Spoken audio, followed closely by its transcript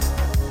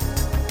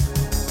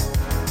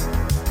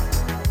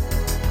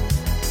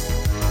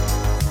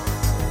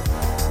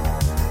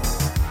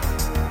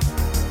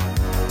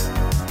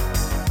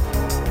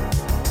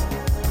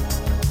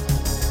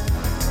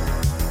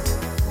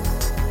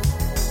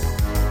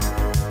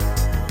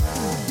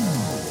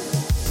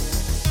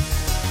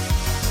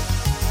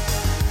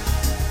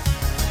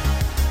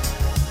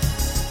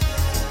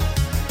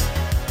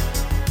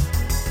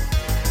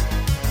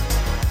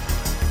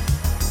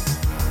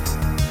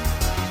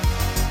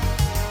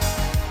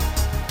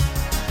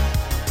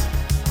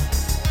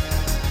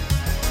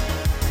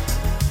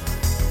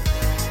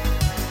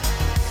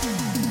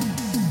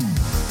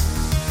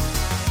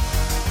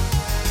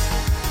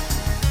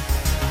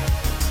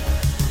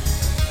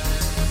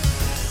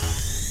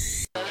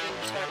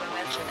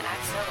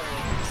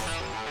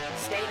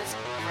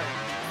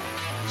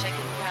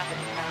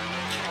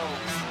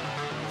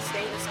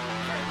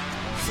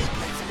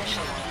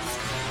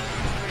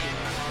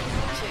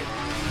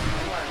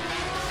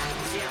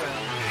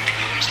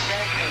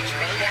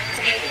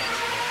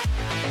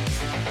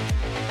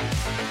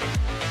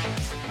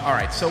All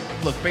right, so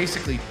look,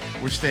 basically,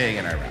 we're staying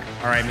in Iraq.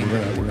 All right, I mean,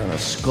 We're gonna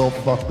skull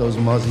fuck those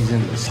muzzies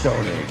into the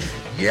Stone Age.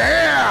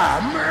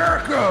 yeah,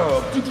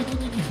 America.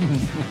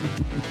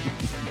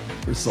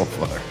 We're so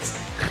fucked.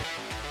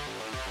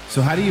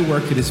 So how do you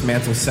work to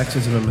dismantle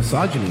sexism and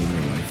misogyny in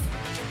your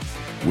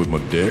life? With my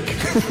dick.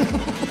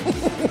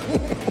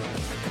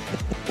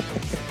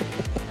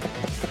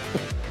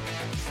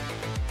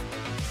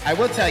 I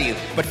will tell you,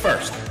 but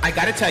first, I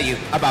gotta tell you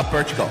about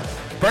Birch Gold.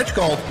 Birch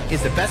Gold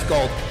is the best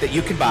gold that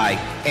you can buy,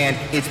 and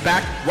it's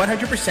backed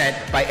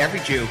 100% by every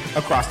Jew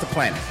across the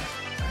planet.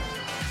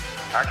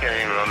 I can't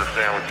even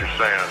understand what you're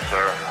saying,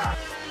 sir.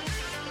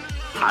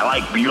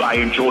 I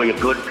enjoy a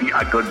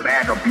good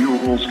bag of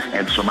Bugles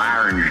and some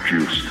orange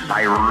juice.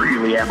 I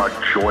really am a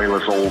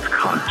joyless old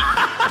cunt.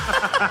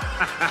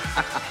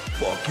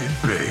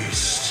 Fucking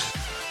based.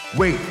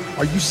 Wait,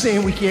 are you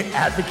saying we can't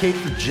advocate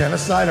for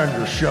genocide on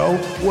your show?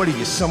 What are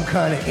you, some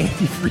kind of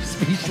anti-free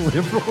speech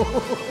liberal?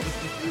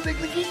 You think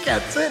he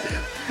gets it?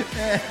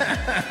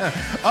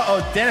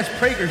 Uh-oh, Dennis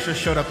Prager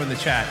just showed up in the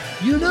chat.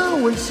 You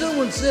know, when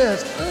someone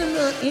says, I'm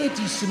not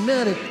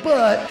anti-Semitic,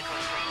 but...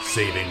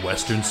 Saving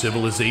Western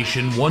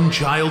civilization one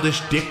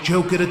childish dick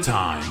joke at a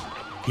time.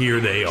 Here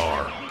they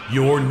are,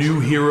 your new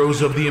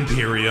heroes of the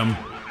Imperium,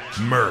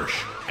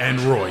 Mersh and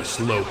Royce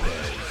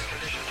Lopez.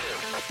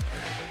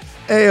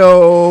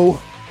 Ayo,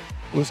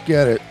 let's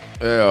get it.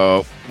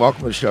 Ayo,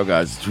 welcome to the show,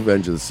 guys. It's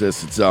Revenge of the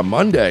Sis. It's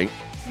Monday,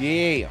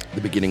 Yeah.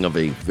 the beginning of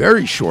a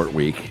very short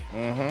week.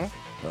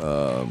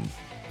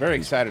 Very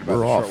excited about We're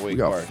the off. short We week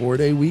got part.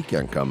 4-day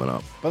weekend coming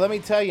up. But let me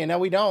tell you, no,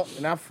 we don't.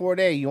 Not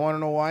 4-day. You want to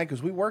know why?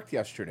 Because we worked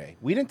yesterday.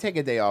 We didn't take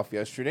a day off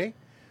yesterday.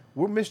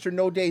 We're Mr.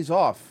 No Days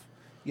Off.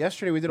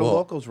 Yesterday we did a Well,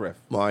 locals riff.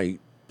 My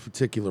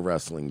particular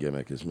wrestling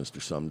gimmick is Mr.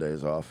 Some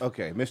Days Off.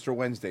 Okay, Mr.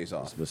 Wednesdays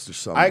Off. Mr.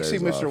 Some Actually,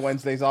 Days Mr. Off.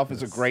 Wednesdays Off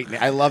is a great name.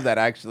 I love that,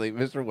 actually.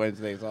 Mr.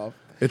 Wednesdays Off.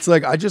 It's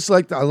like,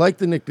 I like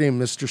the nickname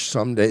Mr.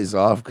 Some Days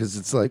Off because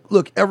it's like,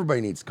 look,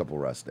 everybody needs a couple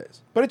rest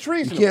days. But it's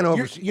reasonable.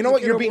 can't You know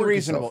what? you You're can't being overwork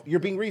reasonable. yourself. You're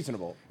being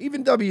reasonable.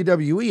 Even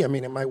WWE, I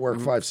mean, it might work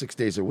 5-6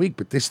 days a week,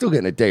 but they're still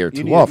getting a day or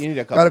two need- off. you need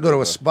a couple Got to go to a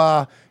days off.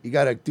 spa. You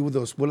got to do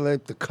those, what are they,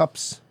 the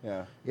cups?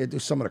 Yeah. You got to do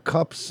some of the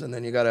cups, and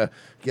then you got to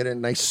get a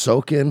nice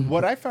soak in.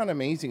 What I found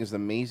amazing is the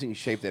amazing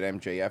shape that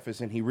MJF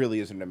is in. He really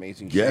is an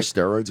amazing shape. Yeah,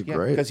 steroids are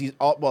great. Because he's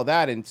all, well,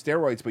 that and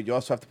steroids, but you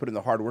also have to put in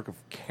the hard work of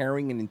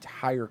carrying an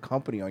entire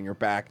company on your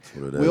back.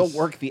 what it We'll is.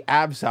 work the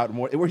abs out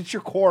more. It's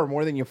your core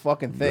more than you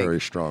fucking think.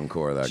 Very strong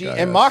core, that Gee, guy. and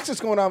has. Mox is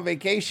going on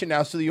vacation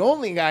now, so the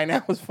only guy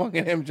now is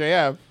fucking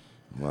MJF.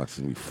 Mox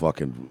gonna be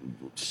fucking,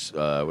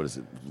 what is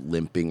it,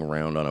 limping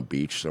around on a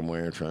beach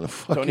somewhere trying to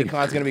fucking... Tony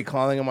Khan's gonna be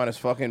calling him on his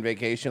fucking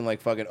vacation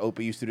like fucking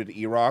Opie used to do to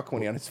E-Rock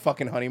when he on his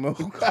fucking honeymoon.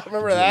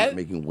 Remember that?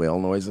 Making whale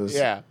noises.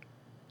 Yeah.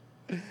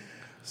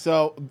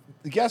 So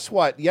guess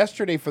what?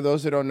 Yesterday, for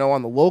those that don't know,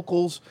 on the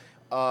locals,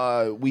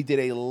 we did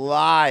a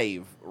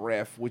live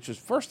riff, which was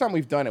first time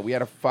we've done it. We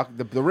had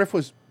the riff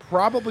was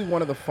probably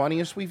one of the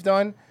funniest we've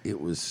done. It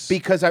was...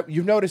 Because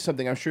you've noticed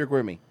something. I'm sure you agree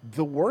with me.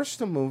 The worse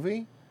the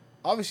movie,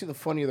 obviously the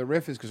funnier the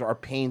riff is because our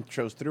pain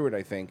shows through it,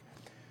 I think.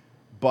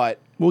 But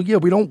Well, yeah,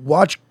 we don't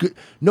watch good...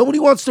 Nobody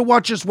wants to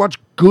watch us watch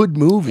good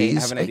movies. hey,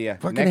 I have an idea.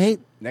 Fucking hate...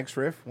 Next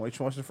riff. Why don't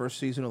you watch the first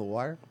season of The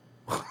Wire?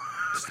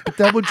 But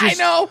that would just...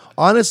 I know.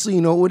 Honestly,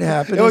 you know what would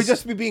happen? It would is-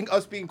 just be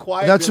us being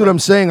quiet. That's being what like- I'm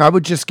saying. I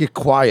would just get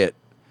quiet.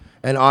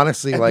 And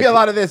honestly, It'd like... be a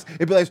lot of this.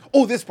 It'd be like,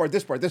 oh, this part.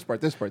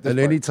 And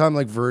anytime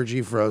like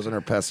Virgie, Frozen,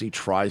 or Pessy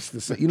tries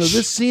to say, you know,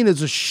 this scene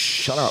is a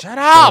shut up. Shut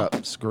up.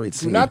 It's a great Do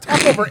scene. not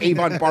talk over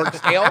Avon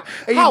Barksdale.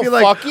 And you'd How be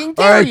like, fucking all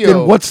dare right, you?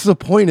 then what's the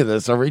point of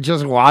this? Are we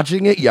just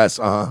watching it? Yes,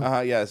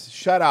 Yes.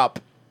 Shut up.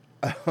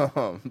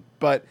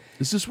 But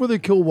Is this where they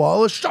kill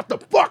Wallace? Shut the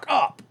fuck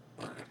up.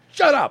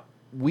 Shut up.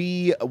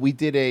 we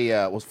did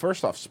a well.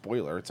 First off,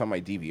 spoiler. It's on my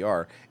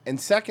DVR. And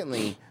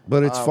secondly,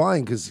 But it's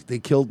fine because they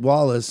killed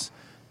Wallace,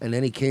 and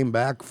then he came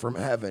back from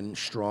heaven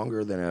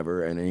stronger than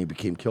ever, and then he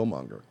became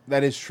Killmonger.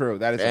 that is true.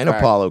 That is a And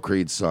fact. Apollo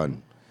Creed's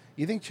son.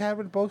 You think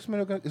Chadwick Boseman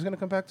is going to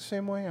come back the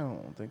same way? I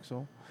don't think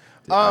so.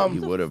 He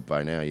would have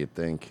by now, you'd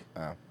think.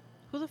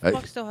 Who the Hey.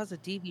 fuck still has a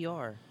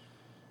DVR?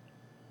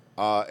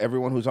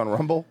 Everyone who's on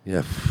Rumble.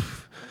 Yeah.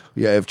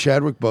 Yeah, if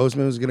Chadwick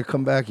Boseman was going to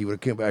come back, he would have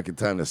come back in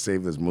time to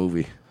save this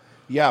movie.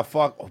 Yeah,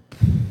 fuck. Oh,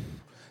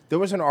 there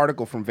was an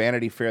article from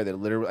Vanity Fair that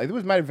literally, I think it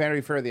was my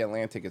Vanity Fair, the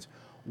Atlantic. It's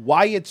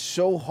why it's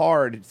so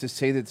hard to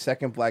say that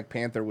second Black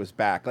Panther was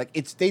back. Like,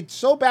 it's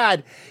so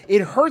bad,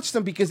 it hurts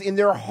them because in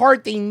their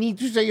heart they need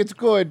to say it's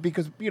good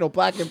because, you know,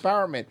 black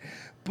empowerment.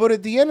 But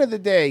at the end of the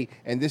day,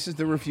 and this is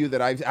the review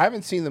that I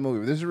haven't seen the movie,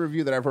 but this is a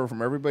review that I've heard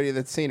from everybody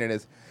that's seen it,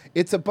 is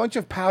it's a bunch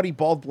of pouty,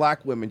 bald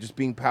black women just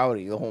being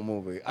pouty the whole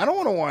movie. I don't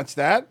want to watch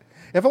that.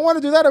 If I want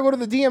to do that, I'll go to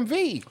the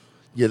DMV.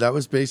 Yeah, that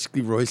was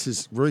basically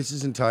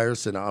Royce's entire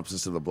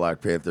synopsis of the Black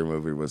Panther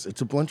movie was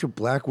it's a bunch of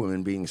black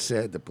women being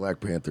sad that Black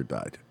Panther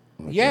died.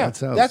 I'm like, Yeah, that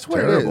sounds that's what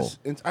terrible.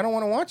 it is. I don't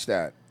want to watch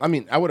that. I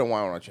mean, I wouldn't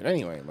want to watch it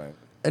anyway, but...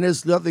 And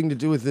it's nothing to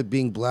do with it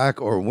being black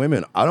or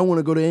women. I don't want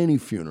to go to any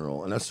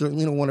funeral, and I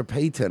certainly don't want to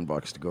pay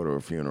 $10 to go to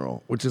a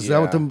funeral. Which is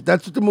Yeah.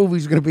 that's what the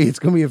movie's going to be. It's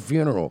going to be a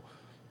funeral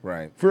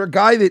Right. for a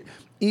guy that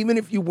even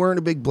if you weren't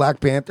a big Black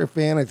Panther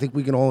fan, I think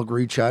we can all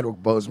agree Chadwick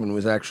Boseman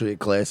was actually a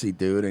classy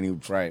dude, and he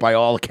was, by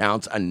all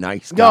accounts, a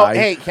nice No, guy.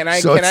 hey, can I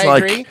So it's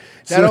like, agree?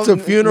 So it's a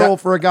funeral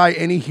for a guy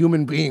any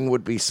human being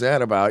would be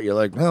sad about. You're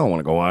like, I don't want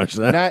to go watch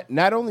that.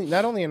 Not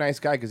only a nice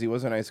guy, because he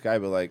was a nice guy,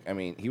 but like, I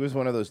mean, he was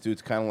one of those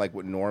dudes, kind of like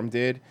what Norm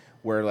did,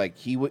 where like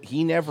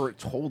he never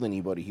told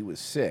anybody he was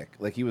sick.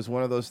 Like he was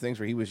one of those things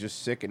where he was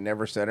just sick and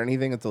never said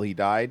anything until he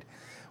died,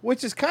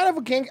 which is kind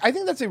of I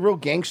think that's a real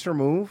gangster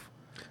move.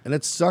 And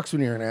it sucks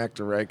when you're an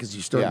actor, right? Because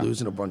you start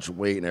losing a bunch of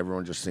weight, and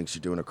everyone just thinks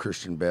you're doing a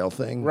Christian Bale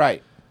thing,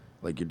 right?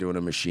 Like you're doing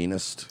a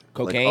machinist.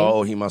 Cocaine? Like,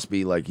 oh, he must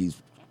be like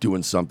he's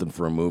doing something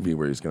for a movie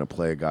where he's going to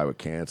play a guy with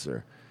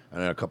cancer.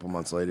 And then a couple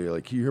months later, you're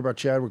like, "Can you hear about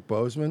Chadwick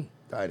Boseman?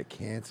 Died of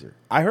cancer."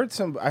 I heard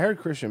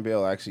Christian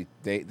Bale actually.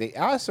 They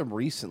asked him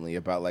recently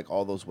about like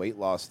all those weight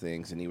loss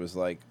things, and he was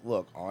like,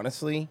 "Look,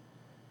 honestly,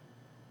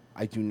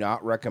 I do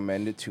not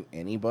recommend it to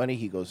anybody."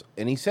 He goes,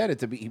 and he said it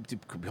to be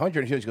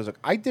 100 years. He goes, "Look,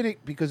 I did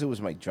it because it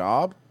was my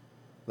job,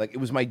 like it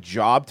was my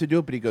job to do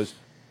it." But he goes,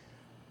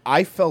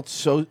 "I felt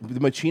so." The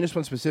machinist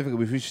one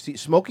specifically, was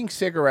smoking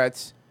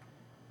cigarettes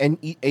and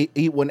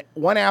eat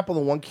one apple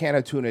and one can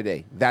of tuna a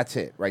day. That's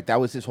it, right?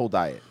 That was his whole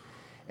diet.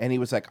 And he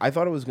was like, I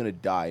thought I was going to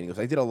die. And he goes,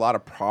 I did a lot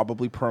of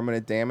probably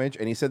permanent damage.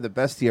 And he said the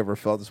best he ever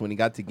felt is when he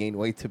got to gain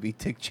weight to be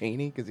Dick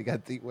Cheney, because he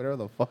got to eat whatever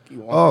the fuck he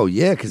wanted. Oh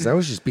yeah, because that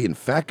was just being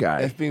fat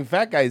guy. If being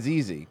fat guy is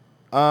easy.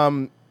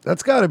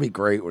 That's got to be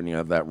great when you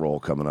have that role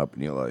coming up,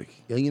 and you're like,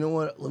 yeah, you know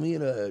what? Let me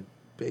get a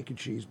bacon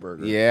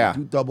cheeseburger. Yeah.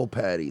 Do double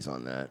patties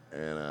on that,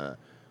 and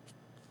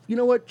you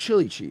know what?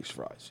 Chili cheese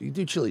fries. You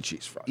do chili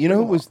cheese fries. You know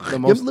who was the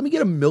most? Let me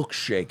get a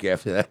milkshake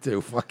after that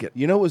too. Fuck it.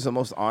 You know who was the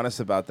most honest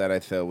about that, I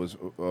thought, was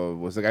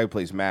the guy who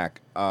plays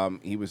Mac.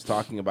 He was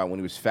talking about when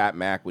he was Fat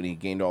Mac, when he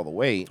gained all the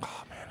weight.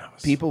 Oh man, that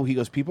was...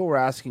 People were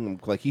asking him,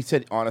 like he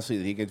said honestly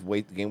that he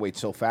gained weight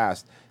so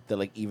fast that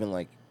like even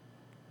like,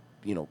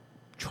 you know,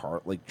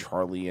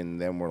 Charlie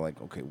and them were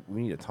like, okay,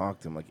 we need to talk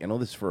to him. Like, I know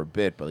this is for a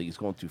bit, but he's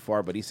going too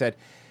far. But he said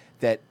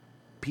that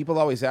people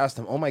always asked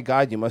him, oh my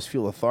God, you must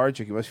feel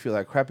lethargic. You must feel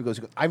like crap. He goes,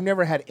 I've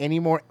never had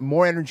any more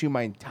energy in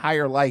my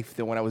entire life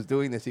than when I was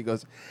doing this. He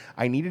goes,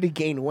 I needed to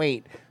gain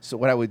weight. So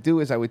what I would do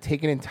is I would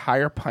take an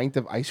entire pint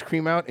of ice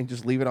cream out and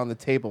just leave it on the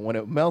table. When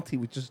it melted, he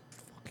would just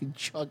fucking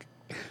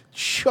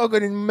chug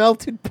an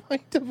melted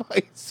pint of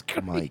ice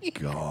cream. My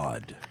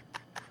God.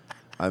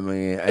 I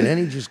mean, and then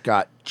he just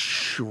got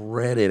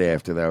shredded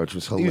after that, which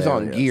was hilarious. He was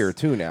on gear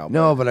too now.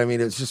 No, but I mean,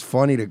 it's just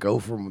funny to go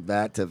from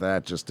that to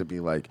that, just to be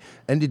like,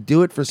 and to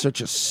do it for such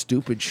a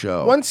stupid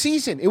show. One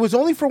season. It was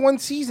only for one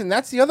season.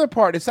 That's the other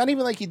part. It's not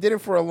even like he did it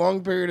for a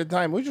long period of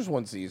time. It was just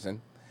one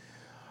season.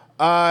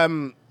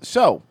 First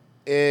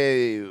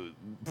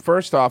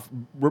off,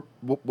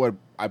 what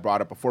I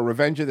brought up before,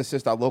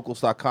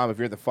 revengeofthesist.locals.com. If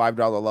you're at the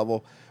 $5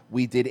 level,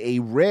 we did a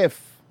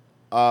riff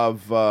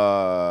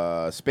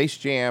of Space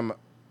Jam,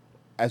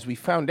 as we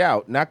found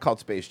out, not called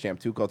Space Jam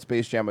 2, called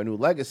Space Jam: A New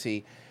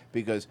Legacy,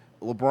 because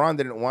LeBron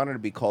didn't want it to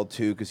be called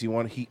 2, because he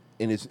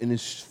in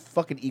his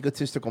fucking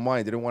egotistical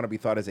mind didn't want to be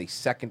thought as a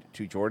second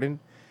to Jordan,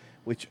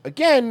 which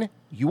again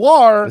you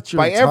are. That's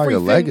your by entire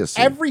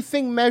legacy.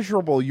 everything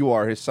measurable. You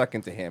are his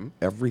second to him.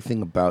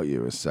 Everything about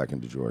you is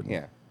second to Jordan.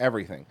 Yeah,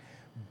 everything.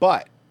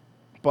 But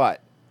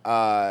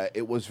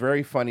it was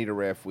very funny to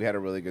riff. We had a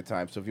really good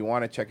time. So if you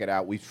want to check it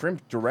out, we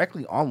streamed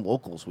directly on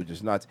Locals, which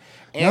is nuts.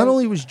 And Not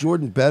only was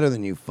Jordan better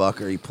than you,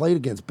 fucker, he played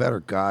against better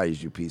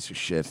guys, you piece of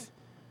shit.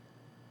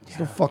 There's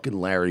no fucking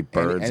Larry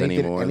Birds and he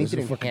didn't- anymore. and he There's no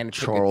didn't fucking handpick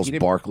it. Charles He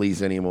didn't-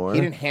 Barkleys anymore. he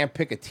didn't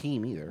handpick a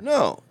team either.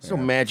 No, there's no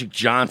Magic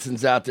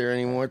Johnsons out there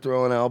anymore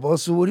throwing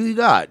elbows. So what do you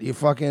got? You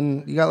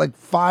got like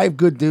 5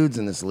 good dudes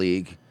in this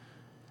league,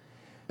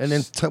 and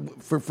then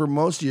for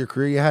most of your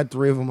career, you had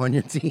 3 of them on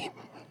your team.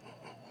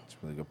 That's a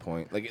really good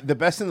point. Like the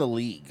best in the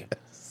league.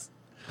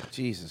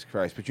 Jesus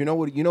Christ! But you know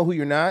what? You know who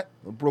you're not?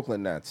 The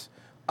Brooklyn Nets.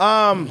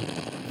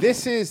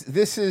 This is.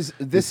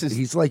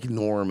 He's like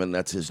Norm, and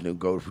that's his new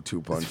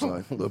go-to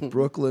punchline. The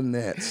Brooklyn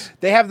Nets.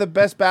 They have the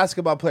best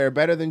basketball player,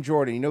 better than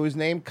Jordan. You know his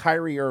name?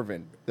 Kyrie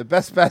Irving. The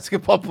best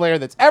basketball player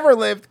that's ever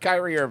lived,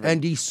 Kyrie Irving.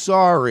 And he's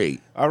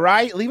sorry. All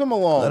right? Leave him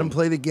alone. Let him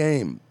play the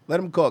game. Let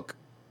him cook.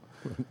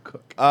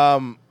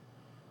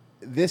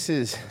 This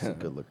is... That's a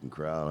good-looking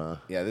crowd, huh?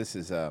 Yeah, this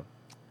is...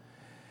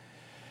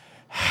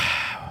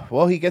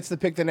 Well, he gets to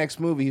pick the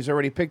next movie. He's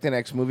already picked the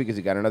next movie because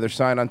he got another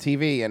sign on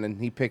TV, and then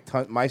he picked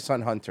My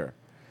Son Hunter.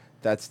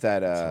 That's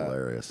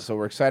hilarious. So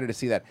we're excited to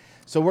see that.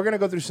 So we're going to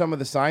go through some of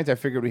the signs. I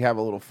figured we'd have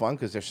a little fun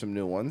because there's some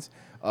new ones.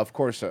 Of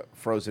course,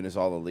 Frozen is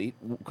all elite.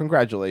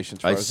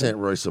 Congratulations, Frozen. I sent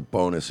Royce a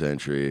bonus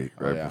entry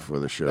right before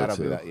the show, That'll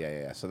too. be that.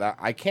 Yeah. So that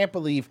I can't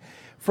believe...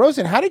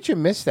 Frozen, how did you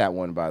miss that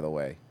one, by the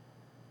way?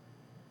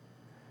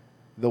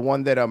 The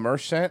one that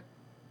Mersh sent?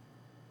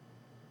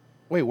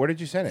 Wait, where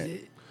did you send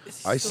it?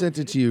 I sent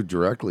it to you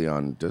directly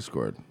on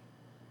Discord.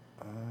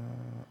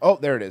 Oh,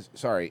 there it is.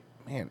 Sorry.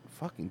 Man,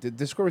 fucking... Did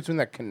Discord was doing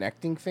that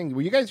connecting thing?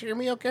 Will you guys hear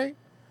me okay?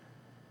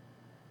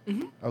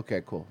 Mm-hmm.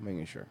 Okay, cool.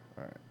 Making sure.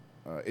 All right.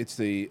 It's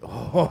the...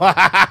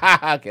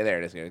 okay, there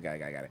it is.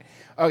 Got it.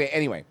 Okay,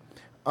 anyway.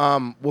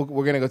 We're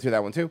going to go through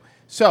that one, too.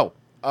 So,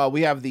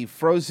 We have the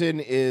Frozen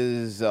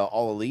is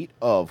All Elite,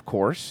 of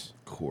course.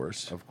 Of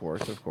course. Of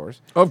course, of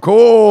course. Of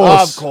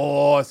course. Of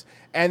course.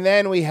 And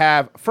then we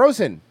have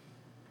Frozen.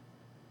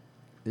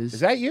 Is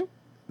that you?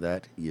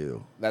 That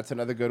you. That's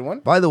another good one.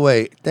 By the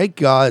way, thank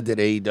God that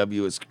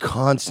AEW is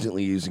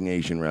constantly using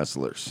Asian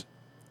wrestlers.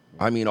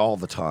 I mean, all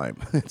the time.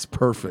 It's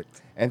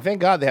perfect. And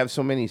thank God they have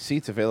so many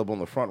seats available in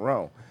the front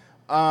row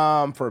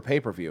for a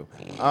pay-per-view.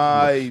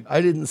 I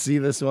didn't see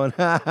this one.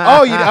 Oh,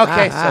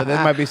 okay, so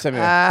there might be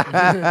something.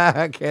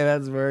 Okay,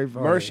 that's very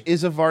funny. Mersh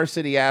is a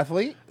varsity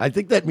athlete. I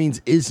think that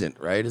means isn't,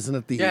 right? Isn't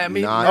it the Yeah, it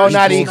means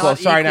not equal.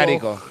 Sorry, not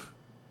equal.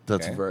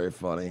 That's Okay. very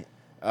funny.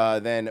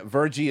 Then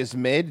Virgie is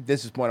mid.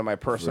 This is one of my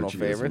personal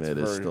Virgie is favorites. Mid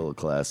is still a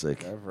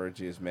classic.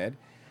 Virgie is mid.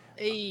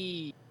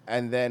 Hey.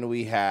 And then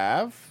we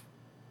have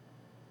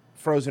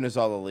Frozen is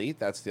All Elite.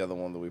 That's the other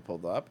one that we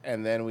pulled up.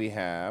 And then we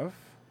have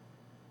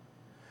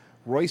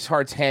Royce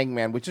Hart's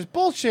Hangman, which is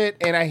bullshit.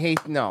 And I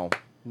hate no,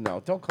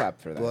 don't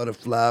clap for that.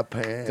 Butterfly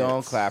pants.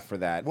 Don't clap for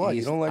that. What?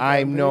 You don't like I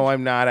Rampage? know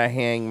I'm not a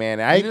hangman.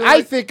 You I didn't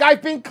like- think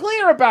I've been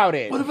clear about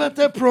it. What about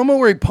that promo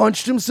where he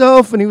punched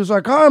himself and he was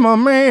like, I'm a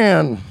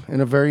man, in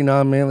a very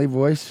non-manly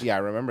voice? Yeah, I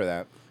remember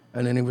that.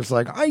 And then he was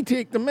like, I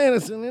take the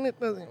medicine and it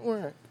doesn't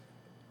work.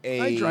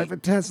 I drive a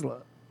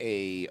Tesla.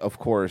 Of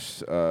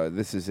course,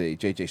 this is a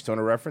J.J.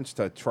 Stoner reference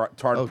to Tard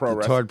Pro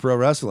Wrestling. Tard Pro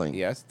Wrestling.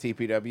 Yes,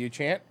 TPW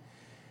chant.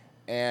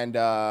 And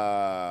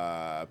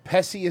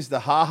Pessy is the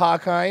ha-ha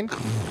kind.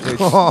 Which,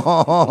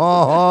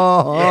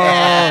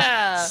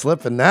 Yeah.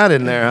 Slipping that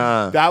in there,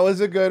 huh? that was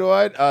a good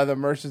one. The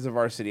Merchants of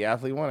Varsity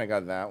Athlete one, I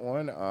got that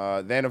one.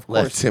 Then, of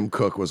Left course, Tim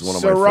Cook was one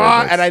of my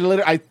Siraj,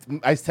 favorites.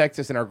 and I texted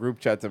this in our group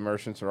chat to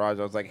Merchant Siraj.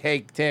 I was like,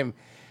 hey, Tim,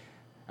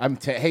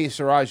 hey,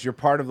 Siraj, you're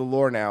part of the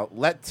lore now.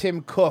 Let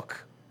Tim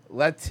cook.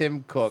 Let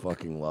Tim cook.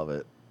 Fucking love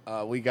it.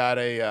 We got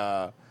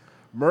a...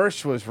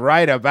 Mersh was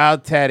right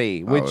about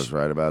Teddy. Which I was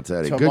right about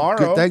Teddy. tomorrow-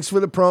 Good. Thanks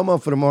for the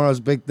promo for tomorrow's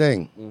big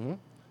thing.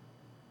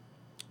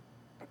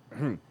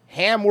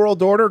 Ham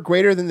World Order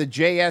greater than the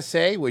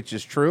JSA, which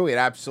is true. It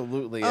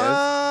absolutely is.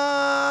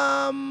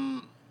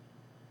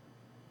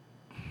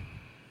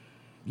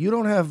 You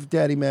don't have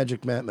Daddy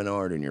Magic Matt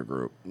Menard in your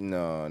group.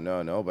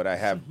 No. But I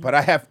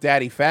have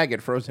Daddy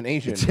Faggot, Frozen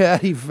Asian.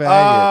 Daddy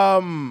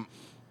Faggot.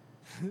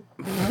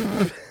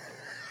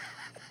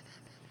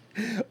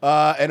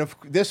 And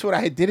this one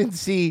I didn't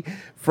see.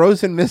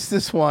 Frozen missed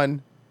this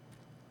one.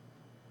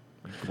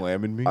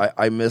 Glamming me.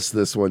 I missed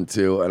this one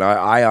too, and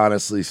I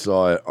honestly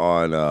saw it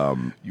on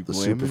the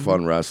Super glamming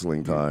Fun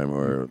Wrestling Time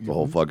or the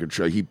whole fucking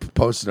show. He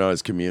posted on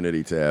his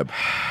community tab,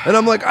 and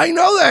I'm like, I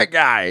know that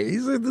guy.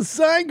 He's like the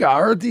sign guy,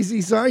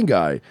 RTC sign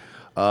guy.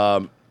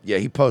 Yeah,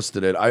 he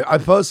posted it. I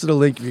posted a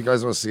link if you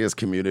guys want to see his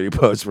community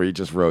post where he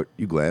just wrote,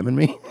 "You glamming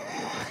me?"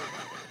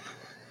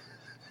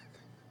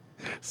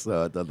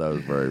 So I thought that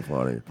was very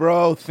funny.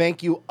 Bro,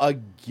 thank you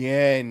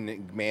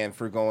again, man,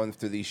 for going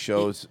through these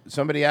shows.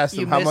 Somebody asked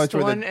You him how missed much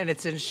were one, the... and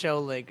it's in show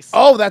links.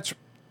 Oh, that's...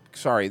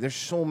 Sorry, there's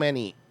so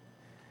many.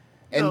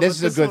 And No, this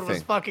but is a good one was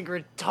thing. fucking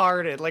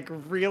retarded. Like,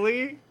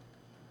 really?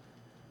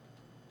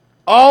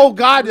 Oh,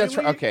 God, that's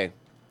right. Really? Okay.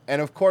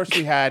 And, of course,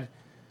 we had...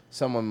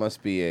 Someone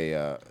must be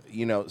a...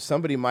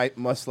 somebody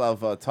must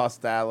love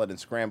tossed salad and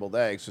scrambled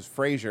eggs. Just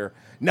Frasier.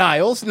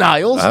 Niles. Oh,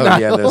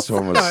 yeah, this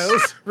one was...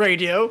 Niles.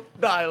 Radio.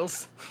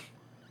 Niles.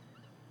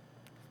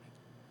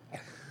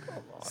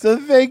 So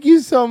thank you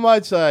so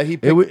much.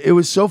 It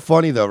was so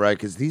funny though, right?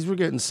 Because these were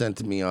getting sent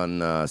to me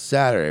on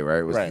Saturday, right?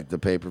 It was Right. the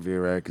pay-per-view,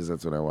 right? Because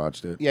that's when I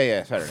watched it.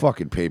 Yeah, Saturday.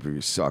 Fucking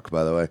pay-per-views suck,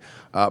 by the way.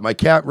 My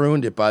cat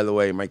ruined it, by the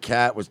way. My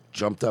cat was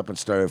jumped up and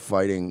started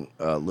fighting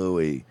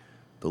Louie,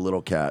 the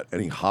little cat,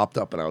 and he hopped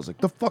up, and I was like,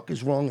 "The fuck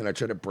is wrong?" And I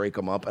tried to break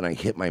him up, and I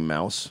hit my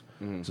mouse.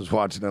 So I was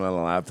watching it on the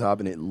laptop,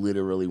 and it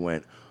literally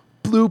went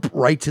bloop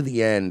right to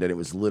the end, and it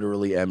was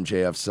literally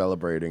MJF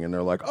celebrating, and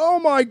they're like, "Oh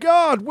my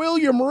God,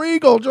 William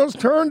Regal just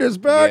turned his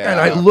back," Yeah. and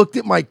I looked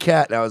at my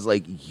cat, and I was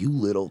like, "You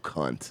little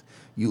cunt,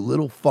 you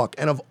little fuck,"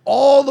 and of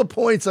all the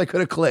points I could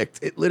have clicked,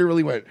 it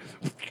literally went,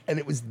 and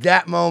it was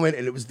that moment,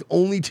 and it was the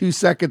only 2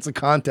 seconds of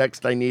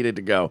context I needed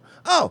to go,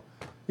 "Oh,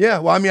 yeah,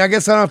 well, I mean, I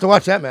guess I don't have to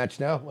watch that match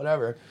now,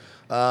 whatever,"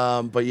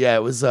 but yeah,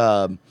 it was,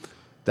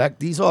 that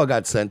these all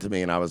got sent to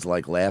me, and I was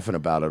like laughing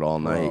about it all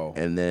night. Bro.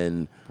 And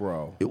then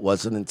it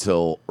wasn't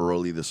until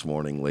early this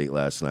morning, late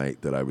last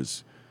night, that I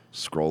was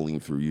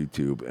scrolling through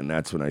YouTube, and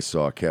that's when I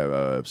saw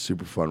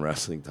Super Fun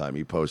Wrestling Time.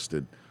 He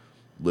posted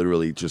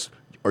literally just,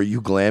 "Are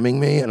you glamming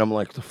me?" And I'm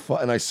like, "The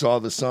fuck?" And I saw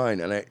the sign,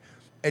 and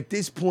at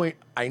this point,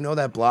 I know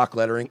that block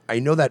lettering, I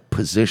know that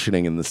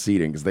positioning in the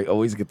seating because they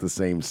always get the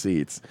same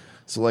seats.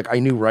 So like, I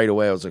knew right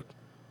away. I was like,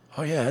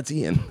 "Oh yeah, that's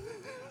Ian."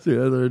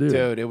 Yeah, there it is.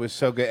 Dude, it was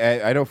so good.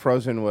 I know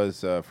Frozen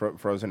was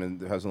Frozen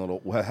and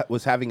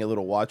was having a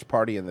little watch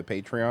party in the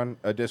Patreon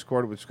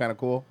Discord, which is kind of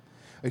cool.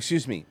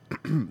 Excuse me,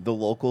 the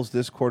locals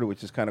Discord,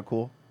 which is kind of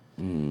cool.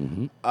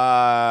 Mm-hmm.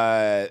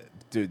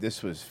 Dude,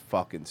 this was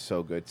fucking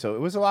so good. So it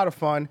was a lot of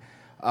fun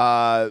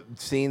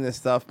seeing this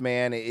stuff,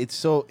 man.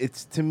 It's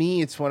to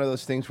me, it's one of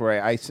those things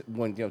where I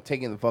when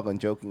taking the fucking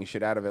joking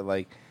shit out of it,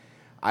 like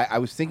I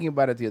was thinking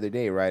about it the other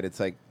day, right? It's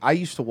like I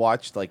used to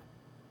watch like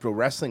pro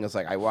wrestling is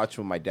like I watched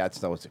when my dad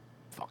still was a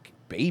fucking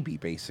baby,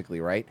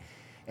 basically, right?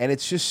 And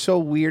it's just so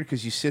weird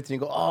because you sit there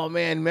and you go, oh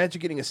man,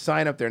 imagine getting a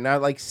sign up there. Now,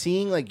 like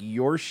seeing like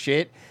your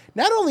shit,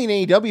 not only in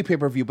AEW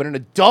pay-per-view, but in a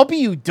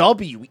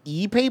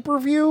WWE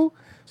pay-per-view.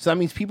 So that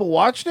means people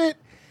watched it,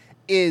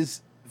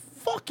 is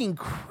fucking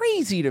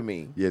crazy to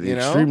me. Yeah, the you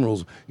know? Extreme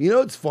Rules. You know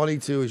what's funny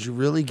too is you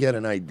really get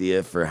an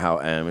idea for how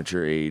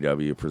amateur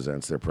AEW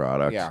presents their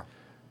product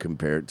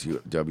compared to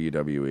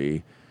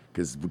WWE.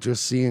 Because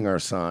just seeing our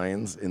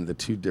signs in the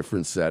two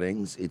different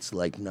settings, it's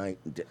like night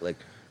and day. Like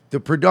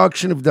the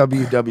production of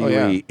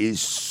WWE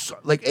is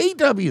like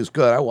AEW is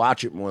good. I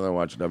watch it more than I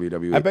watch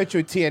WWE. I bet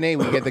you at TNA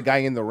we get the guy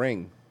in the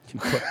ring.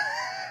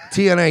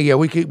 TNA, yeah,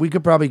 we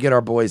could probably get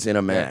our boys in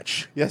a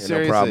match. Yeah, No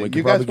seriously. problem. We could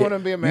You guys probably wanna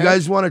be a match? You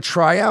guys want to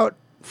try out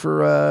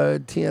for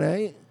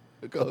TNA?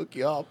 Go hook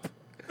you up.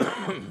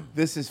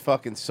 This is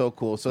fucking so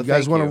cool. So You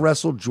guys want to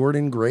wrestle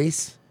Jordan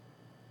Grace?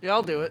 Yeah,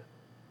 I'll do it.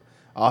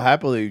 I'll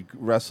happily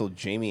wrestle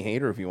Jamie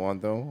Hayter if you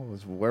want, though.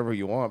 It's wherever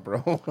you want,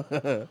 bro.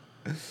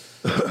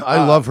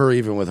 I love her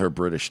even with her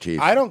British teeth.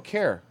 I don't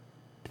care.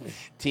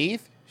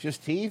 Teeth?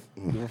 Just teeth?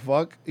 Give a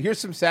fuck. Here's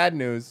some sad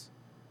news.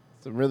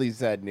 Some really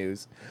sad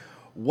news.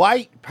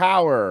 White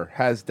Power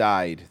has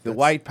died. The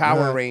White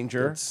Power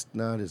Ranger. That's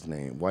not his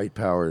name. White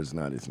Power is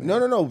not his name. No.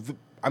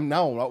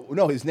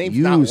 No. His name's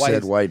You not White.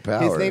 said White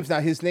Power. His name's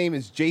not. His name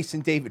is Jason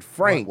David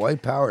Frank.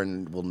 White Power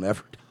will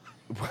never.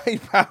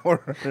 White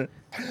Power.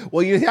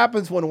 Well, it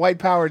happens when White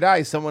Power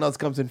dies. Someone else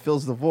comes and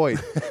fills the void.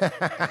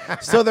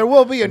 So there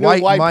will be a new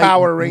White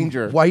Power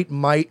Ranger. White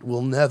Might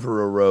will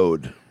never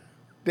erode.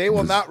 They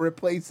will not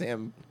replace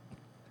him.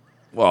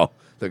 Well,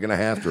 they're going to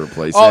have to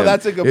replace him. Oh,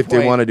 that's a good if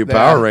point. they want to do Yeah,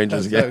 Power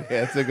Rangers that's again. okay,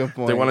 that's a good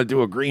point. They want to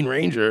do a Green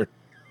Ranger.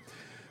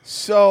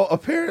 So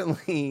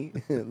apparently,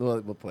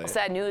 we'll play it.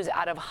 Sad news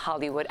out of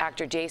Hollywood.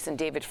 Actor Jason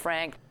David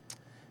Frank.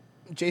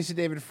 Jason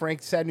David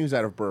Frank. Sad news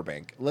out of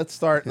Burbank. Let's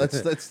start.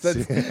 Let's.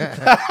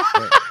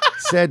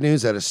 Sad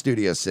news out of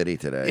Studio City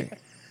today.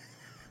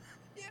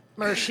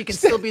 Mersh, she can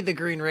still be the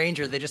Green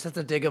Ranger. They just have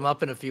to dig him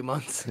up in a few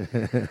months.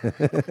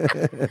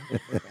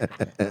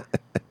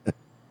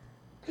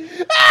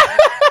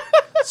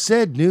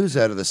 Sad news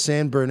out of the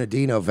San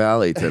Bernardino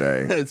Valley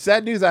today.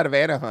 Sad news out of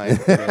Anaheim.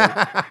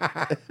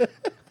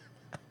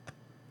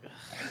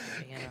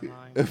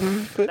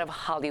 Out of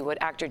Hollywood,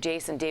 actor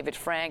Jason David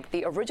Frank,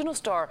 the original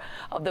star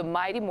of the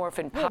Mighty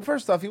Morphin Well,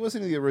 first off, he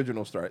wasn't the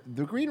original star.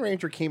 The Green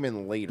Ranger came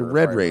in later. The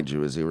Red right? Ranger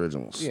was the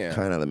original, Yeah.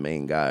 kind of the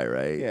main guy,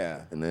 right?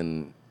 Yeah. And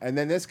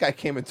then this guy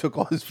came and took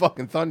all his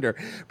fucking thunder.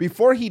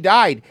 Before he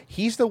died,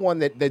 he's the one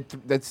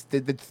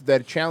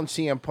that challenged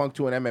CM Punk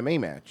to an MMA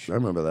match. I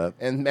remember that.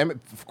 And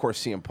of course,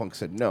 CM Punk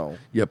said no.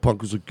 Yeah,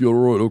 Punk was like, "Yeah, all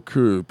right,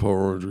 okay,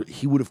 Power Ranger."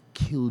 He would have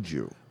killed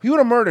you. He would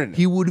have murdered him.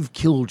 He would have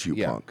killed you,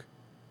 Punk.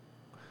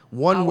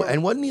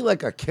 And wasn't he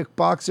like a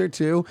kickboxer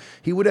too?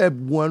 He would have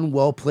one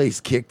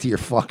well-placed kick to your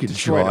fucking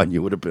Destroyed jaw, him. and it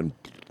would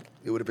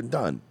have been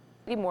done.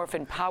 Mighty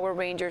Morphin Power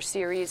Ranger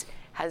series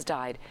has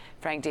died.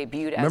 Frank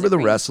debuted as Remember a the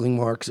Green- wrestling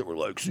marks that were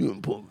like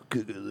CM Punk,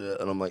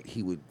 and I'm like,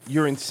 he would.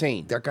 You're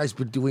insane. That guy's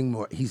been doing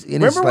more. He's in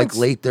Remember his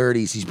when late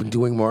 30s. He's been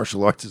doing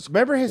martial arts.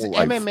 Remember his whole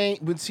life.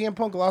 MMA when CM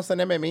Punk lost an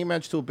MMA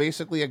match to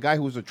basically a guy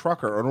who was a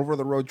trucker, an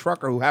over-the-road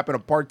trucker who happened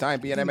to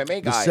part-time be an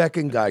MMA guy. The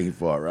second guy he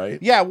fought, right?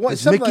 Yeah, 'Cause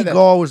something Mickey like that.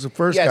 Gall was the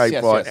first Yes, guy he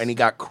yes, fought, yes. and he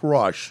got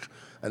crushed.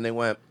 And they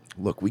went,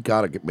 "Look, we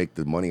got to make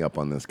the money up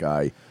on this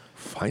guy.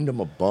 Find him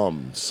a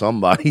bum,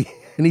 somebody."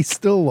 And he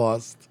still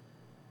lost.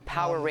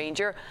 Power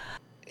Ranger.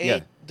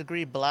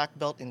 8th-degree black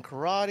belt in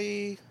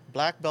karate,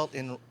 black belt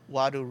in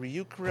Wado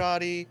Ryu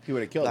karate. He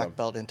would have killed black him.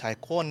 belt in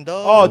taekwondo.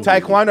 Oh,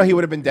 Taekwondo, he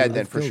would have been dead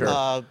then for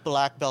sure.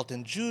 Black belt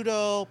in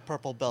judo,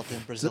 purple belt in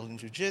Brazilian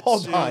jiu-jitsu,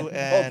 Hold on,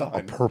 and hold on.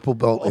 A purple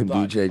belt in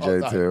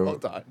BJJ too.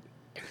 Hold on.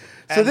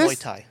 And this,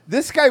 Muay Thai.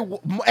 This guy and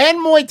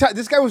Muay Thai.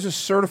 This guy was a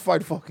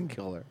certified fucking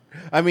killer.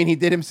 I mean, he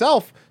did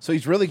himself, so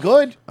he's really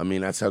good. I mean,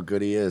 that's how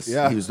good he is.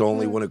 Yeah. He was the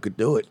only one who could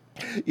do it.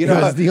 You He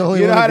know, was the only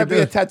you know one how who to could be a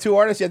do it. tattoo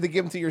artist. You have to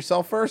give them to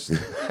yourself first.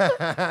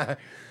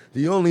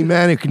 The only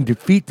man who can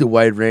defeat the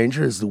White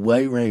Ranger is the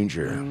White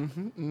Ranger.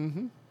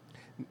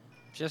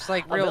 Just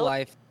like real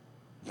life.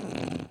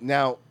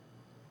 Now,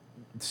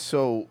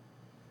 so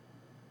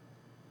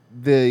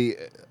they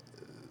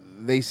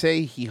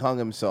say he hung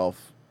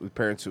himself with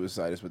parent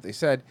suicide is what they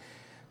said.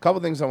 A couple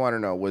things I want to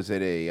know. Was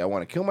it I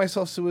want to kill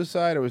myself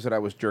suicide, or was it I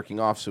was jerking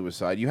off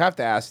suicide? You have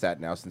to ask that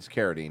now since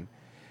Carradine.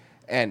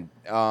 And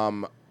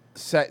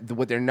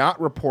what they're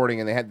not reporting,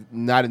 and they had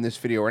not in this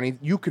video or anything,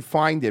 you could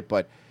find it,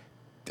 but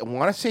I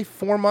want to say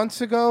 4 months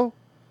ago,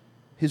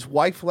 his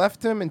wife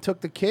left him and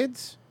took the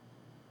kids.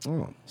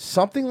 Oh.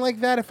 Something like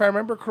that, if I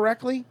remember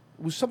correctly.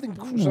 It was something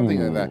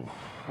like that.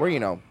 Where,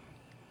 No,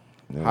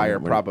 higher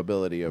we're-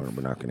 probability of...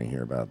 We're not going to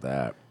hear about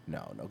that.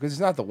 No, because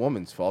it's not the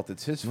woman's fault.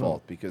 It's his No.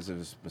 fault because of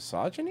his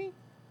misogyny.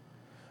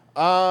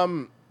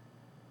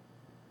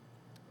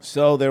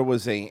 So there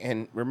was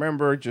and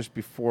remember just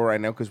before, I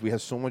know because we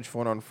had so much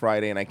fun on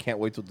Friday and I can't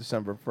wait till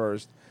December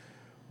 1st.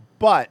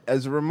 But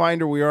as a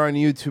reminder, we are on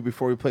YouTube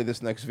before we play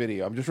this next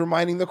video. I'm just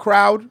reminding the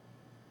crowd,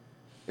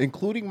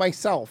 including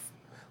myself,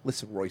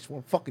 Listen, Royce, we're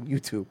on fucking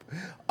YouTube.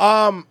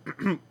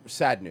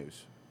 Sad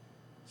news.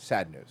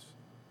 Sad news.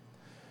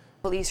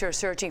 Police are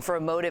searching for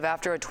a motive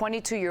after a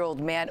 22-year-old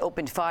man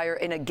opened fire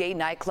in a gay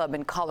nightclub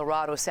in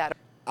Colorado Saturday.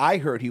 I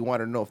heard he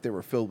wanted to know if they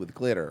were filled with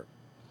glitter.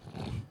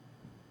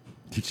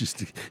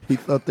 He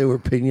thought they were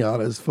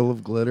pinatas full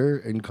of glitter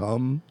and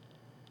cum.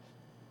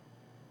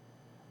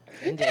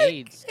 And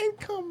AIDS. And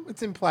cum.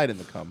 It's implied in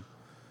the cum.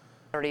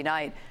 Saturday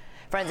night.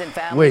 Friends and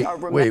family are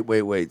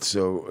Wait.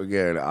 So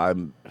again, I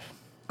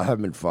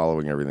haven't been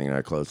following everything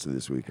that closely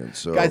this weekend.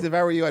 So Guys, if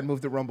I were you, I'd move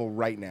to Rumble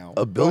right now.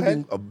 a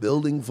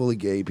building full of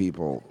gay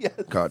people Yes.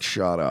 got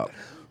shot up.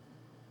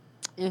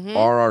 Mm-hmm.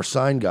 Are our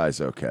sign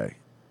guys okay?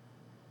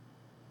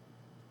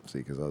 See,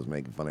 because I was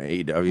making fun of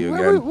AEW Why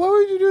again.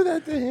 would you do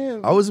that to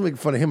him? I wasn't making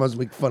fun of him. I was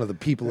making fun of the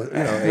people,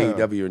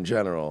 AEW in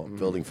general,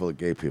 building full of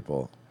gay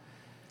people.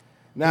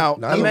 Now,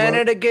 A man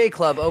at a gay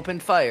club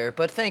opened fire,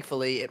 but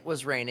thankfully it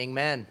was raining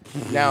men.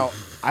 Now,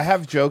 I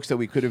have jokes that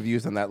we could have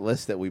used on that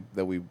list that we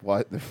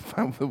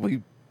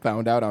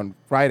found out on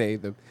Friday,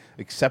 the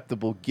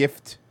acceptable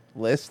gift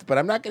list, but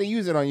I'm not going to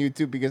use it on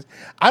YouTube because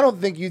I don't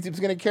think YouTube's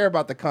going to care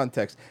about the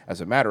context. As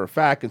a matter of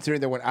fact,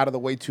 considering they went out of the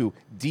way to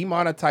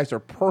demonetize our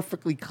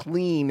perfectly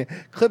clean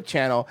clip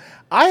channel,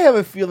 I have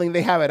a feeling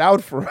they have it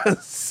out for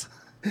us.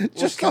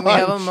 Just can we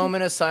have a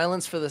moment of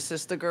silence for the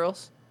sister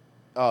girls?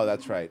 Oh,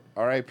 that's right.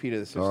 R.I.P. to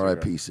the sister.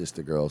 R.I.P.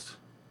 sister girls.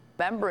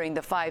 remembering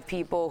the 5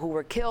 people who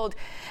were killed,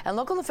 and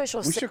local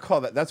officials We should call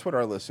that. That's what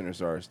our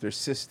listeners are. They're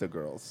sister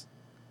girls.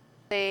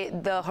 say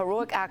the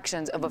heroic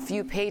actions of a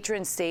few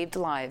patrons saved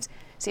lives.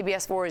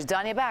 CBS 4's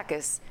Danya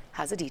Backus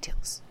has the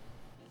details.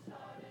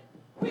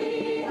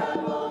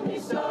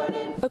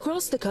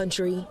 Across the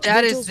country,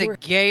 That is vigils the were-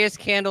 gayest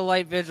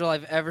candlelight vigil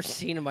I've ever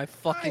seen in my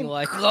fucking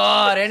life.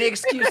 God, any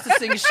excuse to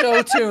sing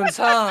show tunes,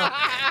 huh?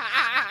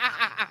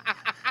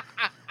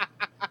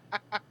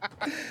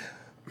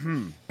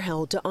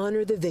 held to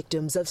honor the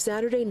victims of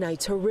Saturday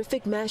night's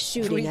horrific mass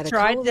shooting We at a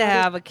tried to Colorado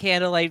have a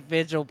candlelight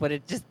vigil, but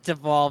it just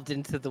devolved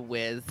into the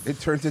whiz. It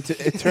turns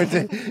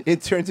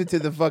into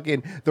the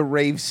fucking the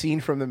rave scene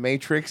from the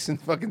Matrix and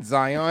fucking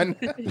Zion.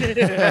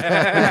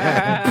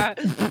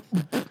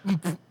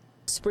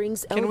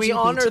 Springs Can we LGBT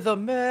honor the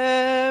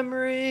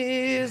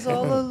memories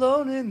all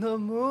alone in the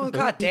moon?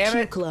 God damn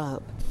it.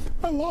 Club.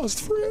 I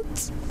lost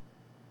friends.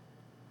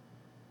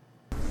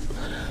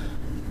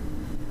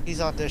 He's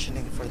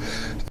auditioning for the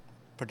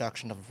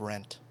production of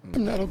Rent.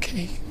 I'm not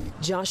okay.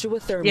 Joshua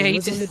Thurman Yeah, he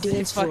was on the just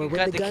dance floor fucking when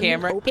got the the gunman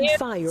camera opened and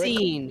fire.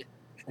 scene.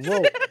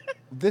 Well,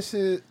 this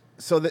is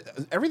so that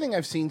everything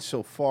I've seen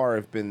so far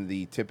have been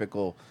the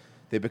typical.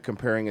 They've been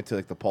comparing it to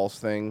like the Pulse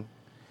thing,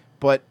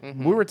 but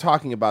we were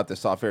talking about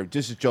this off air.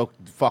 Just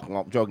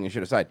joking and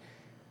shit aside.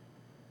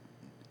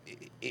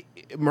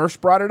 Mersh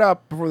brought it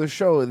up before the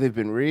show. They've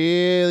been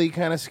really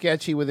kind of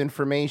sketchy with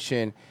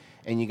information,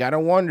 and you got to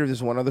wonder if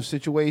there's one of those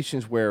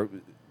situations where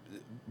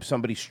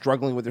somebody's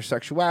struggling with their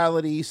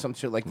sexuality, some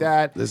shit like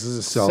that. This is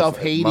a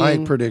self-hating. My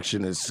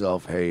prediction is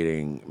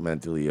self-hating,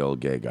 mentally ill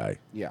gay guy.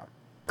 Yeah.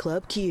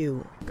 Club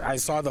Q. I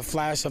saw the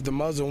flash of the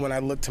muzzle when I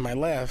looked to my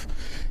left,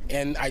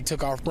 and I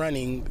took off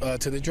running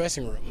to the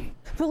dressing room.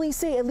 Police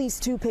say at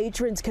least 2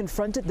 patrons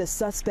confronted the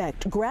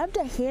suspect, grabbed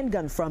a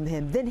handgun from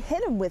him, then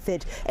hit him with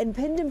it and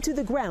pinned him to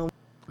the ground.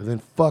 And then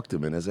fucked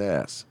him in his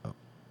ass.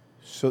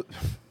 So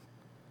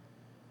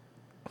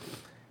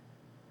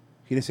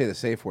he didn't say the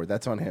safe word.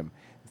 That's on him.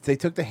 They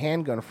took the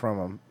handgun from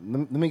him.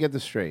 Let me get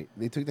this straight.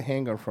 They took the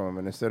handgun from him,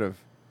 and instead of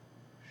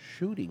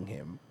shooting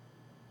him,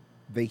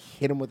 they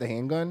hit him with the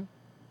handgun.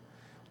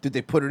 Did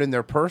they put it in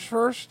their purse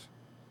first?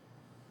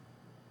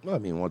 Well, I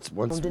mean, once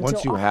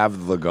you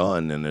have the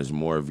gun and there's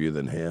more of you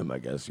than him, I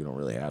guess you don't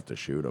really have to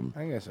shoot him.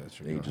 I guess that's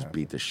true. You just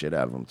beat the shit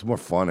out of him. It's more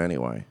fun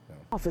anyway.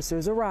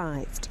 Officers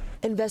arrived.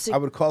 I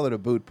would call it a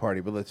boot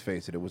party, but let's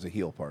face it, it was a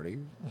heel party.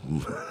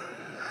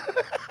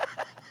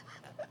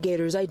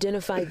 Investigators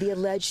identified the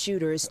alleged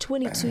shooter as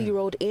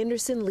 22-year-old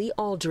Anderson Lee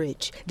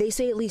Aldridge. They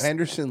say at least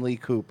Anderson Lee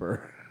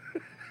Cooper.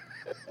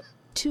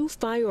 2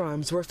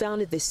 firearms were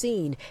found at the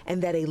scene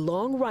and that a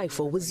long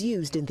rifle was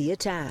used in the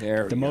attack.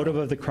 The motive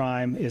of the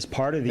crime is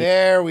part of the...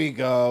 There we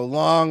go.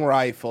 Long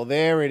rifle.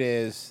 There it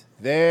is.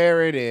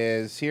 There it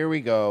is. Here we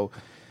go.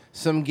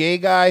 Some gay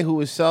guy who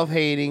was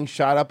self-hating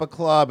shot up a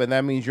club, and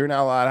that means you're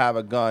not allowed to have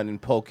a gun in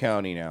Polk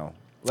County now.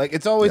 Like,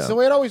 it's always the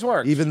way it always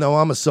works. Even though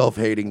I'm a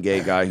self-hating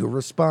gay guy who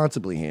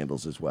responsibly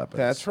handles his weapons.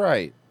 That's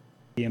right.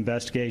 The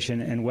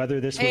investigation and whether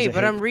this Hey, was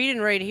but I'm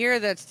reading right here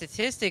that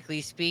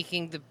statistically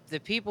speaking, the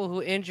people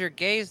who injure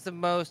gays the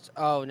most.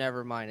 Oh,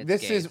 never mind. It's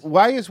This gays. is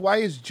why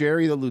is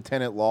Jerry the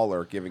Lieutenant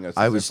Lawler giving us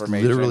this I was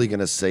information? literally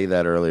going to say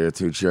that earlier,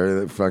 too,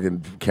 Jerry.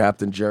 Fucking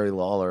Captain Jerry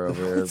Lawler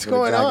over there. What's That's what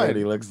going exactly on? what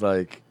he looks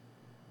like.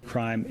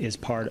 crime is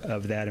part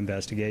of that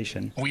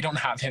investigation. We don't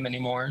have him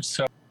anymore,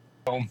 so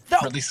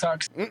really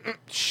sucks.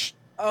 Shh.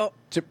 Oh,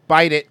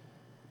 Bite it.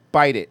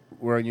 Bite it.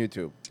 We're on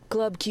YouTube.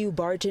 Club Q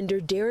bartender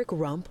Derek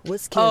Rump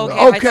was killed.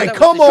 Okay,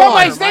 come on. Oh,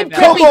 his name could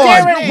Come be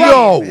on. Derek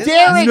No. Rump.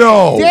 Derek,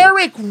 No.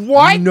 Derek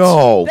what?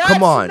 No, come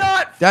That's on.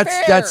 not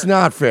That's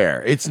not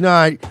fair. It's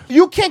not.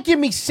 You can't give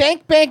me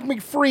Sankbank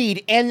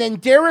McFreed and then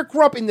Derek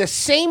Rump in the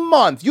same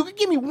month. You can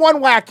give me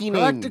one wacky name.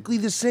 Practically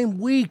the same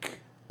week.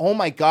 Oh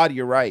my God,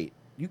 you're right.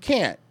 You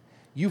can't.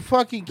 You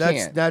fucking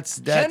can't. That's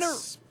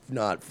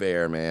not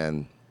fair,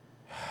 man.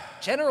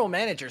 General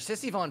manager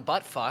Sissy Von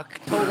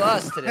Buttfuck told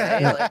us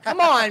today, like,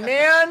 come on,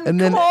 man. And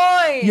then come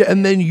on. yeah,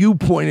 and then you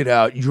pointed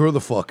out you're the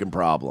fucking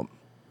problem.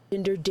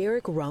 Bartender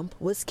Derek Rump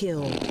was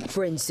killed.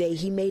 Friends say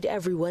he made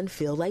everyone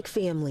feel like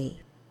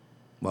family.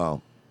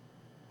 Well,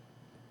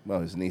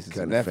 his nieces and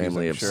kind of nephews,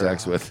 family I'm of sure.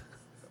 sex with.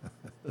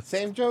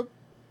 Same joke,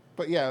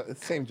 but yeah,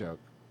 it's same joke.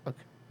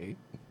 Okay.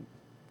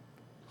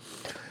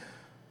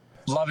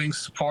 Loving,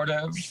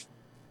 supportive.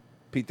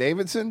 Pete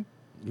Davidson.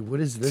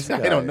 What is this? I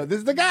guy? don't know. This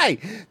is the guy.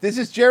 This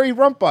is Jerry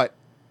Rumpbutt.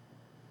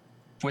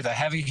 With a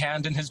heavy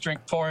hand in his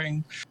drink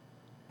pouring.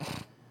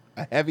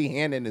 A heavy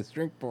hand in his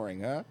drink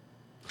pouring, huh?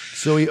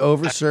 So he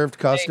overserved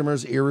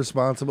customers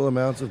irresponsible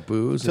amounts of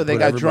booze. So and they put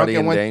got drunk everybody and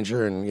in went-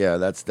 danger, and yeah,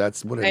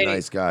 that's what a Hey.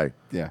 nice guy.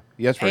 Yeah.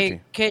 Yes, Hey,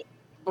 Richie. Kate,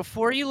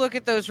 before you look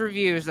at those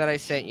reviews that I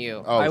sent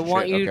you, Oh, I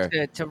want shit, you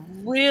okay. to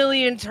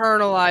really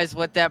internalize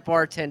what that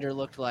bartender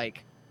looked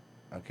like.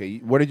 Okay.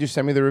 What did you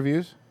send me the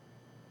reviews?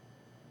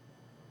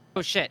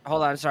 Oh shit!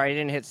 Hold on, sorry, I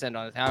didn't hit send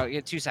on it. I'll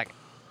get 2 seconds.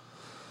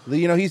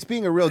 You know, he's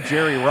being a real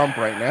Jerry Rump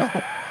right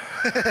now.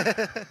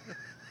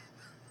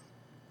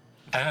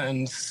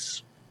 And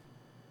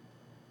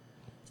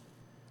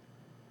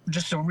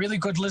just a really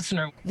good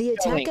listener. The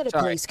attack at a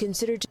place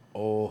considered.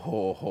 Oh,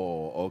 ho,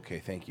 ho. Okay,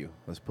 thank you.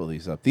 Let's pull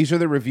these up. These are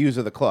the reviews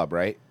of the club,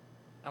 right?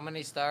 How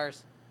many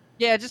stars?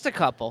 Yeah, just a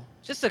couple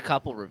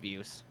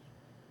reviews.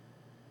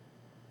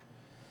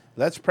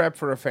 Let's prep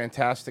for a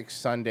fantastic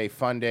Sunday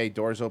fun day.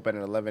 Doors open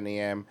at 11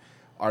 a.m.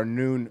 Our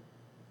noon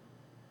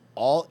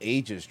all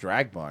ages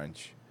drag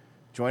bunch.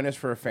 Join us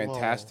for a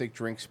fantastic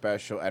drink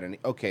special at an.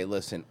 Okay,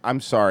 listen,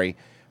 I'm sorry,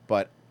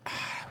 but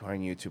we're on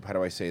YouTube. How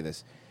do I say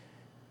this?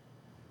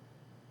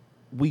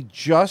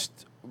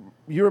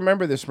 You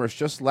remember this, Merce?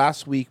 Just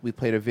last week, we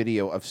played a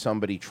video of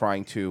somebody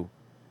trying to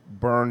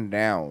burn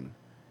down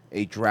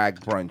a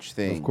drag brunch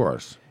thing. Of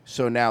course.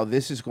 So now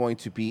this is going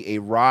to be a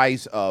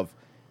rise of.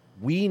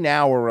 We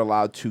now are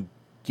allowed to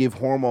give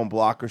hormone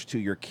blockers to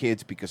your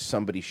kids because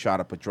somebody shot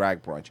up a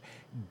drag brunch.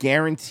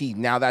 Guaranteed.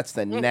 Now that's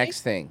the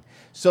next thing.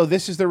 So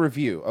this is the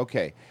review.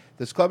 Okay.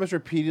 This club has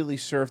repeatedly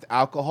served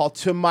alcohol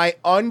to my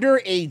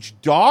underage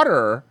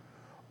daughter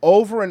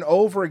over and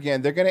over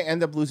again. They're going to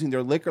end up losing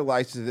their liquor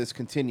license if this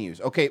continues.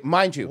 Okay,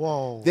 mind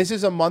you, this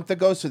is a month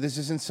ago, so this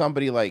isn't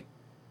somebody like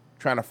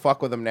trying to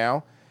fuck with them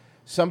now.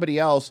 Somebody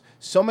else.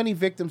 So many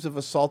victims of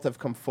assault have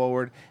come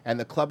forward, and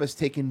the club has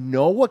taken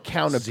no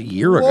accountability. It's a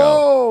year ago.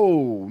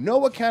 Whoa!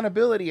 No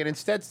accountability, and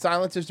instead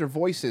silences their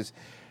voices,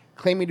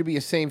 claiming to be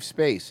a safe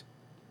space.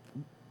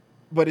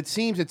 But it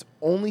seems it's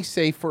only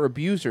safe for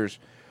abusers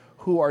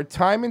who are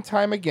time and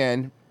time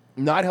again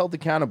not held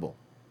accountable.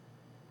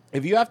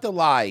 If you have to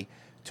lie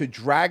to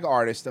drag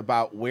artists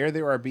about where they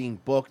are being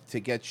booked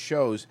to get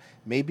shows,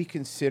 maybe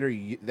consider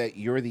that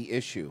you're the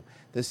issue.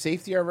 The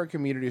safety of our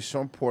community is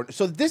so important.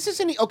 So this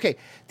isn't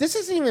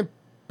even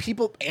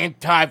people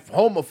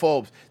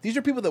anti-homophobes. These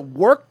are people that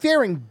work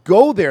there and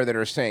go there that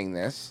are saying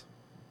this.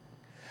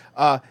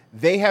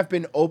 They have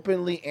been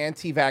openly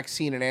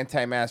anti-vaccine and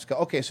anti-mask.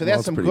 Okay, so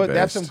that's some good.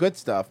 That's some good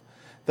stuff.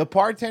 The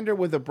bartender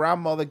with the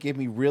brown mullet gave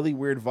me really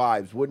weird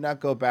vibes. Would not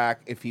go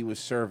back if he was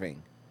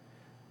serving.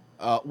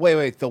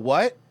 Wait. The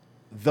what?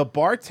 The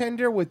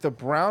bartender with the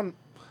brown.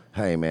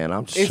 Hey man,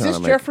 I'm just Is trying this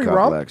to make Jeffrey a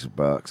couple Rump? extra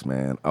bucks,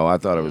 man. Oh, I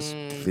thought it was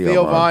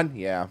Theo Von.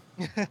 Yeah.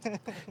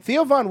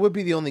 Theo Von would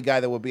be the only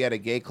guy that would be at a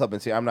gay club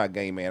and say, "I'm not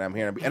gay, man. I'm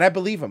here." And I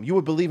believe him. You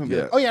would believe him. Be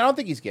Yeah. like, oh yeah, I don't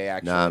think he's gay.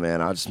 Actually. Nah,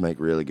 man, I just make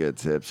really good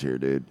tips here,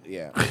 dude.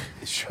 Yeah.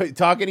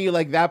 Talking to you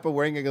like that, but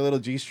wearing like a little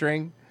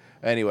G-string.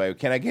 Anyway,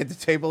 can I get the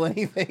table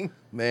anything?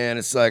 Man,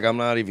 it's like I'm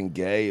not even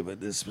gay,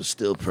 but this was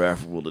still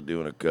preferable to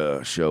doing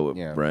a show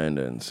with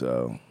Brendan.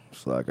 So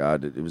it's like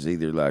it was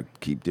either like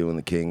keep doing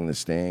the King and the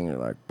Sting or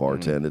like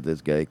bartend at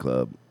this gay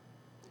club.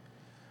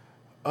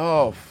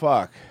 Oh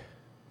fuck.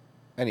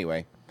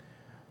 Anyway,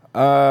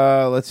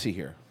 let's see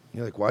here.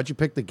 You're like, why'd you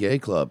pick the gay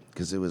club?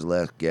 Because it was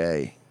less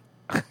gay.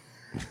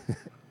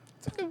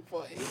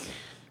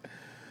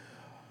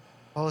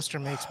 Poster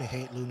makes me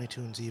hate Looney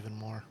Tunes even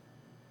more.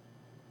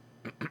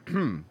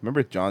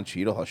 Remember John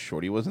Cheadle, how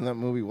short he was in that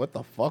movie? What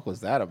the fuck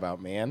was that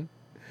about, man?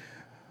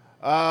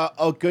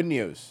 Good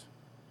news.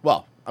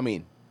 Well, I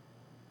mean,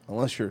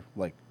 unless you're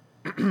like,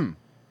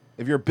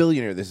 if you're a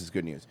billionaire, this is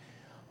good news.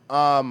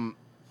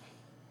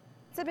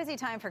 It's a busy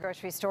time for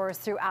grocery stores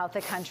throughout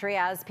the country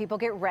as people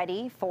get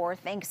ready for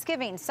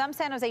Thanksgiving. Some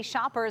San Jose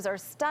shoppers are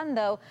stunned,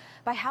 though,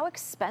 by how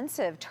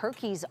expensive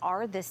turkeys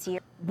are this year.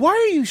 Why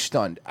are you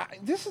stunned?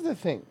 This is the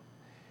thing.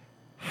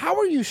 How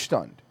are you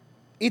stunned?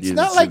 It's You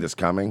not didn't like see this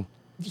coming.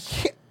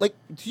 like,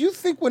 do you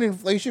think when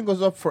inflation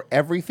goes up for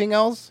everything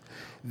else,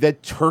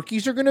 that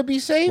turkeys are going to be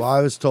safe? Well,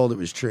 I was told it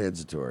was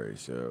transitory,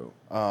 so.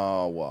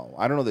 Oh, well,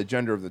 I don't know the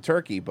gender of the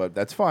turkey, but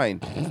that's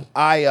fine.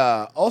 I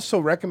also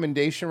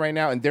recommendation right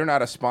now, and they're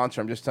not a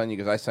sponsor. I'm just telling you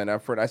because I signed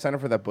up for it. I signed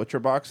up for that Butcher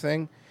Box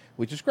thing,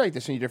 which is great. They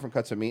send you different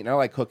cuts of meat, and I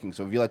like cooking,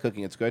 so if you like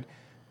cooking, it's good.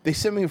 They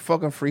sent me a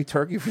fucking free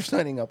turkey for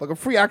signing up, like a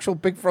free actual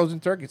big frozen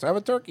turkey. So I have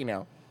a turkey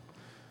now.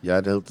 Yeah,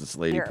 I know this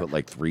lady Here. put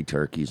like 3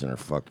 turkeys in her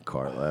fucking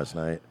cart last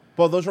night.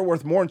 Well, those are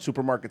worth more in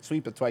Supermarket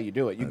Sweep. That's why you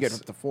do it. You get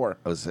up to 4.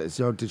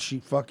 So did she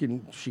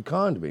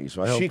conned me,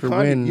 so I helped her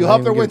conned win. you I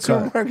helped her didn't win get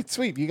caught. Supermarket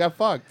Sweep. You got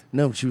fucked.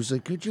 No, she was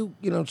like, could you,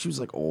 she was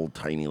like old,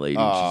 tiny lady.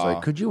 And Aw. she's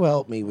like, could you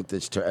help me with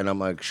this? And I'm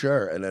like,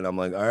 sure. And then I'm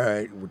like, all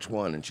right, which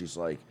one? And she's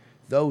like,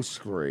 those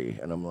 3.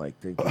 And I'm like,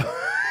 thank you.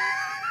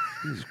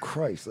 Jesus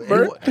Christ.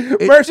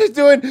 Merce is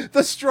doing the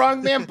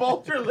strongman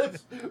bulger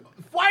lips.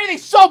 Why are they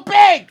so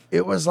big?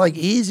 It was like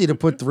easy to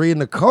put 3 in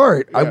the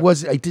cart. I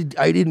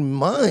didn't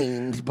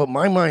mind, but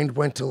my mind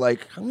went to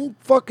like, how many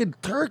fucking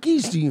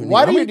turkeys do you need?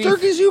 Why how do you many need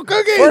turkeys you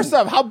cooking? First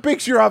off, how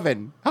big's your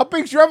oven? How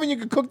big's your oven? You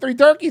could cook 3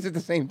 turkeys at the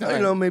same time. I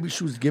don't know, maybe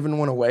she was giving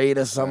one away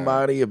to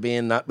somebody or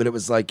being not, but it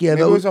was like, yeah,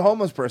 Maybe it those, was a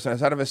homeless person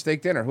outside of a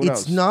steak dinner. Who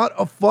it's knows? not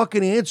a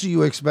fucking answer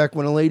you expect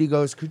when a lady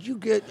goes, could you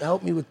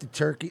help me with the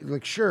turkey?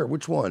 Like, sure,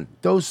 which one?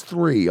 Those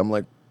 3. I'm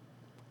like,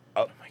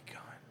 oh my God.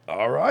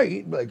 All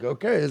right. Like,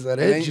 okay, is that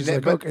And it? then, She's then-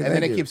 like, but- okay. and then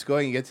thank it you. keeps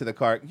going. You get to the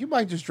car. You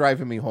mind just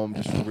driving me home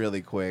just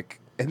really quick?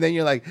 And then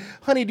you're like,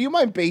 honey, do you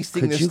mind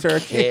basting Could this you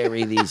turkey?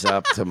 carry these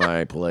up to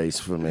my place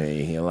for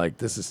me? You're like,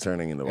 this is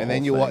turning into a And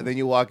then whole thing. then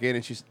you walk in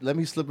and she's let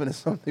me slip into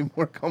something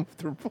more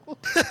comfortable.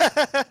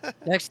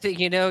 Next thing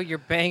you know, you're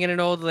banging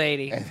an old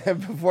lady. And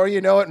before you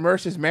know it,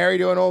 Merce is married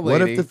to an old lady.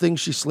 What if the thing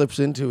she slips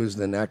into is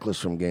the necklace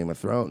from Game of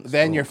Thrones?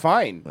 Then you're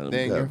fine. Let 'em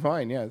Then go. you're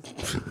fine. Yes.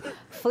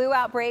 Flu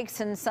outbreaks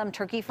in some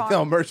turkey farms.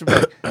 No, Merce will be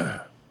like,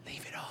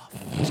 leave it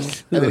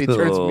off. And then he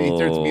turns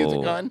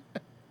music on.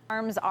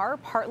 Farms are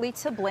partly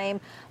to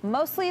blame.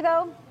 Mostly,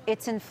 though,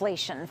 it's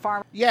inflation.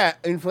 Yeah,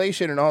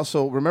 inflation, and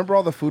also remember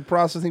all the food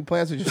processing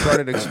plants that just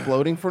started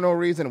exploding for no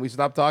reason, and we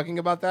stopped talking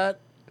about that.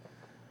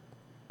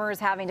 Farmers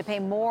having to pay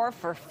more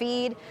for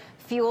feed,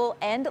 fuel,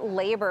 and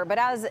labor. But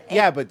as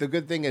Yeah, but the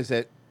good thing is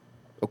that,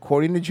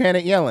 according to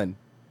Janet Yellen,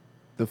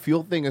 the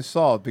fuel thing is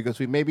solved because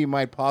we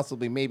might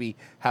possibly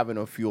have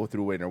enough fuel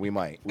through winter. We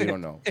might. We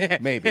don't know.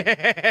 Maybe.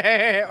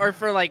 Or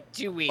for like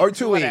 2 weeks. Or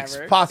 2 weeks,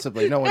 whatever.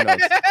 possibly. No one knows.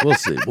 We'll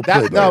see. We'll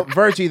play no, back.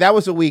 Virgie, that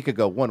was a week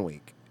ago. 1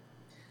 week.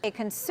 a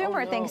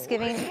consumer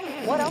Thanksgiving,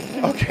 what else?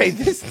 Okay,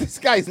 this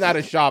guy's not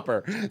a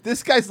shopper.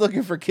 This guy's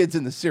looking for kids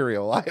in the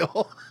cereal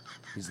aisle.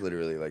 He's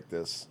literally like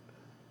this,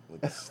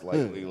 like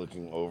slightly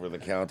looking over the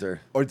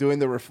counter. Or doing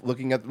the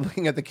looking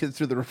at the kids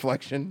through the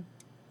reflection.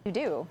 You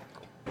do.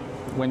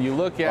 When you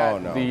look at Oh,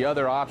 no. the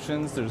other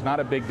options, there's not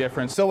a big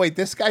difference. So wait,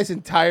 this guy's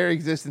entire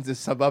existence is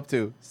sub up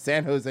to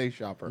San Jose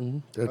shopper.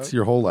 That's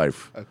your whole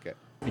life. Okay.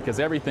 Because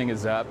everything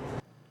is up.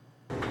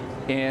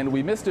 And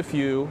we missed a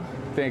few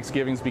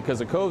Thanksgivings because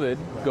of COVID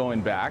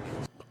going back.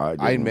 I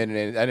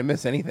didn't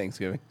miss any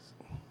Thanksgiving.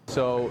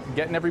 So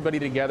getting everybody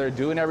together,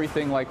 doing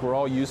everything like we're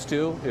all used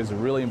to is a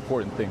really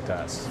important thing to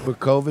us. But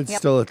COVID's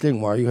still a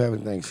thing. Why are you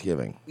having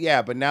Thanksgiving?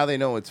 Yeah, but now they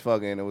know it's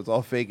fucking. It was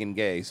all fake and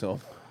gay. So.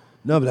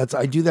 No, but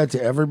I do that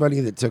to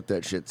everybody that took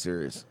that shit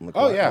serious. I'm like,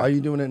 Oh, why, yeah. Why are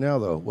you doing it now,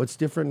 though? What's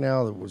different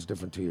now that was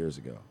different 2 years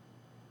ago?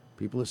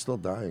 People are still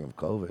dying of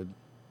COVID.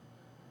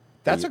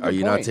 That's a good Are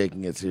you not point.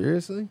 taking it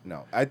seriously?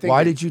 No, I think.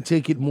 Why did you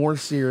take it more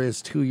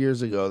serious 2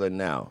 years ago than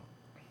now?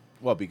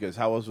 Well, because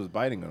how else was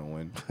Biden going to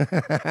win?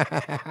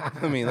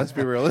 I mean, let's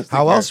be realistic.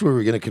 How here. else were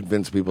we going to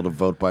convince people to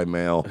vote by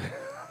mail?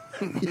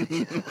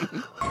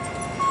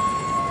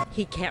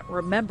 He can't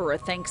remember a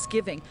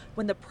Thanksgiving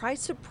when the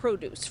price of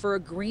produce for a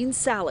green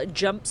salad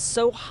jumped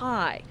so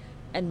high,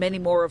 and many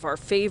more of our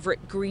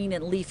favorite green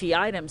and leafy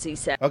items, he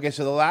said. Okay,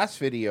 so the last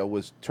video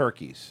was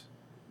turkeys.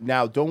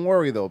 Now, don't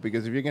worry though,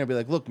 because if you're going to be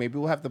like, look, maybe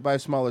we'll have to buy a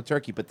smaller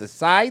turkey, but the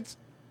sides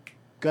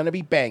gonna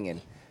be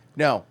banging.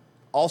 No.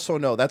 Also,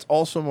 no, that's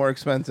also more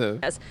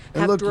expensive.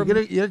 And look,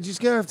 you're just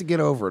gonna have to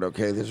get over it,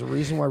 okay? There's a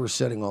reason why we're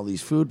setting all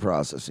these food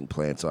processing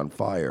plants on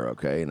fire,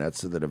 okay? And that's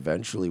so that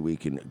eventually we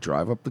can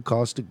drive up the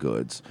cost of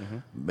goods,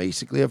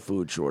 basically have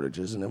food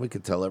shortages, and then we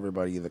can tell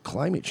everybody that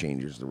climate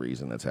change is the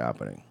reason that's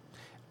happening.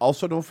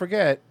 Also, don't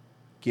forget,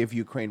 give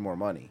Ukraine more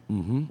money.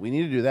 We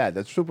need to do that.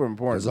 That's super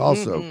important. There's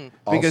also-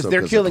 because also they're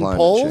 'cause of killing climate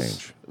Poles.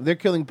 change. They're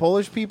killing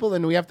Polish people,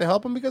 and we have to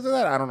help them because of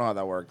that. I don't know how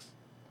that works.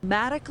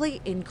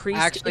 Dramatically increased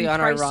Actually, in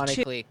price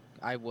unironically,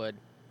 I would.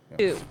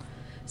 too.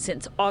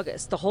 Since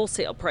August, the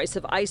wholesale price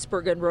of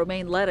iceberg and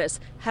romaine lettuce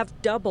have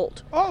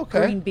doubled. Oh, okay.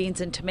 Green beans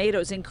and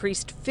tomatoes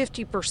increased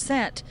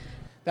 50%.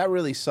 That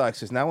really sucks.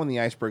 Because now when the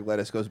iceberg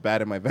lettuce goes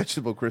bad in my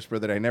vegetable crisper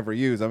that I never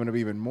use, I'm going to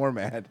be even more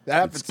mad. That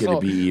happens. It's gonna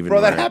be even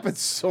bro. That more. happens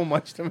so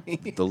much to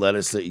me The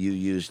lettuce that you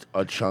used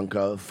a chunk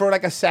of. for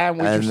like a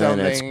sandwich and or then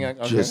something. it's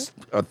Okay. just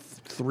a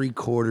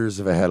 3/4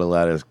 of a head of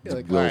lettuce You're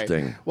like, all right.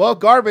 wilting. Well,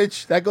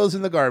 garbage. That goes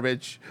in the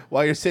garbage.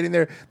 While you're sitting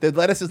there, the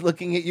lettuce is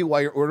looking at you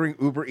while you're ordering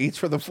Uber Eats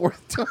for the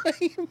 4th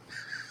time.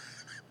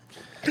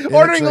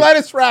 Ordering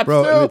lettuce wraps,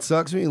 bro, too. and it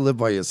sucks when you live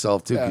by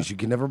yourself too, Yeah. because you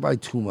can never buy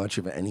too much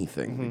of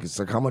anything. Because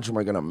like, how much am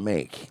I gonna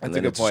make? And That's a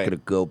then good it's just point.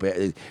 gonna go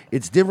bad.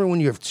 It's different when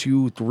you have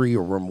 2, 3,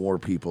 or more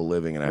people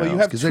living in a Well, you house.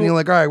 have Because then two- you're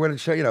like, all right, we're gonna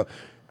show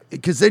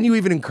because then you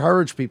even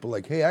encourage people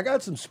like, hey, I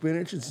got some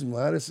spinach and some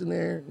lettuce in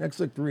there. Next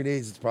like 3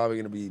 days, it's probably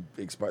gonna be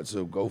expired.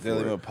 So go for They're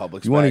leaving it. with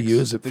Publix You want to bags.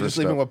 use it They're for just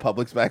leaving stuff.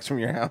 with Publix bags from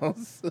your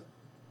house.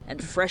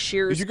 And fresh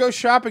ears Did you go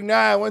shopping? Nah,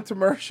 I went to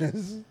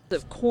Merchants.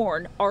 of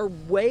corn are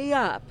way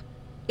up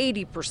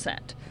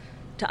 80%.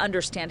 To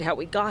understand how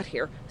we got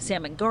here,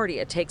 Sam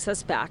Engardia takes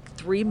us back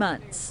 3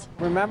 months.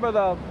 Remember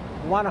the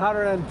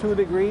 102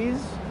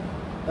 degrees,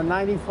 the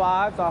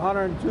 95 to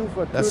 102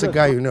 for That's 2 the to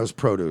guy who knows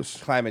produce.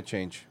 Climate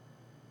change.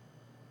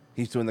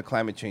 He's doing the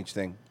climate change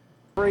thing.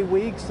 3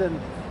 weeks in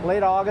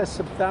late August,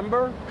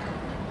 September.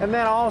 And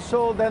then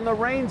also, then the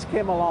rains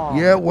came along.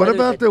 Yeah, what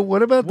about the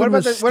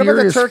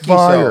mysterious turkeys,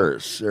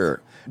 fires, sir?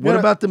 What No,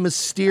 about the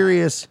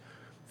mysterious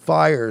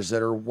fires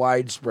that are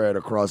widespread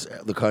across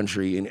the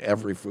country in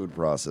every food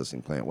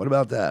processing plant? What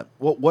about that?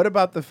 Well, what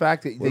about the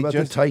fact that What they about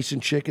just the Tyson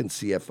Chicken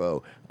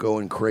CFO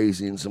going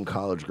crazy in some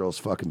college girl's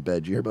fucking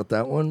bed? You hear about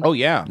that one? Oh,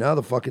 yeah. Now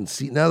the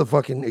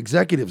fucking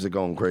executives are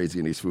going crazy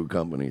in these food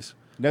companies.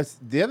 Now,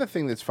 the other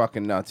thing that's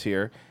fucking nuts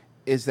here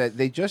is that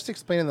they just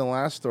explained in the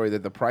last story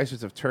that the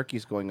prices of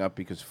turkeys going up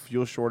because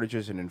fuel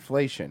shortages and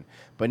inflation.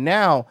 But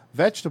now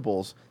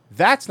vegetables,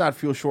 that's not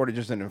fuel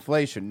shortages and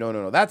inflation.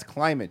 No, that's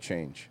climate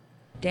change.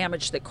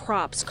 Damage that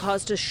crops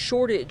caused a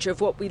shortage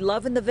of what we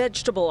love in the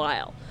vegetable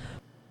aisle.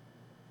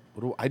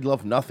 I'd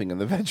love nothing in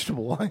the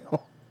vegetable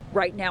aisle.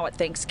 Right now at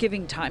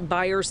Thanksgiving time,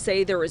 buyers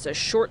say there is a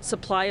short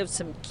supply of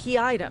some key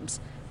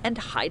items and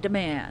high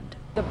demand.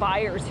 The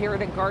buyers here at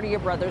Engardia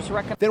Brothers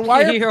recommend. Then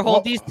why are Here,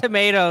 hold these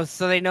tomatoes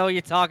so they know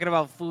you're talking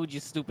about food, you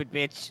stupid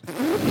bitch.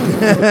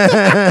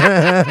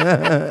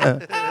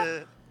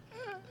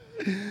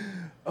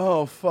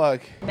 Oh,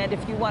 fuck. And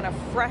if you want a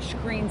fresh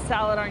green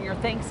salad on your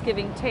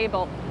Thanksgiving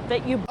table,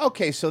 that you.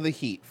 Okay, so the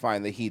heat.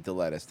 Fine, the heat, the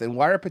lettuce. Then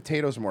why are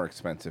potatoes more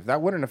expensive?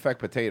 That wouldn't affect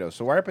potatoes.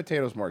 So why are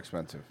potatoes more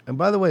expensive? And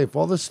by the way, if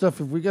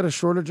we got a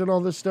shortage on all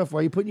this stuff,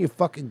 why are you putting your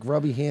fucking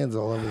grubby hands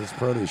all over this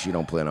produce you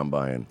don't plan on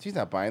buying? She's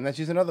not buying that.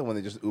 She's another one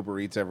that just Uber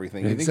Eats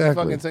everything. You Exactly.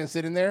 think she's fucking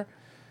sitting there?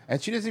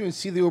 And she doesn't even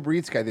see the Uber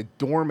Eats guy. The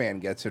doorman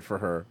gets it for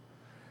her.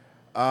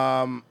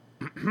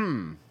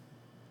 Let's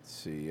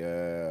see.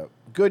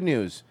 Good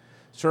news.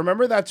 So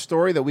remember that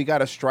story that we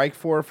got a strike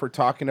for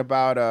talking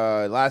about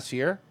last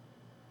year?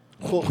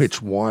 Cool.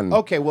 Which one?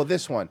 Okay, well,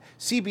 this one.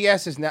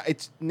 CBS is now,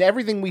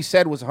 everything we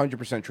said was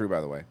 100% true,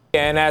 by the way.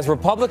 And as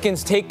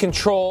Republicans take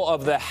control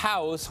of the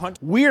House,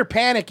 We're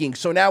panicking,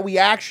 so now we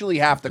actually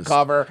have to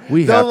cover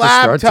We the have to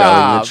laptop. start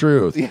telling the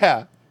truth.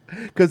 Yeah.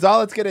 Because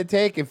all it's going to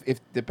take, if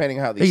depending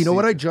on how these Hey, you know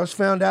what see- I just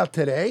found out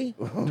today?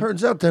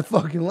 Turns out that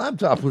fucking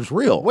laptop was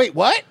real. Wait,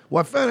 what?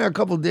 Well, I found out a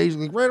couple of days,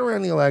 like right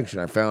around the election,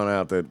 I found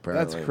out that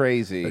apparently That's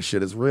crazy. that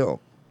shit is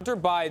real. Hunter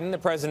Biden, the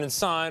president's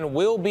son,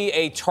 will be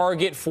a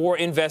target for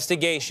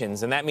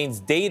investigations. And that means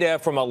data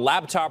from a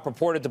laptop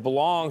reported to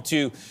belong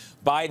to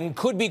Biden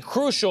could be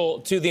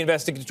crucial to the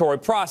investigatory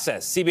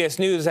process. CBS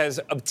News has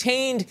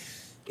obtained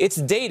its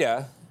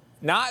data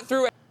not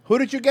through Who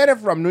did you get it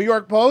from? New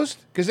York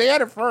Post? Because they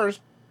had it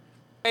first.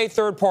 a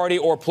third party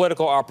or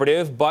political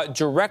operative, but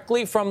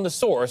directly from the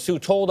source who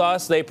told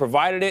us they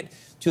provided it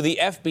to the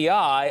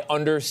FBI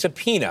under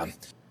subpoena.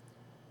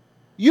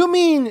 You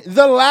mean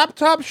the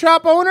laptop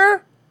shop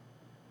owner?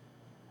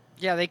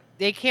 Yeah,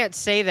 they can't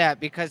say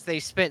that because they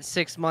spent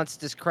 6 months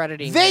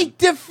discrediting They him.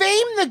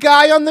 defamed the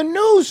guy on the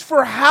news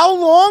for how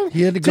long?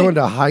 He had to go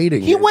into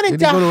hiding. He went Did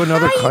into he go to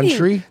another hiding.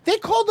 country? They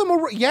called him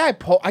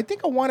I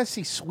think I want to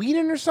see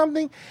Sweden or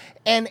something.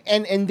 And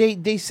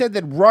they said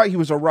that he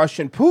was a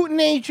Russian Putin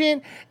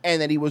agent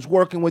and that he was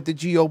working with the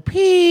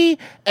GOP.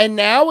 And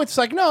now it's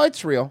like, no,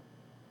 it's real.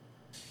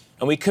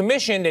 And we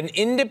commissioned an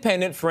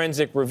independent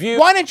forensic review.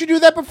 Why didn't you do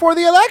that before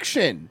the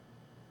election?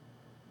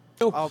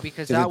 Oh,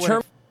 because To that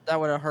determine-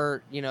 would have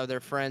hurt, their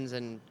friends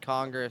in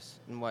Congress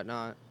and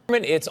whatnot.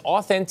 its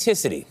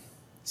authenticity.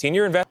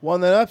 Senior investor. Well,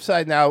 on the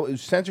upside now,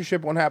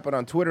 censorship won't happen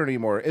on Twitter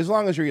anymore as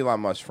long as you're Elon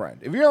Musk's friend.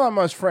 If you're Elon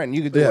Musk's friend,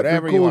 you can do Yeah, if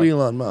whatever you're you cool want. with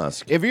Elon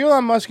Musk. If you're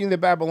Elon Musk in the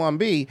Babylon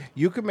Bee,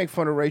 you could make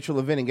fun of Rachel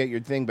Levine and get your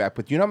thing back.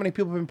 But do you know how many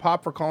people have been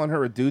popped for calling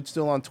her a dude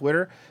still on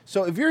Twitter?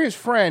 So if you're his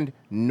friend,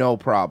 no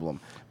problem.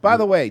 By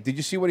the way, did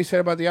you see what he said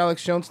about the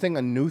Alex Jones thing?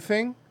 A new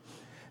thing?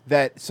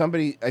 That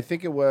somebody, I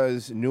think it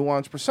was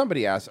Nuance, but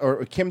somebody asked,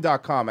 or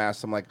Kim.com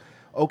asked him, like,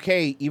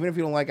 okay, even if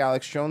you don't like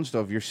Alex Jones,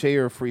 though, if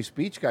you're a free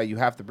speech guy, you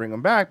have to bring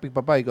him back.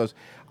 But he goes,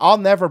 I'll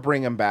never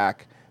bring him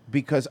back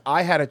because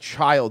I had a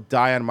child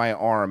die on my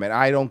arm, and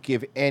I don't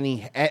give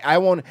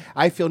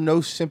I feel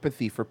no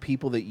sympathy for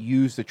people that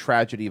use the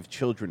tragedy of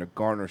children to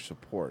garner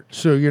support.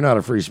 So you're not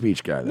a free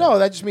speech guy then? No,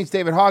 that just means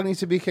David Hogg needs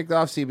to be kicked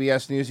off,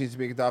 CBS News needs to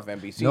be kicked off,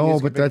 NBC No, needs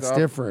to but be kicked that's off.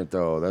 different,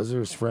 though. Those are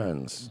his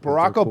friends.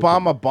 Barack They're cool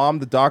Obama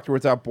bombed the Doctor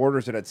Without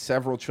Borders that had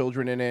several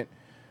children in it.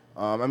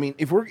 I mean,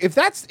 if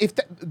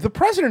the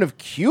president of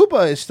Cuba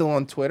is still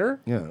on Twitter,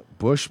 Yeah,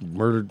 Bush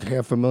murdered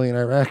 500,000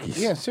 Iraqis.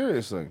 yeah,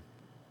 seriously.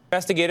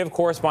 Investigative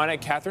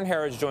correspondent Catherine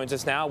Harrods joins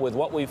us now with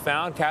what we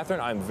found. Catherine,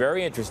 I'm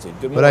very interested.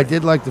 Good morning. But I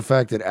did like the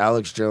fact that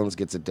Alex Jones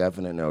gets a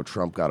definite no.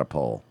 Trump got a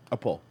poll. A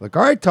poll. Like,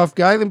 all right, tough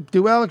guy, then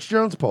do Alex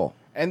Jones poll.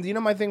 And you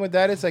know my thing with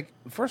that is, like,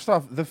 first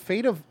off, the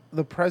fate of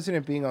the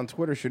president being on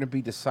Twitter shouldn't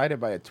be decided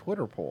by a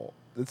Twitter poll.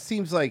 It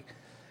seems like,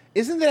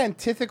 isn't that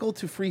antithetical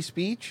to free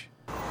speech?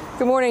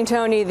 Good morning,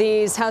 Tony.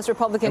 These House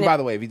Republican... And by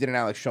the way, if he did an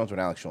Alex Jones would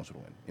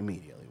win.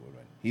 Immediately would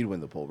win. He'd win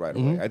the poll right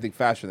away. I think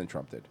faster than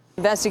Trump did.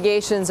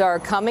 Investigations are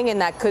coming,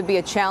 and that could be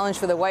a challenge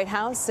for the White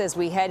House as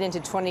we head into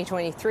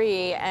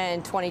 2023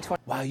 and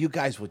 2020. Wow, you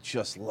guys would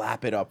just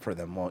lap it up for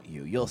them, won't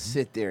you? You'll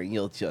sit there and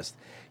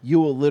you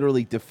will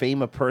literally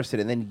defame a person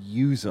and then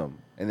use them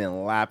and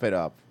then lap it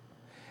up.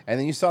 And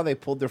then you saw they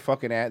pulled their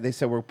fucking ad. They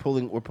said we're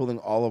pulling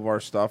all of our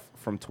stuff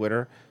from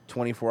Twitter.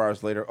 24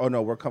 hours later, oh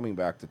no, we're coming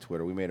back to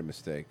Twitter. We made a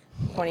mistake.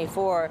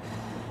 24.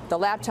 The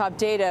laptop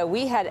data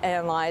we had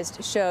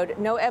analyzed showed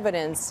no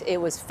evidence it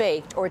was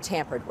faked or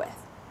tampered with.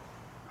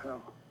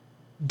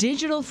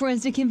 Digital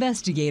forensic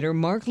investigator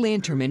Mark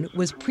Lanterman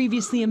was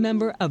previously a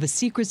member of a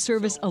Secret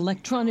Service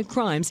electronic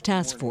crimes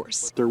task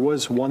force. There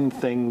was one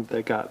thing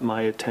that got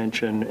my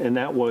attention, and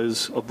that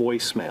was a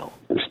voicemail.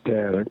 It's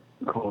Dad.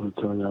 I called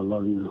to tell you I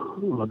love you.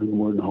 I love you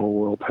more than the whole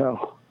world,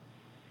 pal.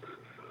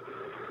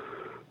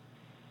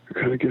 I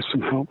gotta get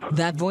some help.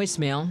 That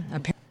voicemail.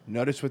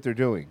 Notice what they're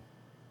doing.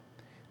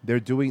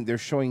 They're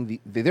showing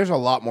there's a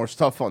lot more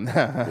stuff on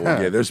that.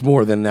 Well, yeah, there's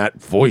more than that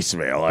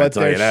voicemail. I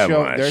tell you that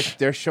much.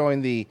 They're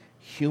showing the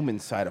human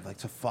side of, like,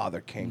 it's a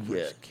father caring for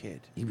his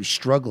kid. He was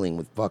struggling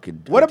with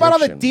fucking. What about all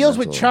the deals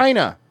with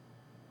China?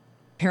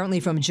 Apparently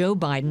from Joe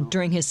Biden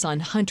during his son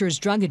Hunter's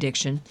drug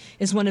addiction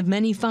is one of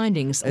many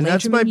findings. And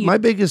that's my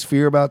biggest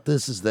fear about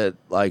this is that,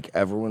 like,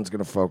 everyone's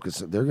going to focus.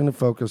 They're going to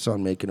focus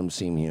on making him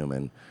seem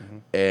human.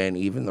 And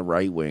even the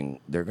right wing,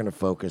 they're going to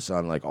focus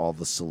on, like, all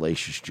the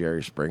salacious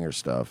Jerry Springer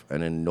stuff.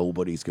 And then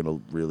nobody's going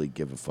to really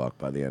give a fuck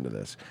by the end of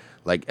this.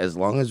 Like, as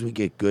long as we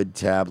get good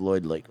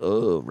tabloid, like,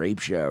 oh, rape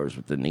showers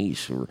with the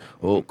niece, or,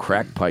 oh,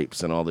 crack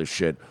pipes and all this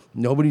shit,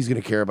 nobody's going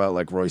to care about,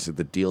 like Roy said,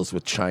 the deals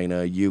with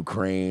China,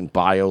 Ukraine,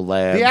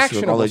 biolabs. The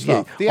actionable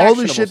stuff. All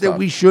the shit that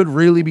we should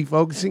really be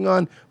focusing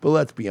on. But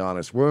let's be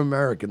honest, we're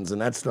Americans,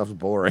 and that stuff's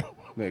boring.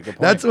 Yeah, good point.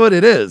 That's what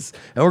it is.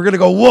 And we're going to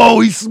go,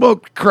 whoa, he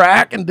smoked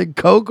crack and did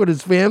coke with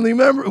his family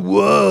member?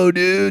 Whoa,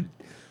 dude.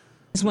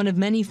 Is one of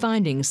many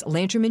findings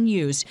Lanterman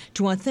used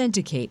to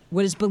authenticate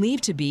what is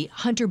believed to be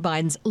Hunter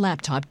Biden's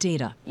laptop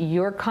data.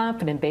 You're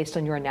confident, based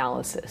on your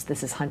analysis,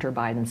 this is Hunter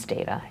Biden's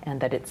data and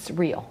that it's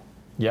real?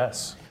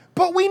 Yes.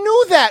 But we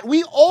knew that.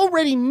 We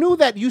already knew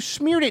that. You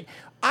smeared it.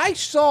 I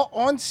saw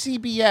on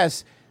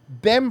CBS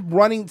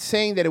them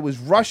saying that it was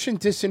Russian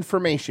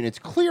disinformation. It's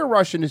clear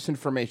Russian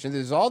disinformation.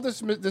 There's all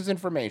this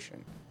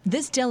disinformation.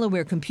 This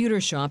Delaware computer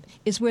shop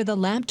is where the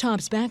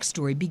laptop's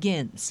backstory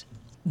begins.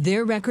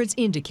 Their records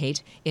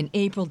indicate in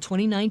April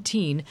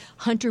 2019,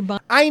 Hunter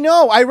Biden... I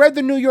know. I read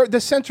the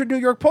censored New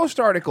York Post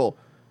article.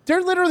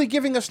 They're literally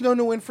giving us no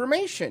new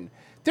information.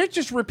 They're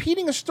just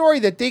repeating a story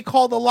that they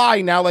called a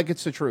lie now like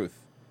it's the truth.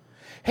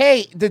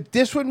 Hey,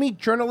 this would meet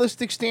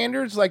journalistic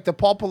standards like the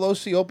Paul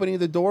Pelosi opening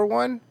the door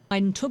one?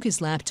 Biden took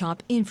his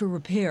laptop in for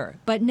repair,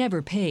 but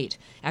never paid.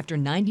 After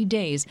 90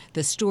 days,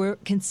 the store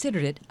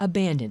considered it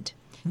abandoned.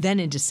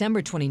 Then in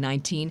December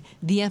 2019,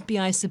 the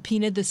FBI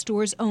subpoenaed the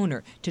store's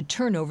owner to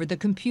turn over the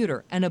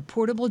computer and a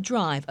portable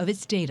drive of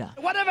its data.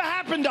 Whatever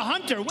happened to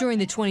Hunter? During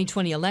the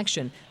 2020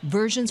 election,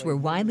 versions were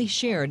widely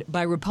shared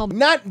by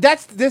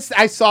Republicans.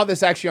 I saw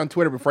this actually on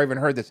Twitter before I even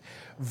heard this.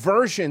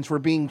 Versions were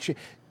being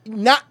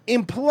not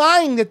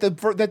implying that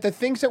the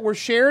things that were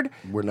shared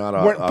were not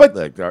but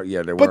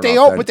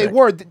they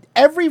were.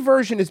 Every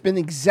version has been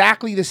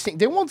exactly the same.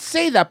 They won't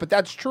say that, but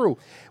that's true.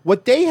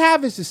 What they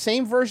have is the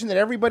same version that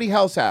everybody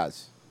else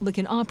has.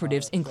 Republican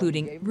operatives,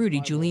 including Rudy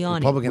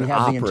Giuliani. Republican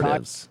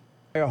operatives.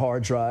 A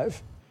hard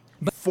drive.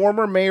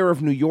 Former mayor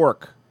of New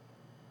York.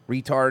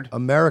 Retard.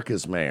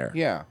 America's mayor.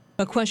 Yeah.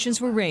 But questions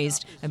were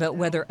raised about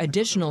whether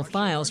additional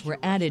files were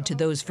added to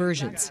those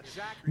versions.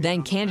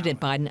 Then candidate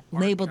Biden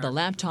labeled the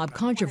laptop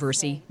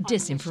controversy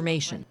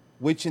disinformation.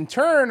 Which in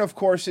turn, of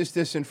course, is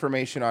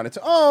disinformation on its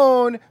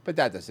own, but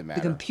that doesn't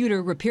matter. The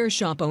computer repair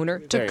shop owner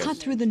to cut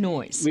through the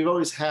noise. We've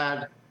always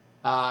had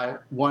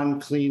one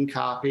clean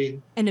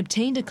copy. And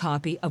obtained a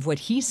copy of what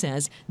he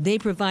says they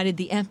provided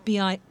the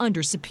FBI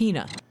under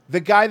subpoena. The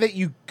guy that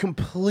you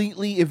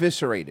completely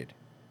eviscerated.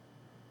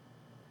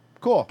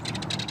 Cool.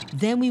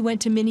 Then we went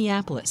to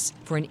Minneapolis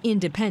for an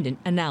independent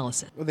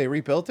analysis. Well, they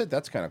rebuilt it?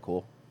 That's kind of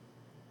cool.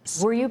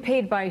 Were you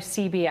paid by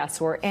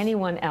CBS or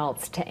anyone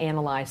else to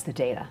analyze the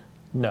data?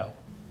 No.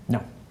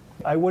 No.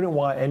 I wouldn't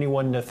want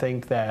anyone to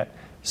think that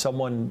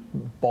someone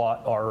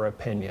bought our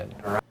opinion.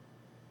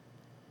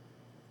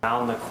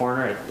 Around the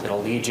corner,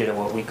 it'll lead you to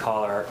what we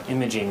call our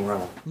imaging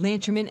room.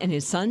 Lanterman and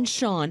his son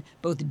Sean,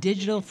 both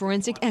digital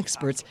forensic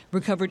experts,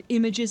 recovered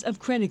images of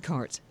credit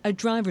cards, a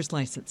driver's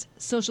license,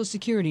 social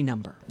security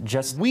number.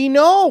 We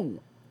know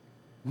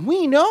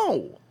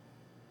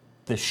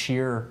the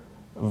sheer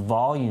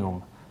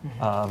volume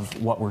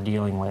of what we're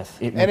dealing with.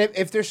 And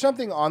if there's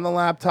something on the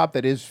laptop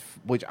that is,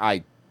 which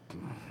I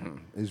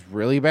is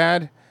really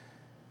bad,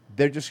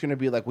 they're just going to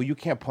be like, well, you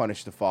can't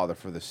punish the father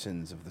for the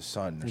sins of the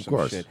son or Of some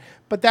course. shit.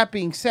 But that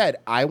being said,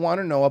 I want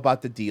to know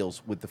about the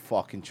deals with the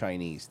fucking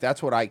Chinese.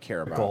 That's what I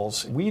care about.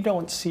 Goals. We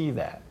don't see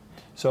that.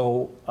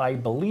 So I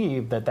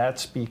believe that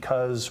that's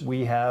because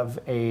we have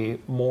a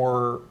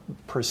more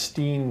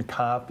pristine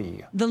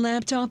copy. The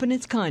laptop and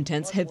its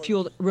contents have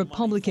fueled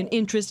Republican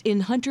interest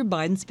in Hunter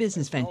Biden's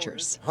business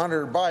ventures.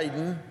 Hunter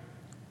Biden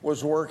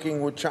was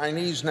working with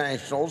Chinese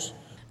nationals.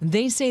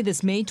 They say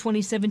this May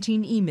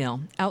 2017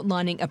 email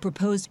outlining a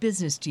proposed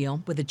business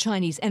deal with a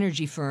Chinese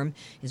energy firm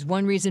is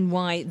one reason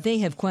why they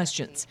have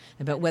questions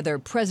about whether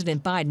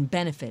President Biden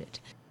benefited.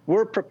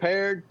 We're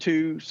prepared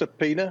to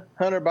subpoena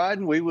Hunter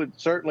Biden. We would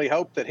certainly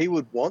hope that he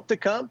would want to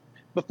come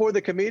before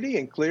the committee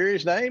and clear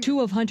his name. Two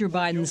of Hunter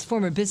Biden's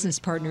former business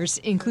partners,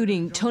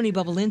 including Tony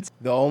Bobulinski.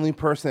 The only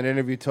person that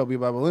interviewed Toby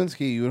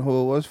Bobulinski, you know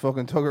who it was?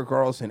 Fucking Tucker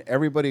Carlson.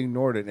 Everybody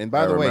ignored it. And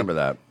by the way, remember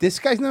that. This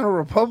guy's not a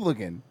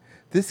Republican.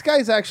 This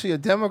guy's actually a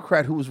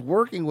Democrat who was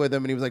working with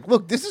him, and he was like,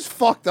 look, this is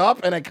fucked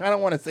up, and I kind of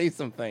want to say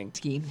something.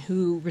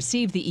 Who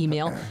received the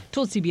email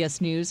told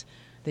CBS News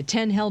the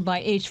 10 held by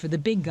H for the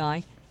big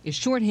guy is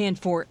shorthand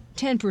for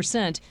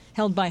 10%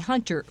 held by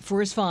Hunter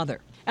for his father.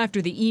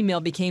 After the email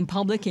became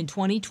public in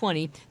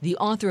 2020, the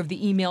author of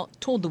the email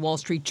told the Wall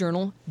Street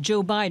Journal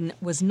Joe Biden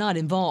was not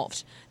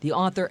involved. The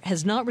author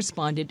has not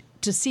responded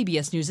to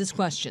CBS News'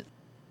 question.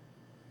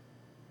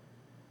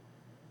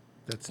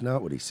 That's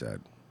not what he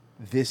said.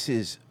 This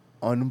is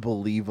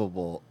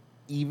unbelievable.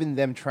 Even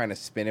them trying to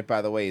spin it,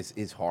 by the way,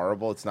 is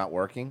horrible. It's not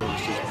working.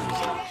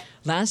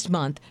 Last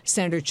month,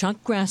 Senator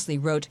Chuck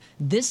Grassley wrote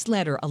this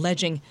letter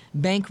alleging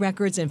bank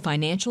records and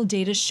financial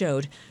data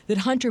showed that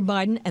Hunter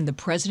Biden and the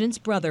president's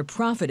brother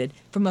profited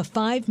from a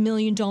 $5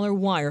 million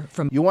wire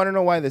from... You want to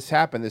know why this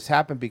happened? This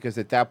happened because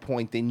at that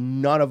point,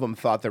 none of them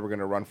thought they were going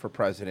to run for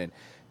president.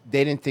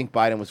 They didn't think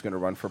Biden was going to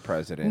run for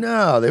president.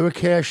 No, they were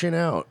cashing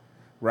out.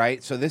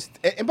 Right? So this...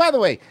 And by the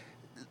way,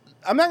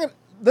 I'm not going to...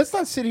 Let's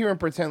not sit here and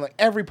pretend like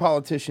every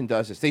politician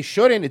does this. They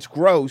shouldn't. It's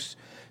gross.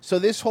 So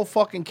this whole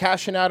fucking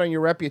cashing out on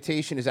your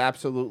reputation is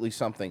absolutely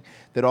something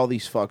that all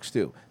these fucks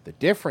do. The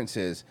difference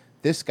is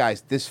this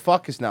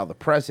fuck is now the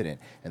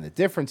president. And the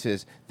difference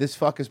is this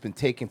fuck has been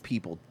taking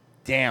people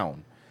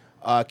down.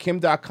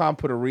 Kim.com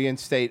put a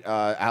reinstate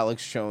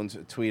Alex Jones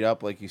tweet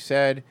up, like you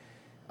said.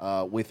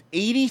 With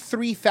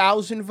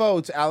 83,000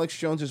 votes, Alex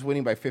Jones is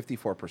winning by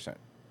 54%.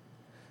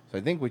 So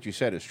I think what you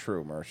said is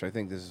true, Mersh. I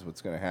think this is what's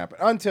going to happen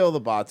until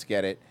the bots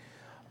get it.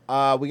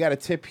 We got a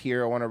tip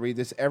here. I want to read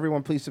this.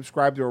 Everyone, please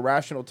subscribe to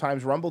Irrational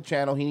Times Rumble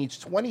channel. He needs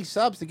 20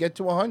 subs to get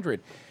to 100.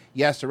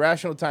 Yes,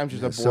 Irrational Times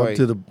is a boy.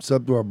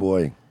 Sub to our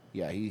boy.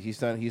 Yeah, he's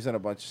done a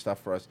bunch of stuff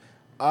for us.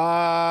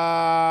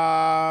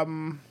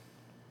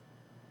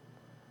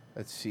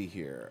 Let's see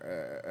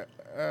here.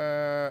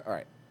 All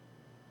right.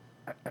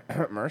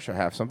 Mersh, I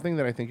have something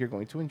that I think you're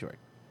going to enjoy.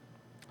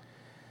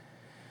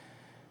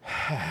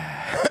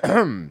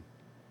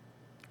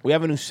 We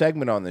have a new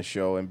segment on this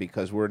show, and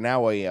because we're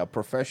now a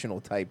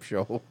professional type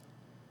show,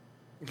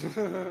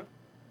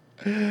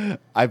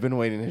 I've been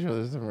waiting to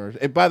show this to Mersh.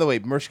 And by the way,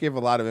 Mersh gave a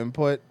lot of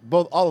input.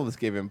 All of us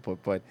gave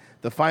input, but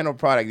the final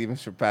product even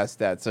surpassed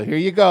that. So here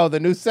you go, the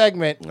new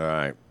segment. All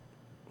right.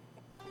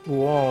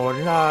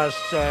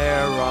 Buonasera,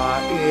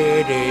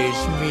 it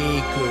is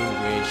me,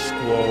 Chris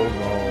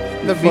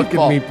Cuomo. The fucking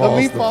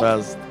meatballs, the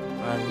best.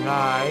 And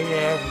I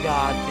have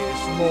got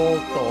this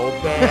molto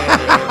bene.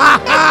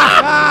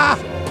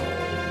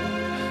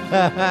 I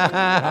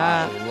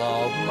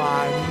love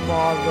my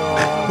mother.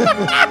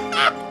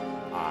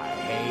 I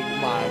hate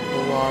my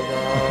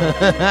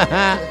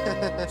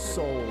brother.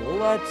 So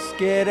let's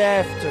get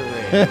after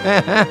it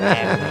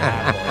and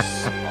have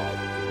us a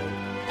good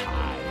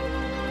time.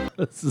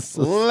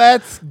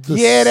 Let's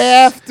get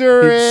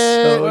after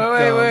it.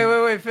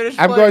 so Wait. Finish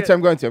I'm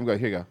playing going to.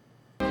 Here you go.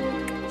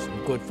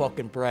 Some good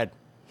fucking bread.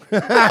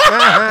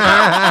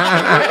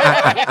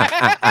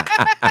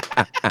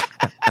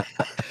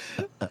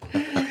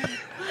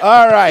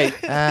 All right.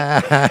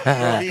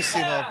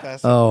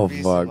 Oh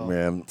fuck,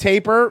 man.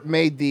 Taper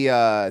made the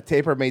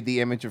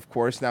image, of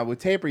course. Now with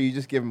Taper, you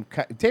just give him.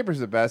 Taper's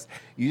the best.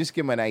 You just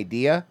give him an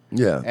idea.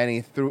 Yeah. And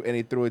he threw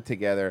it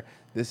together.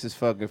 This is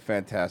fucking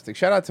fantastic.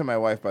 Shout out to my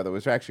wife, by the way. It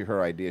was actually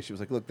her idea. She was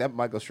like, "Look, that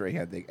Michael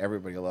Strahan thing,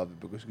 everybody loved it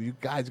because you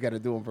guys got to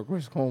do him for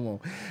Chris Cuomo."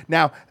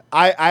 Now,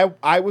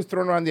 I was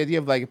throwing around the idea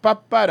of like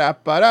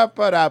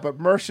ba-ba-da-ba-da-ba-da, but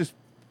Mercer's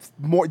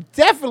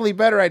definitely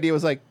better idea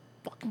was like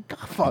fucking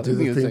Godfather Do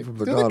the music. thing from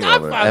the Do the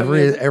Godfather. Godfather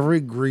music.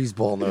 Every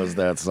greaseball knows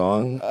that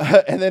song.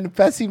 And then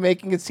Bessie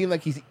making it seem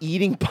like he's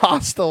eating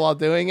pasta while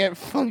doing it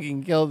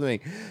fucking killed me.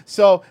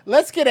 So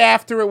let's get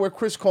after it with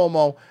Chris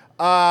Cuomo.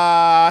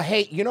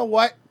 Hey, you know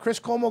what? Chris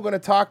Cuomo going to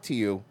talk to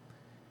you.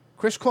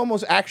 Chris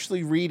Cuomo's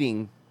actually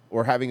reading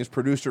or having his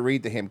producer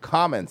read to him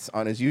comments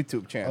on his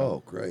YouTube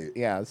channel. Oh, great.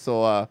 Yeah.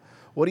 So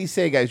what do you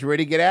say, guys? You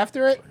ready to get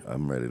after it?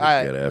 I'm ready to All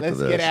right, get after let's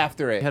this. get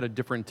after it. I had a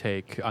different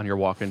take on your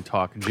walk and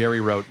talk.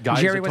 Jerry wrote,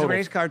 guys, Jerry a was a total...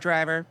 race car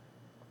driver.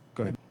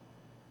 Go ahead.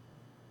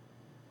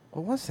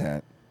 What was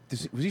that?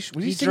 Was he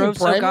He singing drove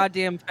so Primus?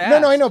 goddamn No,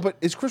 I fast. know, but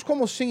is Chris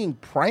Cuomo singing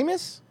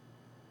Primus?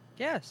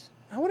 Yes.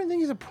 I wouldn't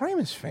think he's a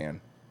Primus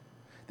fan.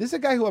 This is a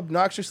guy who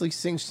obnoxiously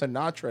sings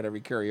Sinatra at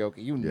every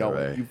karaoke. You know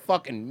it. You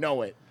fucking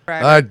know it.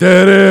 I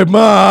did it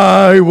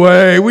my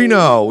way. We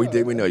know. We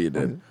did. We know you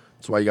did.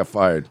 That's why you got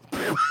fired.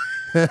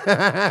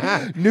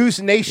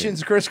 News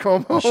Nation's Chris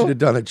Cuomo. You should have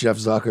done it Jeff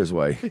Zucker's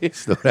way.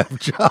 Still have a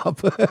job.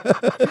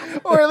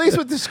 Or at least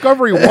what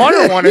Discovery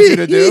Water wanted you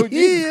to do.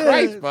 Jesus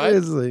Christ, bud.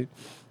 Seriously.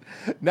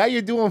 Now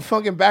you're doing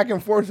fucking back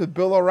and forth with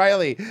Bill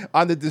O'Reilly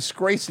on the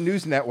Disgrace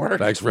News Network.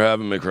 Thanks for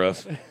having me,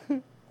 Chris.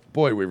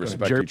 Boy, we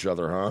respect each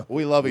other, huh?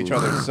 We love each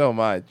other so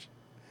much.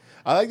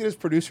 I like that his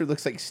producer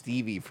looks like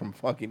Stevie from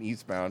fucking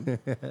Eastbound.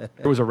 There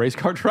was a race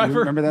car driver.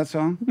 Remember that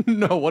song?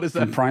 No, what is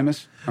that? From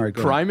Primus? All right,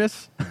 go ahead.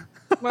 Primus?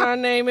 My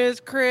name is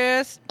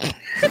Chris.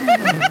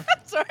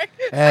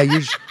 Hey,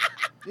 you're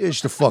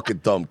just a fucking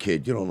dumb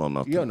kid. You don't know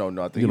nothing. You don't know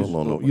nothing. You You're don't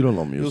know. stupid. You don't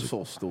know You're music.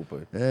 so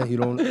stupid. Yeah, you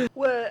don't.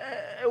 Well,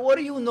 what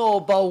do you know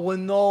about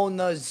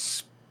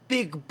Winona's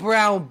Big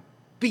Brown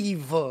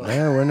Beaver?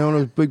 Yeah, we're known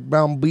as Big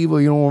Brown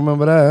Beaver. You don't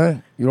remember that?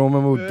 Huh? You don't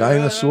remember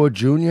Dinosaur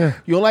Jr.? You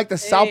don't like the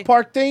South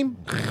Park theme?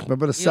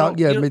 Remember the South?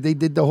 Yeah, they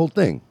did the whole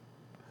thing.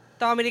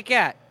 Tommy the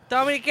Cat.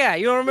 Tommy the Cat.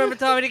 You don't remember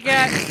Tommy the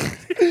Cat?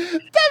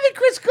 David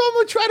Chris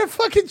Cuomo trying to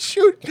fucking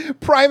shoot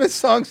Primus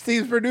song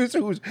Steve's producer,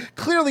 who's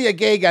clearly a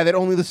gay guy that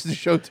only listens to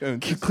show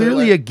tunes.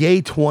 Clearly a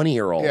gay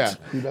 20-year-old. Yeah.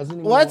 Who doesn't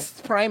even What's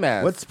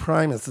Primus? What's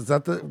Primus? Is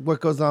that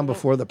what goes on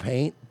before the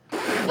paint?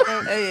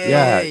 Hey,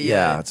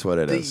 Yeah, that's what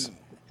it is.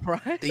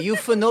 The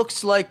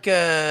Euphonooks like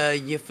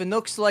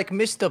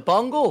Mr.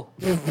 Bungle.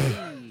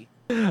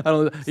 I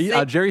don't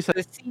know. Jerry said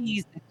the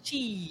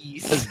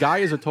cheese. this guy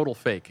is a total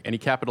fake, and he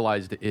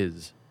capitalized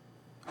is.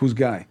 Who's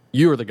guy?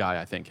 You're the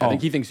guy, I think. I Oh.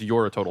 think he thinks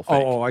you're a total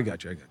fake. Oh, I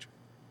got you.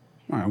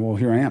 All right, well,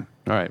 here I am.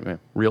 All right, man.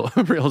 Real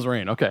as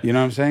rain. Okay. You know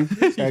what I'm saying?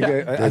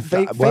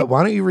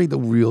 Why don't you read the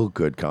real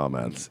good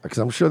comments? Because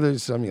I'm sure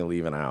there's some you're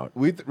leaving out.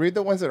 Read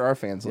the ones that our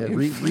fans Yeah,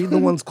 leave. read the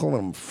ones calling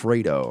him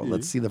Fredo.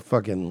 Let's see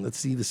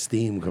the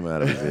steam come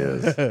out of his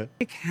ears.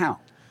 How?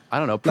 I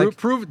don't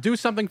know. Do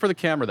something for the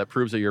camera that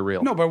proves that you're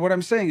real. No, but what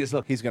I'm saying is,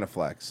 look, he's gonna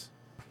flex.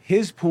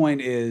 His point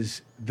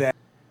is that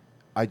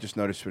I just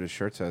noticed what his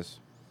shirt says.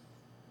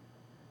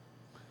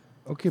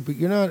 Okay, but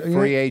you're not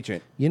Free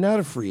agent. You're not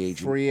a free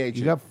agent. Free agent.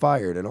 You got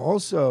fired, and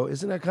also,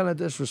 isn't that kind of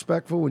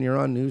disrespectful when you're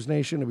on News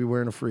Nation to be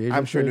wearing a free agent?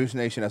 I'm sure shirt? News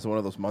Nation has one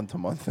of those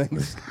month-to-month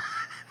things.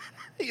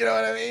 You know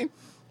what I mean?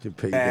 To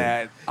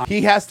pay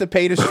He has to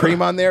pay to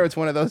stream on there. It's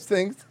one of those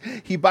things.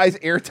 He buys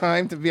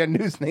airtime to be on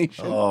News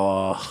Nation.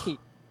 Oh.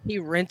 He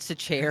rents a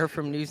chair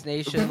from News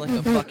Nation like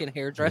a fucking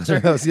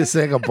hairdresser. I was just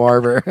saying a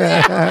barber.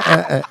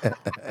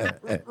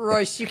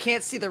 Royce, you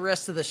can't see the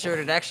rest of the shirt.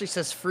 It actually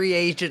says free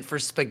agent for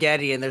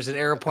spaghetti, and there's an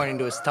arrow pointing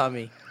to his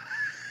tummy.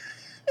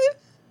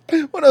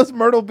 One of those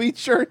Myrtle Beach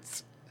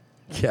shirts.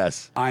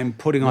 Yes. I'm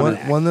putting on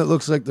one that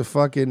looks like the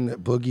fucking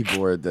boogie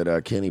board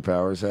that Kenny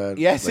Powers had.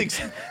 Yes, Like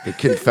exactly. the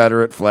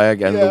Confederate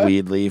flag and Yeah. the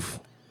weed leaf.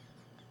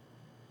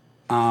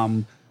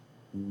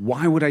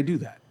 Why would I do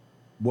that?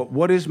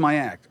 What is my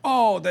act?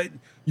 Oh, that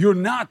you're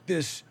not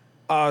this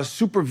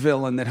super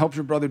villain that helps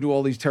your brother do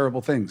all these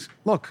terrible things.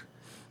 Look,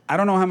 I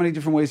don't know how many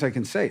different ways I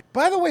can say it.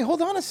 By the way,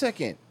 hold on a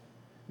second.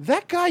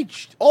 That guy,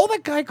 all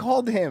that guy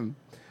called him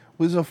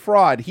was a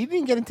fraud. He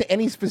didn't get into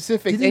any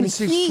specifics. He didn't and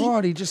say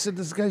fraud. He just said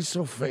this guy's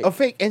so fake. A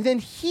fake. And then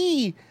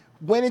he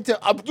went into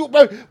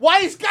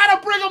why he's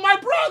gotta bring up my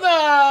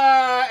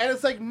brother. And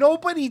it's like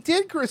nobody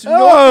did, Chris.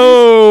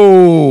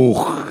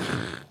 Oh!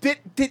 Did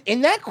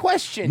in that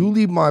question. You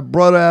leave my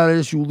brother out of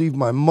this. You leave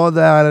my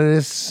mother out of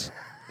this.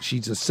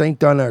 She's a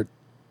saint on earth.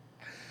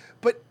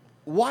 But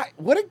why?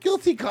 What a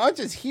guilty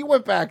conscience. He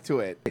went back to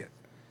it.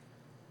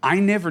 I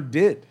never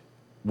did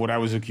what I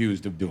was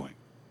accused of doing.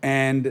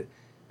 And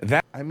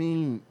that. I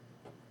mean,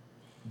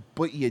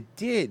 but you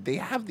did. They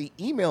have the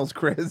emails,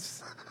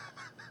 Chris.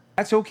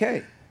 That's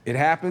okay. It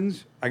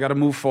happens. I got to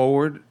move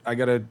forward. I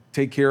got to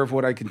take care of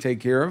what I can take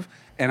care of.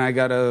 And I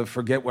got to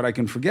forget what I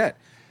can forget.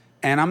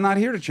 And I'm not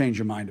here to change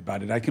your mind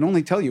about it. I can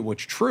only tell you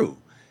what's true.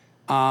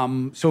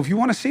 So if you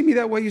want to see me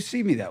that way, you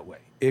see me that way.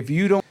 If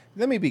you don't.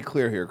 Let me be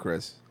clear here,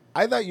 Chris.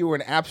 I thought you were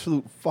an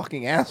absolute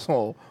fucking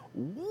asshole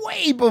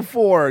way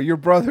before your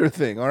brother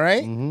thing, all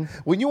right?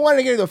 When you wanted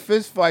to get into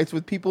fist fights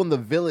with people in the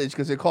village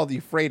because they called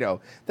you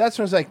Fredo, that's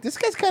when I was like, this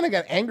guy's kind of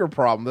got anger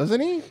problem,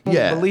 doesn't he?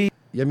 Yeah.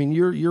 I mean,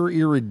 you're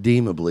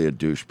irredeemably a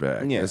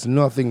douchebag. Yeah. It has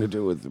nothing to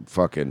do with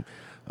fucking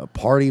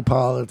party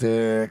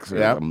politics or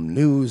Yep. the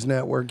news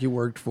network you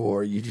worked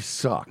for. You just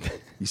suck.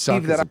 You suck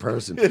Leave that as a up.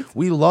 person.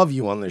 We love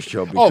you on this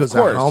show of because of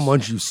course. how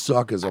much you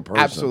suck as a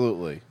person.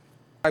 Absolutely.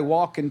 I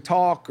walk and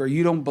talk, or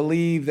you don't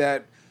believe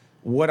that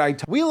what I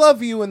talk. We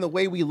love you in the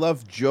way we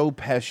love Joe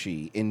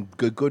Pesci in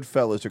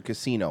Goodfellas or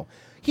Casino.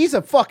 He's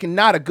a fucking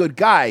not a good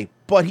guy,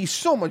 but he's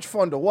so much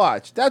fun to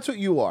watch. That's what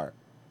you are.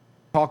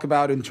 Talk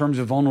about in terms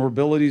of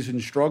vulnerabilities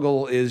and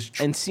struggle is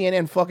And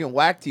CNN fucking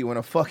whacked you in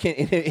a fucking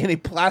in a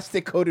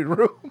plastic coated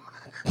room.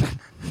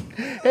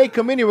 Hey,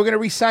 come in here. We're gonna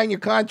re-sign your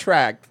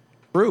contract.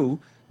 true.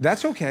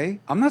 That's okay.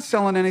 I'm not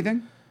selling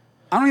anything.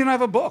 I don't even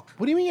have a book.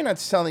 What do you mean you're not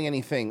selling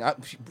anything?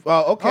 Okay.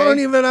 I don't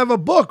even have a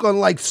book,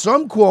 unlike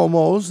some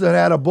Cuomos that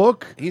had a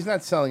book. He's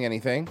not selling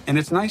anything. And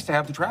it's nice to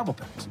have the travel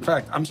packs. In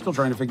fact, I'm still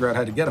trying to figure out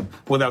how to get them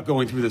without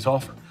going through this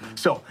offer.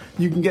 So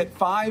you can get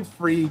 5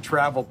 free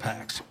travel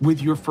packs with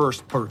your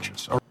first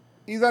purchase.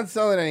 He's not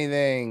selling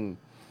anything.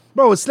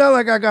 Bro, it's not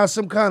like I got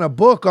some kind of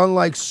book,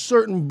 unlike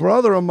certain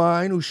brother of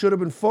mine who should have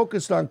been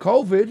focused on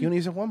COVID. You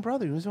only have one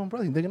brother. You only have one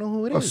brother. They don't know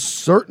who it A is.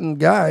 certain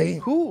guy.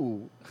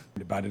 Who?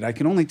 About it. I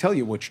can only tell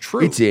you what's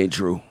true. It's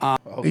Andrew.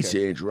 Okay. It's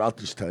Andrew. I'll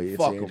just tell you. It's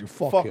Fuck Andrew. him.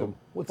 Fuck him. him.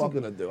 What's Fuck he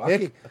going to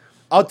do?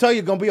 I'll tell you,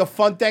 it's going to be a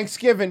fun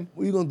Thanksgiving.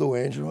 What you going to do,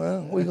 Andrew? Huh?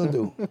 What you going to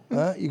do?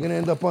 Huh? You're going to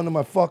end up under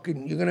my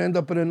fucking... You're going to end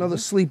up in another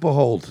sleeper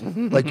hold.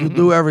 Like you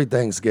do every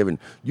Thanksgiving.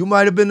 You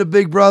might have been the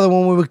big brother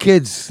when we were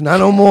kids. Not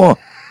no more.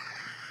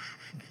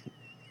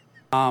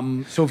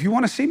 So if you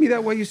want to see me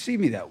that way, you see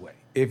me that way.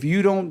 If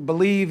you don't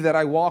believe that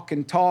I walk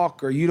and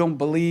talk, or you don't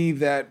believe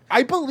that...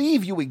 I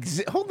believe you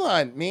exist. Hold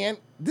on, man.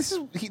 This is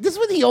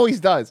what he always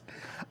does.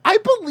 I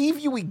believe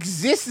you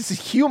exist as a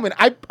human.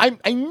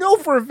 I know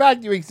for a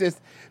fact you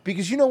exist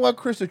because you know what,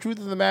 Chris? The truth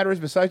of the matter is,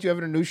 besides you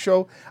having a news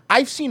show,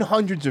 I've seen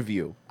hundreds of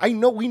you. We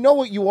know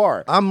what you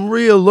are. I'm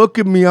real. Look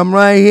at me. I'm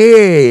right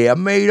here.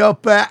 I'm made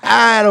up of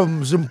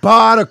atoms and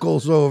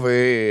particles over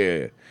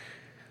here.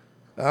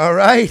 All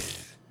right?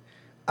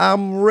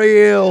 I'm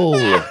real.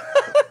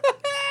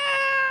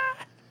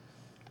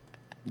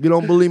 You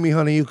don't believe me,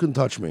 honey? You can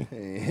touch me.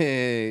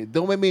 Hey,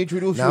 don't make me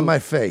introduce you. Not my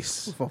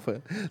face.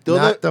 Don't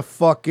Not the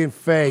fucking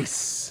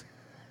face.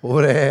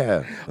 Over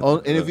there.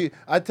 And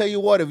I tell you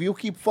what, if you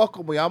keep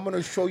fucking me, I'm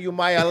gonna show you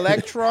my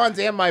electrons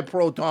and my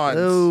protons.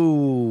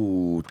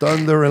 Ooh,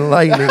 thunder and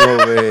lightning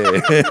over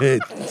here.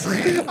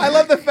 I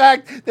love the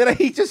fact that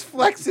he just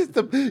flexes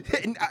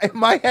in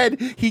my head.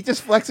 He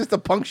just flexes to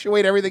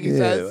punctuate everything he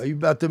says. Are you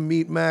about to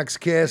meet Max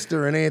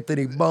Caster and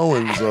Anthony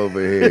Bowens over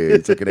here?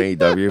 It's like an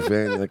AEW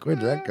fan. You're like, where'd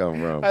that come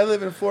from? I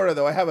live in Florida,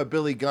 though. I have a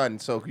Billy Gunn,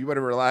 so you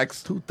better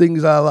relax. 2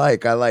 things I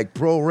like. I like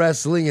pro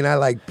wrestling and I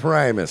like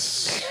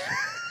Primus.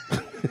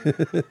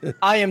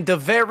 I am the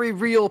very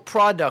real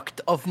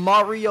product of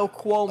Mario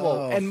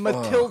Cuomo and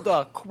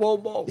Matilda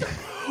Cuomo,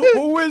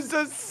 who is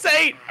a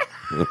saint.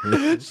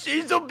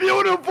 She's a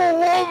beautiful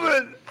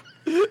woman.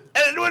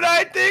 And when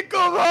I think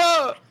of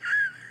her,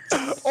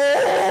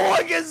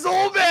 I get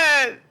so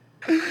mad.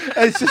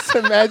 I just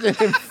imagine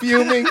him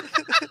fuming.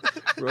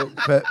 Bro,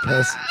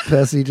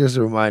 Pessy just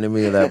reminded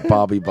me of that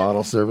Bobby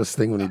Bottle Service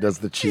thing when he does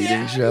the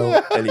cheating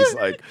show. And he's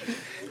like,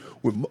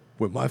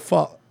 with my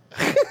father...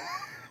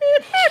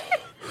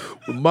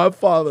 My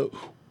father,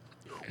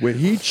 when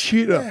he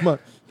cheated on my...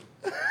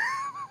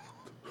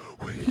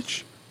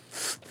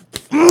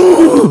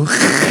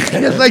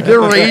 It's like they're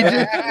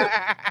raging.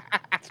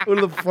 It's one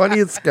of the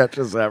funniest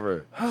sketches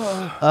ever.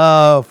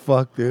 Oh,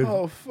 fuck, dude.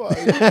 Oh,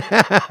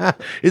 fuck.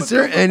 Is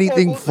there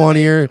anything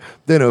funnier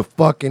than a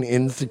fucking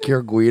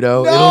insecure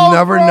Guido? No, It'll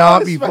never bro,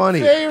 not it's be my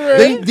funny.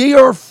 favorite. They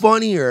are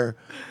funnier.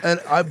 And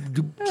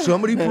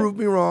somebody prove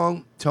me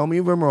wrong. Tell me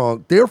if I'm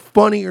wrong. They're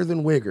funnier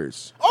than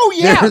Wiggers. Oh,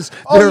 yeah. Yeah.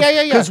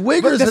 Because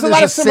Wiggers, But there's a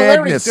lot of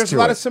similarities. There's a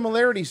lot of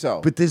similarities,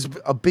 though. But there's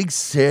a big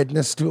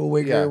sadness to a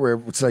Wigger Yeah.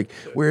 where it's like,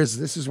 whereas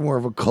this is more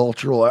of a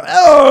cultural,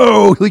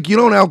 like you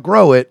don't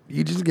outgrow it.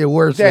 You just get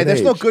worse. Yeah, with there's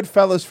age. no good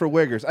fellas for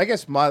Wiggers. I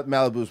guess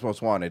Malibu's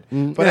most wanted.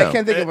 But I yeah.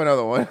 can't think of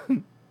another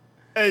one.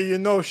 Hey, you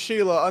know,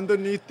 Sheila,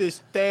 underneath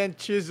this tan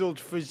chiseled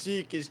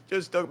physique is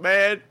just a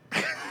man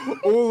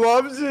who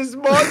loves his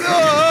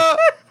mother.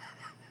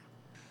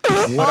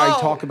 What I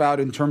talk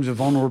about in terms of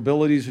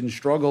vulnerabilities and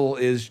struggle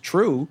is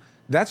true.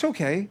 That's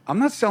okay. I'm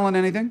not selling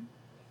anything.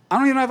 I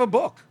don't even have a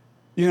book,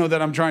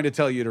 that I'm trying to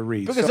tell you to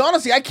read. Because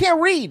honestly, I can't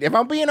read. If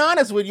I'm being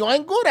honest with you, I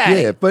ain't good at Yeah,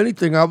 it. if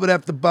anything, I would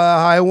have to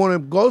buy one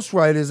of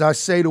ghostwriters. I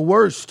say the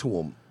words to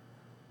him,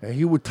 and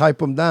he would type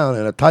them down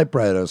in a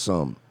typewriter or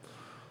something.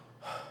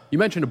 You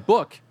mentioned a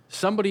book.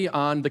 Somebody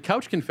on the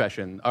Couch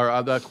Confession,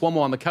 or the Cuomo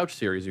on the Couch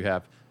series you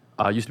have,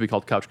 used to be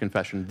called Couch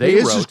Confession. Hey,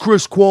 this is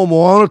Chris Cuomo.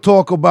 I want to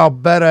talk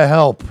about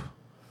BetterHelp.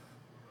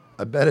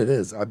 I bet it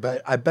is. I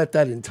bet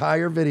that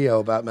entire video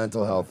about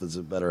mental health is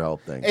a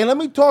BetterHelp thing. Hey, let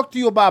me talk to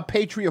you about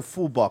Patriot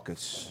Food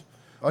Buckets.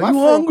 Are you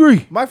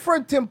hungry? My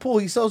friend Tim Pool,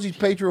 he sells these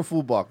Patriot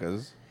Food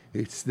Buckets.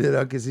 It's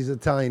because he's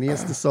Italian. He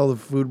has to sell the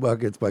food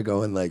buckets by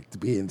going to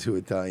being too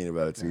Italian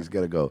about it. So he's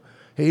got to go,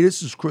 hey,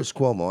 this is Chris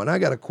Cuomo, and I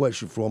got a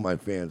question for all my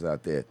fans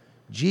out there.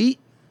 G,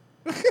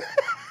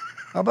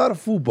 how about a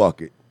food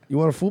bucket? You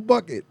want a food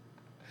bucket?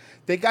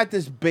 They got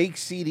this baked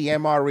CD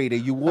MRE that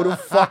you wouldn't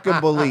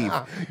fucking believe.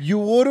 You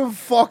wouldn't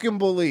fucking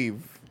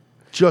believe.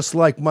 Just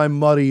like my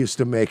mother used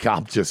to make.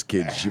 I'm just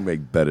kidding. She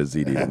make better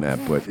ziti than that,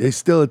 but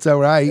it's all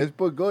right. It's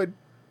but good.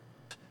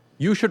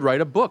 You should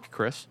write a book,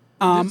 Chris.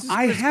 This is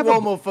Chris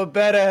Cuomo for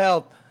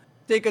BetterHelp.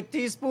 Take a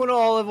teaspoon of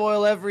olive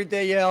oil every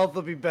day. Your health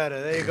will be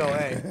better. There you go.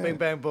 Hey, bing,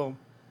 bang, boom.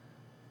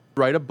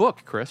 Write a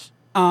book, Chris.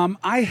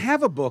 I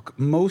have a book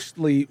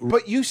mostly.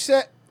 But you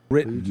said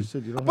written. You just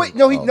said you don't But have-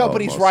 no,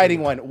 but he's most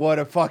writing one. What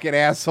a fucking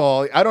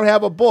asshole! I don't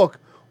have a book,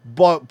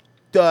 but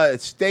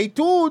Stay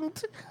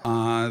tuned.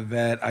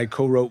 That I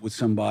co-wrote with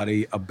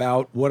somebody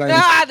about what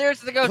I.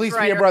 There's the ghostwriter. Please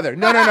be your brother.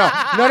 No.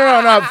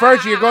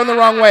 Virgie, you're going the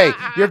wrong way.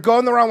 You're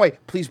going the wrong way.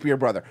 Please be your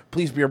brother.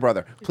 Please be your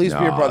brother. Please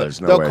be your brother.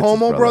 there's no The way it's his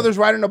Como brother. brothers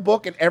writing a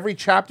book, and every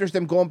chapter's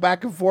them going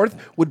back and forth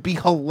would be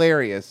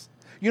hilarious.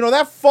 You know,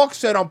 that fuck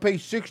said on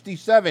page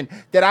 67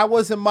 that I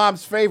wasn't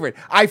mom's favorite.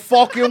 I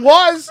fucking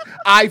was.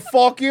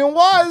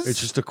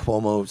 It's just a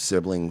Cuomo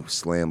sibling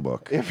slam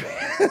book.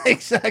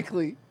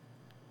 Exactly.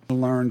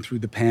 Learned through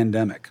the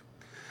pandemic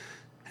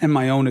and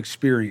my own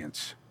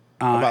experience.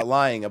 About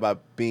lying,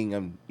 about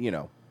being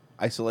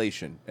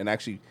isolation, and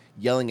actually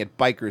yelling at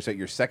bikers at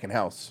your second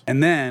house.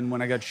 And then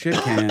when I got shit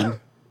canned,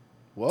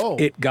 whoa,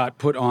 it got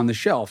put on the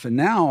shelf. And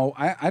now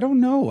I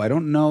don't know. I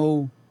don't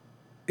know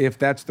if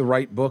that's the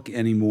right book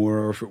anymore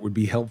or if it would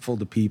be helpful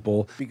to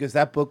people. Because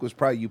that book was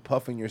probably you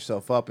puffing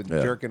yourself up and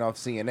jerking off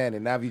CNN.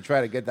 And now if you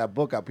try to get that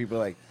book out, people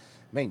are like,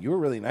 man, you were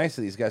really nice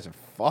to these guys and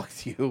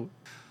fucked you.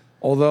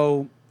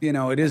 Although,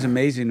 it is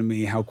amazing to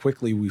me how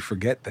quickly we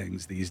forget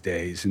things these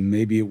days. And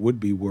maybe it would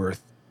be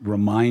worth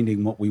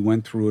reminding what we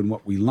went through and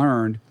what we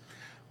learned.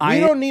 We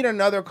don't need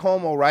another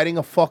Como writing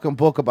a fucking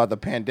book about the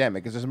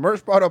pandemic. As Merce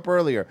brought up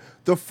earlier,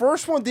 the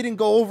first one didn't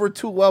go over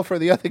too well for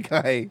the other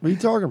guy. What are you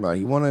talking about?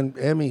 He won an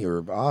Emmy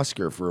or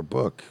Oscar for a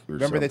book.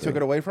 Remember they took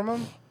it away from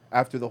him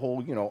after the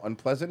whole,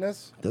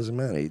 unpleasantness? Doesn't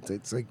matter.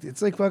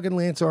 It's like fucking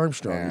Lance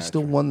Armstrong. He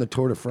still won the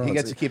Tour de France. He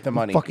gets to keep the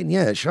money.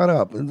 Fucking shut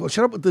up.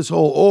 Shut up with this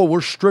whole,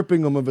 we're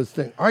stripping him of his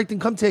thing. All right, then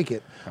come take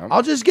it.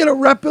 I'll just get a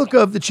replica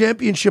of the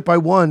championship I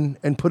won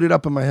and put it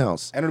up in my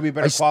house. And it'll be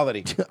better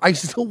quality. I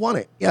still want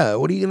it. Yeah,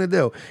 what are you going to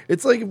do?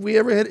 It's like if we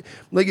ever hit,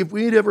 if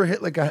we had ever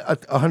hit like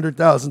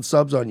 100,000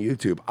 subs on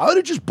YouTube, I would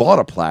have just bought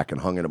a plaque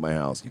and hung it at my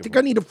house. You think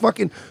I need a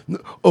fucking,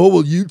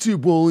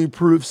 YouTube will only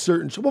approve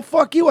certain shit. Well,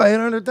 fuck you. I hit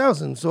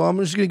 100,000, so I'm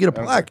just going to get a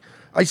plaque.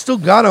 I still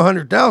got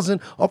 100,000.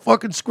 I'll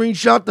fucking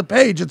screenshot the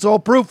page. It's all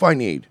proof I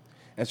need.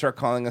 And start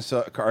calling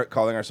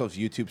ourselves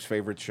YouTube's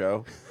favorite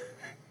show.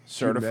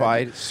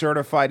 Certified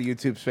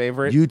YouTube's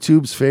favorite.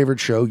 YouTube's favorite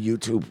show,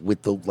 YouTube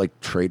with the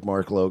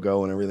trademark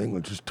logo and everything,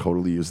 which just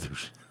totally use their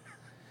shit.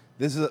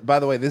 This is, by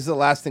the way, this is the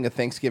last thing a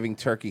Thanksgiving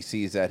turkey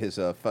sees at his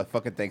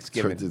fucking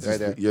Thanksgiving. Right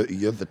there.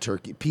 You're the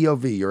turkey.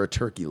 POV, you're a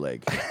turkey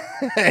leg.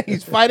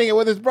 He's fighting it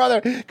with his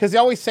brother because they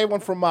always say one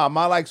for Ma.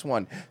 Ma likes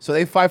one. So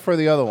they fight for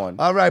the other one.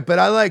 All right, but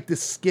I like the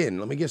skin.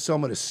 Let me give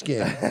someone a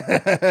skin.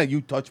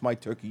 You touch my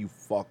turkey, you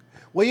fuck.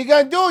 What you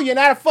gonna do? You're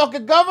not a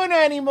fucking governor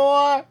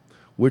anymore.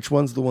 Which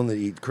one's the one that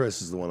eats?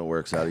 Chris is the one that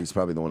works out. He's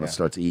probably the one that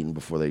starts eating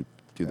before they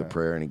do the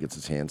prayer and he gets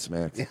his hand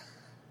smacked. Yeah.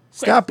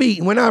 Stop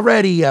eating. We're not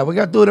ready yet. We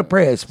got to do the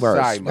prayers first.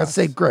 Sorry, Ma. Let's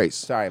say grace.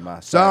 Sorry, Ma.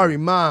 Sorry,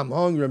 Ma. I'm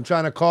hungry. I'm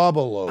trying to carb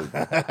load.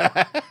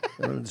 I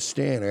don't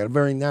understand. I got a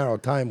very narrow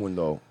time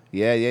window.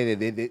 Yeah.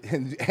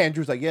 And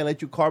Andrew's like,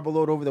 let you carb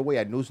load over the way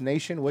at News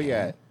Nation. Where you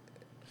at?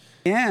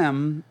 I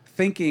am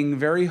thinking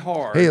very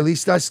hard. Hey, at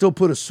least I still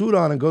put a suit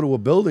on and go to a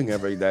building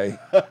every day.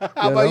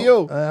 How about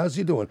you? How's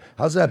he doing?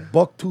 How's that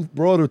buck-toothed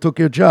broad who took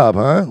your job,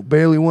 huh?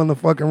 Barely won the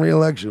fucking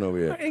re-election over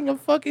here. Wearing a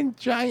fucking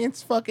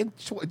Giants fucking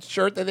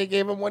shirt that they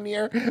gave him one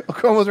year.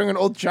 Oklahoma's wearing an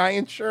old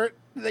Giants shirt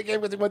that they gave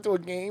him when they went to a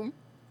game.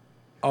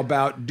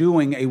 About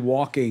doing a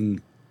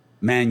walking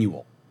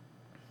manual.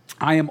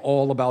 I am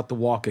all about the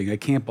walking. I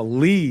can't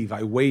believe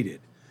I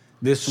waited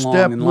this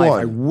long in life.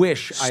 I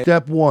wish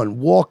Step one,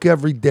 walk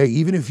every day,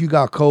 even if you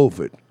got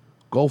COVID.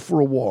 Go for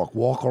a walk.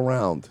 Walk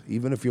around,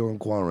 even if you're in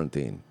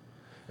quarantine.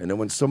 And then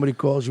when somebody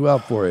calls you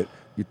out for it,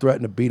 you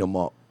threaten to beat them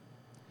up.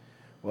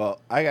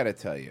 Well, I got to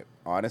tell you,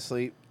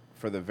 honestly,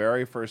 for the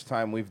very first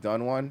time we've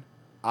done one,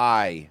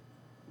 I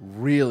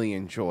really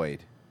enjoyed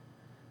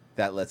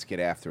that Let's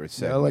Get After It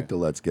segment. Yeah, I like the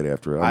Let's Get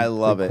After It. I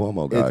love it.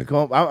 Cuomo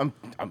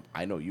guy.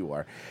 I know you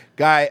are.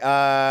 Guy,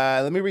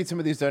 let me read some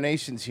of these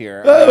donations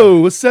here.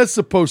 Oh, what's that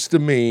supposed to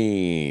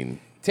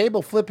mean?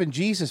 Table Flipping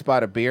Jesus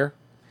bought a beer.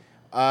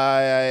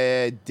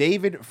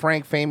 David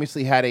Frank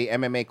famously had a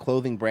MMA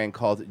clothing brand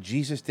called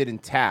Jesus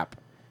Didn't Tap.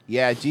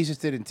 Yeah, Jesus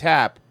didn't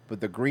tap, but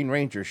the Green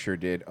Ranger sure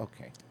did.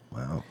 Okay.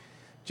 Wow.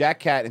 Jack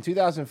Cat, in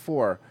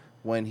 2004,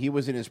 when he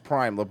was in his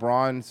prime,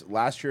 LeBron's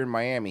last year in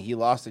Miami, he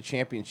lost the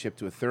championship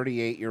to a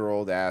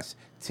 38-year-old ass,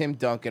 Tim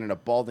Duncan, and a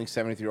balding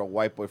 73-year-old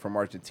white boy from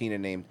Argentina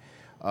named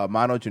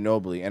Manu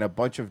Ginobili, and a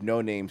bunch of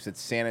no-names at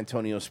San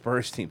Antonio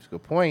Spurs teams.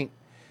 Good point.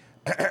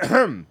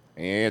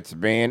 It's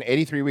been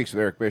 83 weeks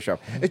with Eric Bischoff.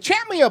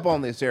 Chat me up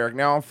on this, Eric.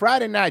 Now, on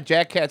Friday night,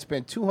 Jack Cat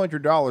spent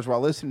 $200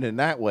 while listening to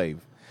Nightwave.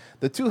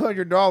 The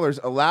 $200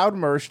 allowed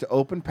Mersh to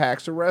open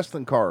packs of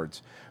wrestling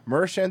cards.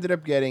 Mersh ended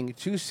up getting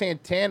 2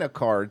 Santana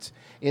cards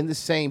in the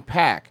same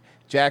pack.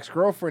 Jack's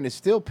girlfriend is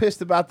still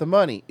pissed about the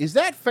money. Is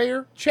that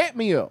fair? Chat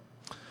me up.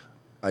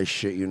 I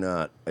shit you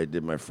not. I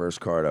did my first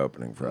card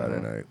opening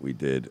Friday night. We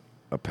did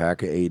a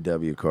pack of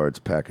AEW cards,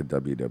 pack of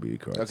WWE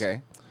cards.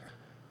 Okay.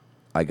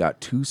 I got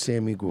 2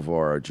 Sammy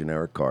Guevara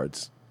generic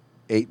cards.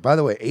 By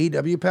the way,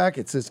 AEW pack,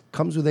 it says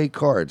comes with 8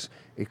 cards.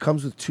 It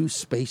comes with 2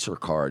 spacer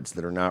cards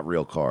that are not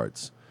real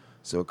cards.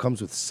 So it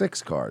comes with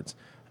 6 cards.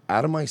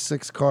 Out of my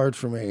 6 cards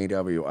from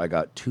AEW, I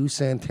got 2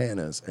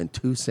 Santanas and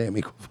 2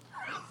 Sammy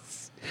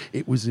Guevaras.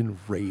 It was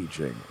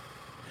enraging.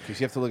 Because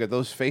you have to look at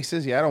those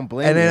faces. Yeah, I don't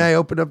blame And you. then I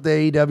opened up the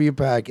AEW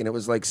pack, and it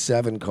was like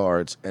 7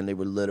 cards, and they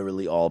were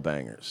literally all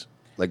bangers.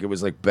 Like, it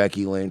was like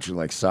Becky Lynch and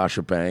like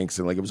Sasha Banks,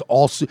 and like it was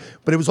all,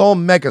 but it was all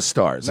mega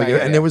stars. Like,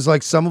 and there was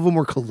like some of them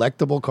were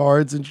collectible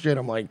cards and shit.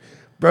 I'm like,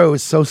 bro, it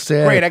was so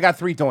sad. Great, I got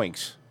 3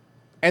 doinks.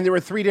 And there were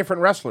 3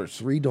 different wrestlers.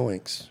 3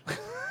 doinks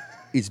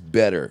is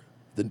better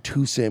than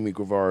 2 Sammy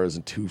Guevaras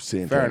and 2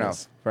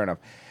 Santanas. Fair enough.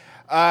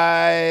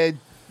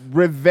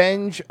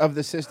 Revenge of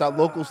the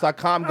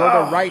Sis.locals.com. Go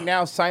there right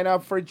now. Sign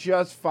up for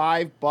just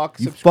 $5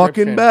 You subscription.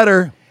 fucking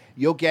better.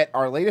 You'll get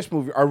our latest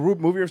movie. Our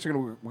movie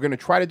riffs we're gonna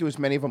try to do as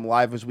many of them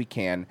live as we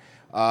can.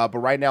 But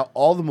right now,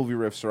 all the movie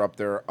riffs are up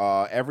there.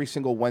 Every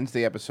single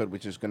Wednesday episode,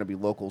 which is going to be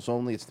locals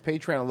only. It's the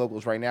Patreon of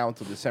locals right now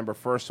until December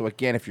 1st. So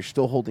again, if you're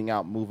still holding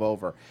out, move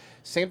over.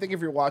 Same thing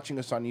if you're watching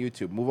us on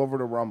YouTube. Move over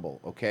to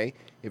Rumble, okay?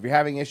 If you're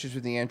having issues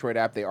with the Android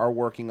app, they are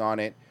working on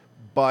it.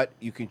 But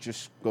you can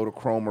just go to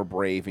Chrome or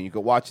Brave, and you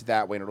can watch it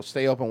that way, and it'll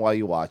stay open while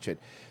you watch it.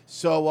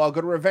 So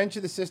go to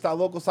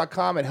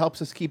revengeofthesis.locals.com. It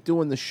helps us keep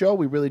doing the show.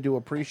 We really do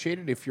appreciate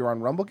it. If you're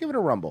on Rumble, give it a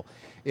Rumble.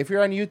 If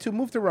you're on YouTube,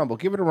 move to Rumble.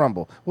 Give it a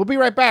Rumble. We'll be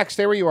right back.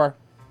 Stay where you are.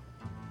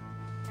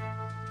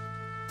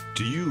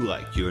 Do you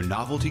like your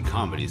novelty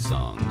comedy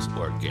songs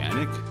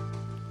organic?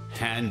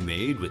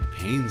 Handmade with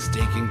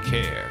painstaking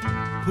care,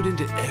 put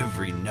into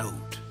every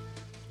note?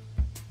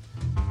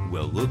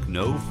 Well, look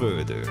no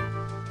further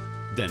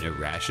than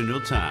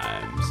Irrational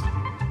Times.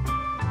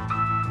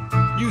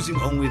 Using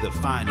only the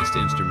finest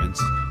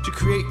instruments to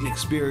create an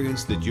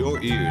experience that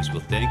your ears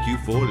will thank you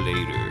for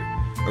later,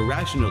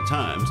 Irrational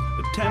Times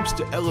attempts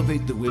to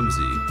elevate the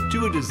whimsy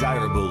to a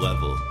desirable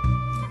level.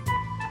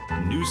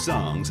 New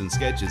songs and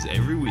sketches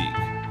every week,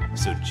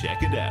 so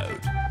check it out.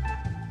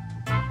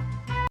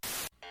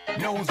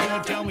 No one's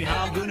gonna tell me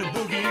how I'm gonna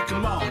boogie.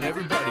 Come on,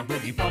 everybody,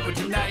 boogie bumper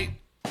tonight.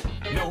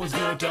 No one's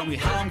gonna tell me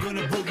how I'm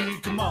gonna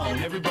boogie. Come on,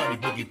 everybody,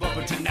 boogie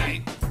bumper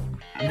tonight.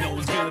 No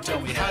one's gonna tell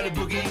me how to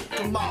boogie.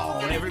 Come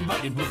on,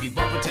 everybody, boogie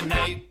bumper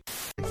tonight.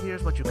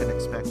 Here's what you can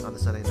expect on the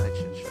Sunday Night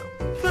Shit Show.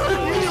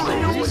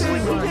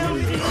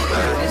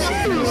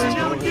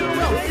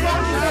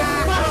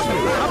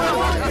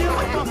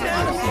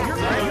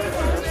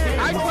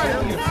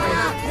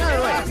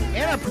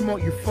 And I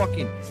promote your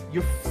fucking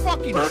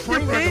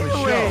train wreck of a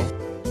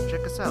show.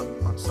 Check us out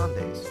on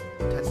Sundays,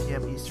 10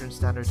 p.m. Eastern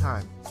Standard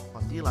Time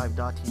on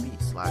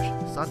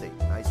DLive.tv/Sunday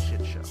Night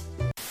Shit Show.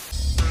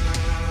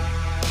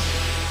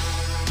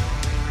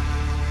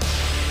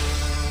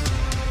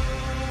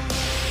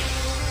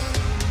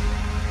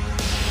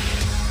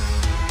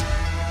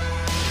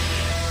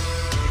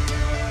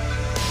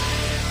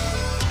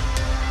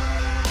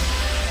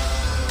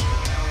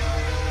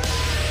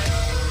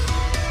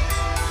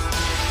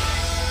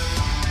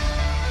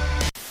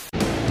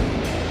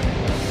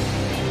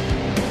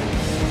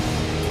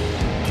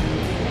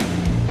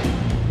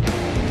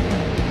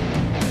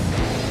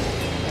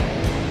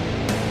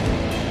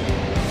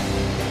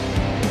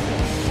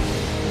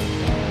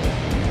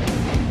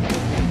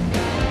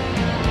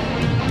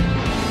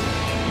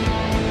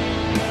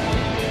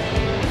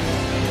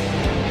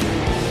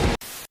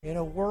 In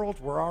a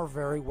world where our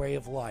very way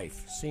of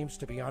life seems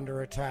to be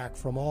under attack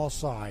from all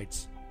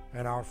sides,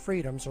 and our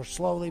freedoms are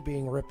slowly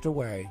being ripped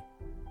away,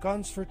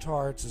 Guns for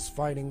Tards is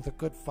fighting the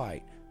good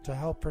fight to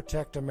help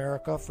protect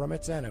America from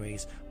its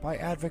enemies by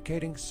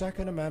advocating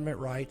Second Amendment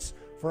rights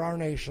for our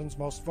nation's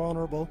most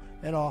vulnerable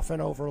and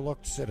often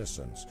overlooked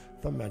citizens,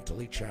 the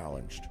mentally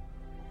challenged.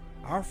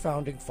 Our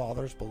founding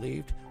fathers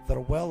believed that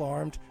a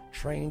well-armed,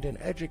 trained, and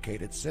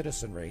educated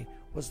citizenry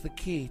was the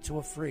key to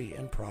a free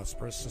and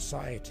prosperous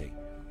society.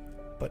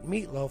 But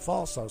Meatloaf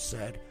also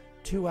said,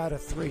 2 out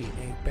of 3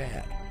 ain't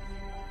bad.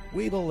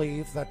 We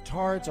believe that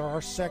Tards are our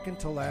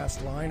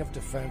second-to-last line of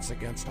defense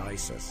against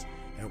ISIS,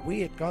 and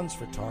we at Guns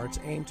for Tards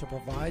aim to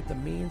provide the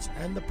means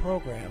and the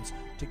programs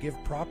to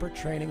give proper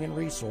training and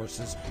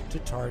resources to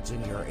Tards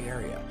in your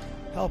area,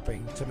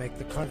 helping to make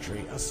the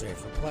country a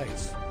safer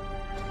place.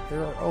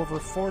 There are over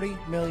 40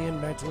 million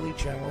mentally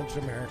challenged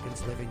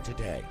Americans living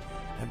today,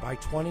 and by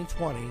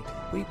 2020,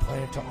 we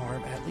plan to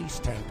arm at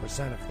least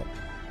 10% of them.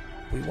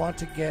 We want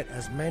to get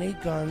as many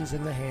guns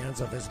in the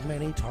hands of as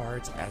many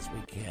Tards as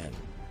we can,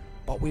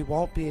 but we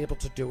won't be able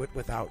to do it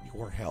without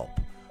your help.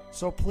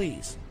 So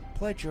please,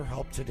 pledge your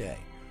help today.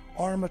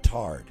 Arm a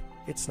Tard.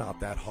 It's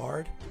not that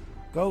hard.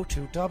 Go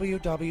to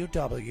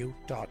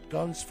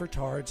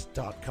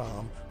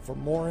www.gunsfortards.com for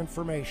more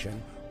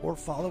information, or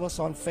follow us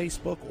on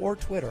Facebook or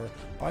Twitter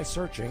by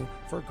searching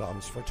for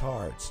Guns for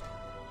Tards.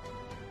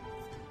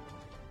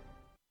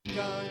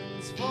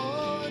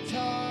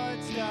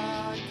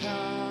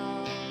 Gunsfortards.com.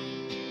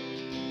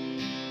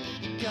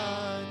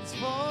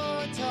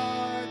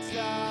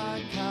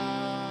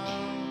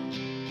 Gunsfortards.com.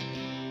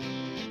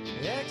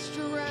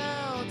 Extra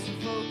rounds for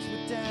folks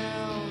with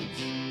downs,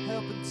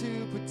 helping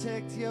to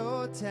protect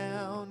your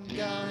town.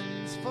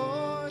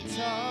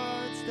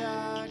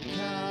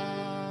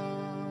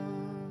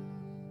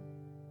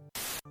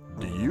 Gunsfortards.com.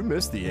 Do you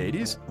miss the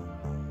 80s?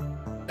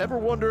 Ever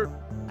wonder,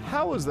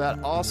 how was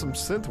that awesome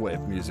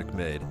synthwave music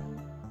made?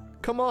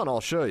 Come on, I'll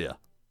show you.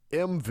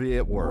 MV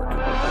at Work.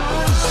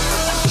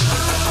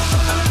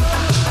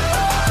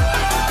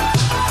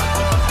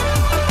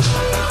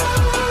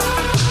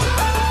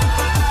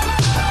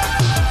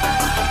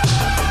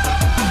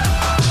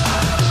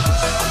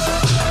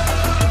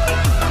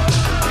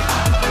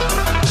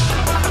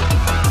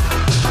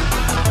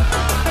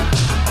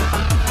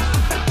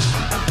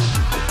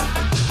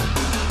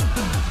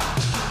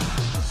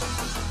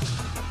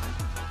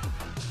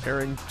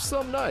 Airing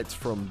some nights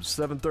from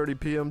 7:30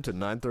 p.m. to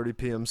 9:30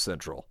 p.m.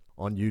 Central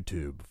on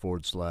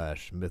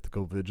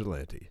YouTube/Mythical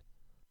Vigilante.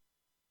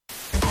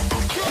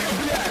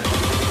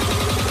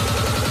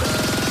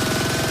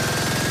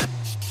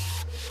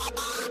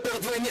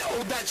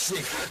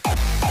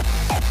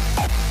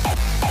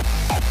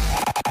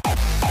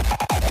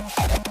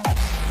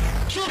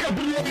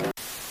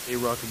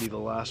 A-Rock would be the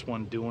last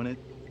one doing it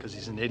because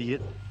he's an idiot.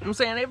 You know what I'm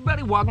saying?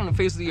 Everybody walking on the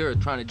face of the earth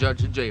trying to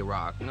judge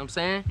J-Rock. You know what I'm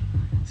saying?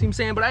 See what I'm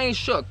saying? But I ain't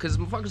shook because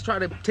motherfuckers try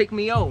to take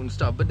me out and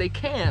stuff, but they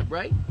can't,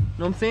 right? You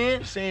know what I'm saying?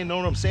 You're saying, know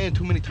what I'm saying,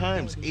 too many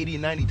times. 80 or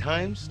 90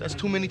 times? That's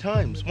too many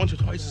times. Once or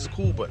twice is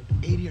cool, but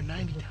 80 or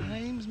 90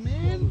 times,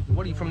 man?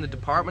 What are you, from the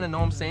department of know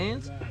what I'm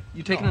saying?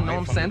 You taking the know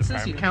what I'm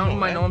senses? You counting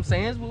my know what I'm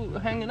saying? We're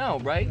hanging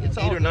out, right? It's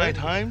 8 all or 9 good.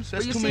 times?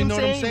 That's But you too see many know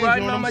what what I'm I'm saying? saying?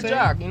 Riding You know on what my I'm saying?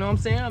 jock, you know what I'm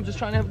saying? I'm just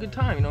trying to have a good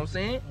time, you know what I'm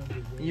saying?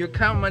 And you're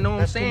counting my know what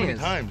I'm That's too saying. many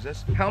times.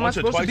 That's How am I once or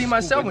supposed to twice be is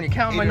myself cool, when you're but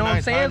counting my 8 or know what I'm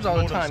 9 saying times, all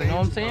the time, you know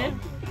what I'm saying?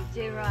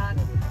 J-Rock,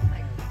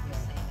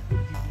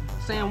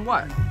 Saying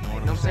what? You know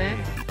what I'm saying?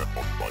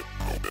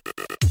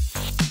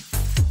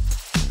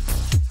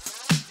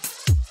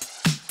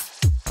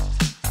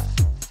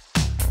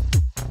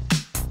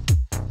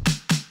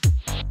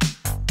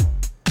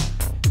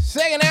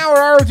 Second hour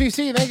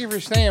ROTC. Thank you for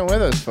staying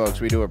with us,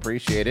 folks. We do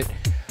appreciate it.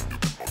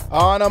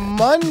 On a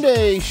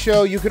Monday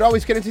show, you could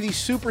always get into the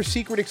super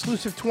secret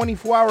exclusive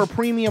 24-hour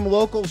premium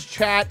locals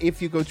chat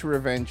if you go to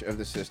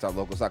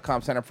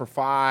revengeofthesys.locals.com. Sign up for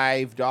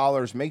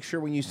 $5. Make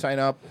sure when you sign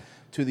up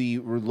to the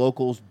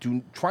locals,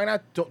 try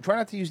not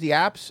to use the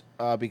apps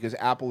because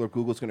Apple or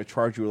Google's going to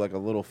charge you like a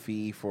little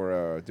fee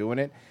for doing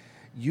it.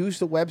 Use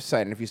the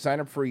website, and if you sign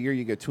up for a year,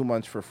 you get 2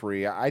 months for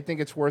free. I think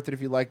it's worth it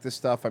if you like this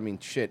stuff. I mean,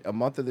 shit, a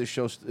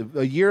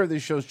year of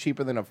this show's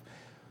cheaper than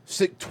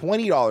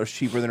 $20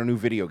 cheaper than a new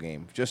video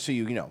game. Just so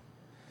you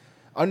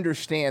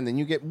understand, and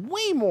you get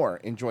way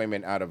more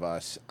enjoyment out of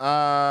us.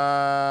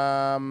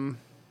 I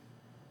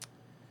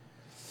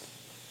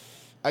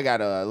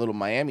got a little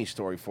Miami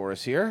story for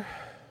us here.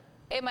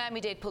 A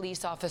Miami-Dade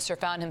police officer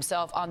found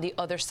himself on the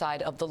other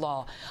side of the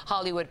law.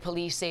 Hollywood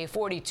police say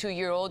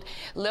 42-year-old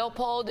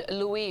Leopold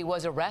Louis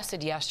was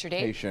arrested yesterday.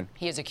 Haitian.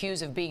 He is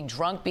accused of being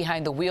drunk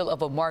behind the wheel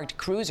of a marked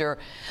cruiser.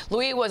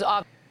 Louis was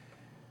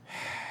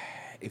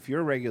If you're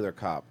a regular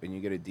cop and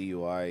you get a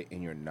DUI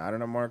and you're not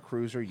in a marked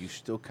cruiser, you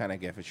still kind of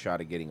get a shot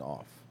at getting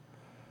off.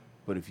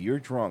 But if you're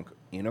drunk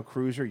in a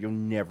cruiser, you're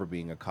never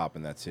being a cop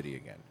in that city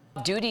again.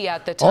 duty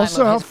at the time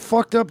Also, of how his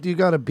fucked up do you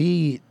got to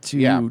be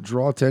to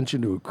draw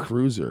attention to a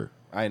cruiser?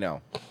 I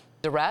know.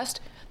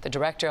 arrest. The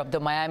director of the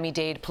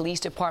Miami-Dade Police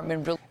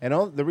Department.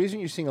 And the reason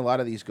you're seeing a lot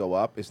of these go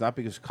up is not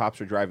because cops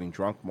are driving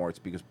drunk more. It's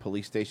because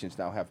police stations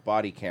now have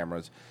body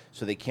cameras,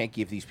 so they can't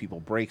give these people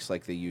breaks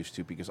like they used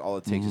to because all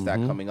it takes is that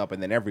coming up,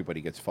 and then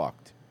everybody gets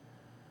fucked.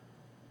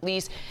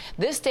 Police.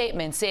 This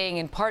statement saying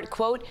in part,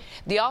 quote,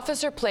 the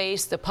officer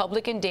placed the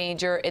public in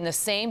danger in the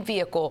same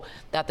vehicle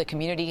that the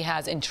community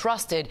has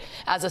entrusted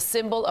as a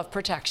symbol of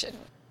protection.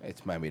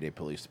 It's Miami-Dade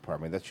Police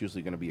Department. That's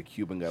usually going to be a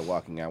Cuban guy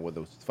walking out with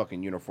a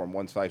fucking uniform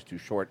one size too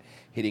short,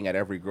 hitting at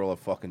every girl at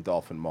fucking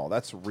Dolphin Mall.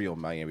 That's real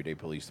Miami-Dade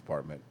Police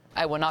Department.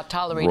 I will not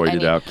tolerate Roided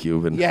any... out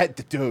Cuban. Yeah,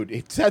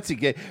 dude. That's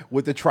again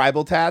with the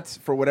tribal tats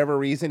for whatever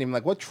reason. I'm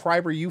like, what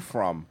tribe are you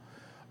from?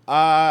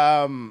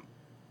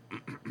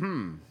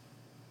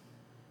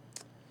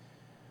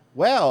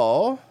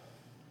 Well,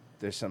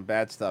 there's some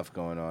bad stuff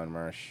going on,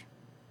 Mersh.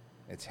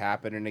 It's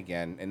happening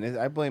again. And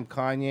I blame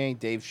Kanye,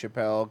 Dave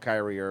Chappelle,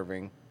 Kyrie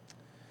Irving.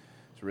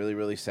 It's really,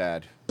 really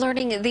sad.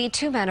 Learning the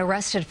two men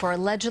arrested for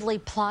allegedly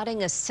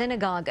plotting a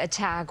synagogue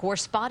attack were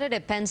spotted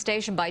at Penn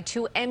Station by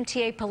two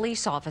MTA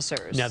police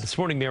officers. Now, this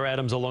morning, Mayor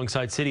Adams,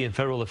 alongside city and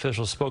federal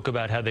officials, spoke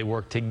about how they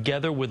work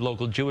together with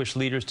local Jewish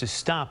leaders to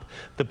stop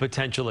the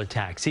potential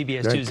attack.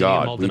 CBS Thank 2's God,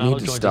 Ian we Maldonado need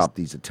to joins stop us.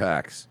 these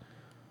attacks.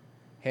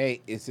 Hey,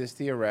 is this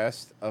the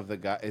arrest of the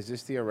guy? Is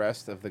this the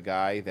arrest of the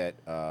guy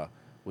that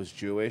was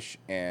Jewish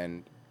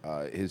and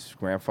his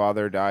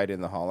grandfather died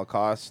in the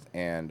Holocaust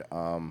and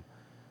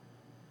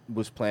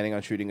was planning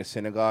on shooting a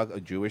synagogue?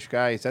 A Jewish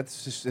guy? Is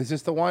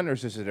this the one, or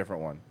is this a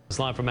different one? It's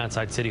live from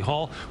outside City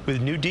Hall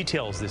with new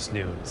details this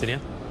noon.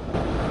 Zinnia?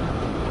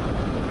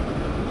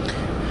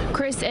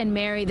 Chris and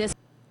Mary, this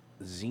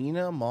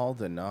Zena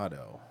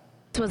Maldonado.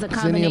 was a Zinnia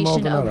combination of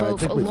Maldonado. I both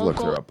think we've looked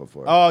her local up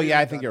before. Oh yeah,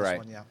 I think you're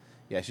right.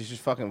 Yeah, she's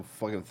just fucking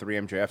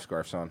 3MJF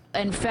scarves on.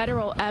 And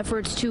federal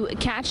efforts to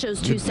catch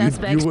those two You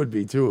suspects. would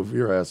be too if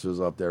your ass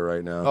was up there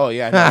right now. Oh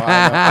yeah, no,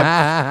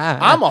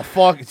 I'm a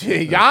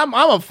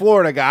I'm a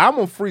Florida guy. I'm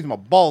gonna freeze my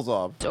balls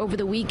off. Over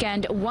the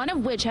weekend, one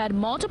of which had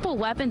multiple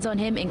weapons on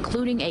him,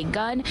 including a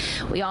gun.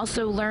 We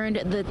also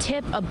learned the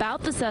tip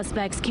about the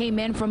suspects came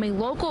in from a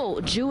local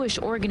Jewish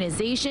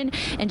organization,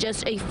 and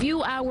just a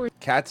few hours.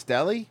 Cat's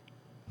Deli,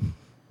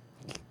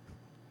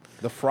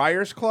 the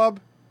Friars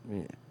Club.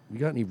 Yeah. You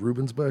got any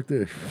Rubens back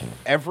there?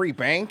 Every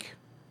bank,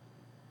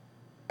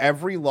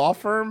 every law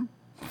firm.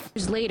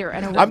 Later,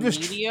 and I'm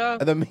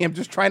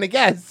just trying to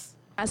guess.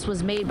 Arrest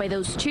was made by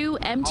those two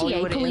MTA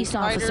Hollywood police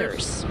insiders?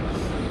 officers.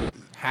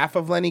 Half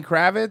of Lenny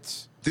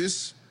Kravitz.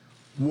 This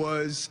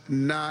was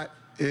not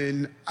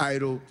an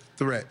idle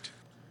threat.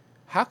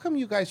 How come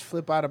you guys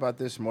flip out about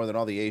this more than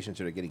all the Asians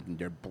that are getting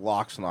their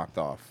blocks knocked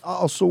off? I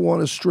also want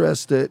to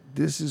stress that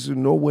this is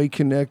in no way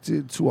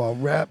connected to our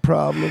rat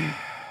problem,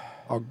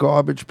 our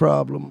garbage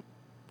problem,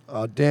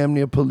 our damn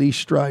near police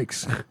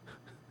strikes,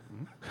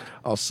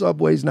 our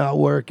subway's not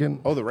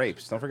working. Oh, the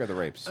rapes. Don't forget the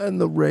rapes. And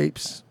the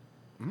rapes.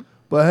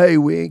 But hey,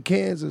 we in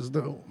Kansas,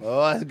 though.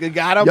 Oh, that's good.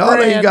 Got a y'all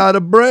brand. ain't got a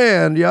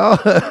brand, y'all.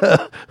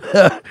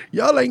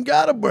 Y'all ain't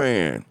got a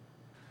brand.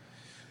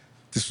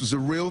 This was a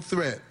real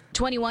threat.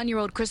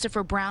 21-year-old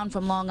Christopher Brown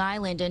from Long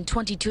Island and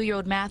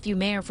 22-year-old Matthew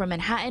Mayer from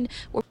Manhattan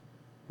were.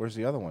 Where's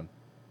the other one?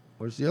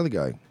 Where's the other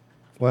guy?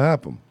 What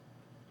happened?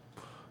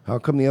 How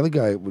come the other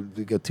guy,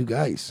 we got two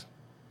guys?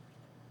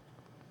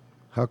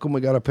 How come we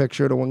got a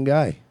picture of the one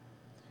guy?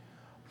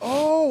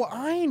 Oh,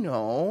 I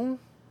know.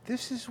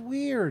 This is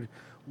weird.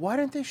 Why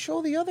didn't they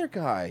show the other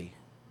guy?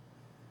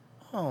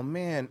 Oh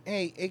man,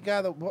 hey,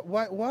 guy.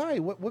 Why?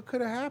 What could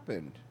have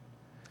happened?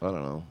 I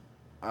don't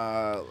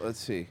know. Let's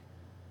see.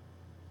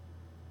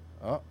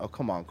 Oh,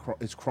 come on.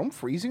 Is Chrome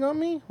freezing on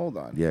me? Hold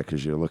on. Yeah,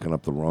 because you're looking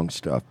up the wrong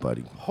stuff,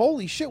 buddy.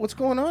 Holy shit, what's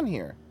going on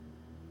here?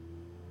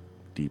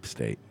 Deep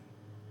state.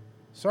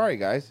 Sorry,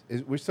 guys.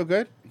 We're still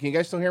good? Can you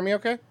guys still hear me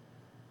okay?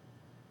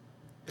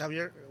 Yeah, I can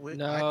hear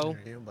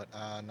you, but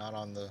not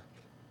on the.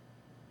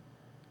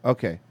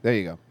 Okay, there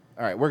you go.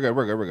 All right, we're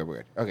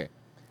good. Okay.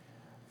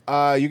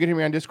 You can hear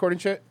me on Discord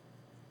and shit?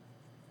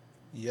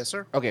 Yes,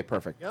 sir. Okay,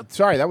 perfect.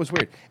 Sorry, that was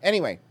weird.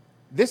 Anyway,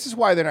 this is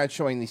why they're not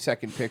showing the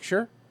second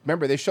picture.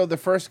 Remember, they showed the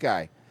first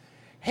guy.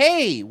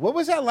 Hey, what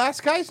was that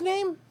last guy's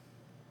name?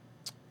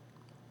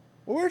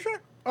 What was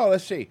it? Oh,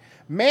 let's see.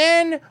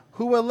 Man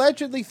who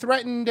allegedly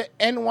threatened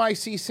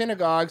NYC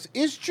synagogues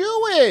is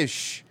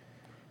Jewish.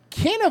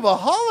 Kin of a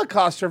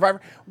Holocaust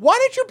survivor. Why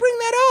did you bring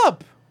that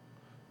up?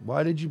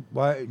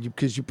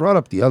 Because you brought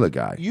up the other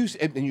guy.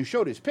 And you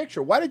showed his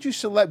picture. Why did you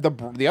select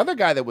the other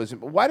guy that was?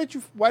 Why did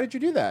you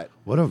do that?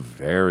 What a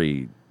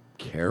very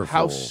careful.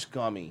 How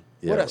scummy.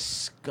 Yeah. What a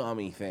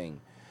scummy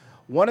thing.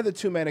 One of the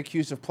two men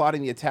accused of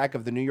plotting the attack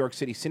of the New York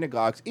City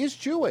synagogues is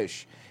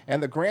Jewish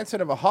and the grandson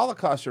of a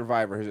Holocaust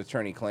survivor, his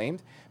attorney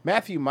claimed.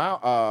 Matthew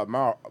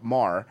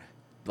Marr,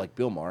 like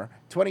Bill Maher,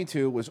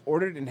 22, was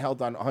ordered and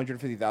held on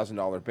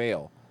 $150,000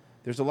 bail.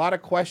 There's a lot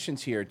of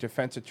questions here,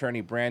 defense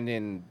attorney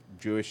Brandon,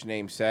 Jewish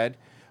name, said.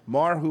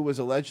 Marr, who was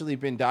allegedly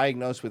been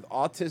diagnosed with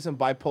autism,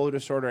 bipolar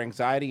disorder,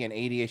 anxiety, and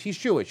ADHD. He's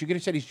Jewish. You could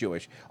have said he's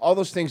Jewish. All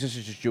those things, this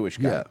is just Jewish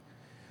guy. Yeah.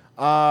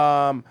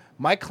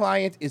 My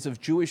client is of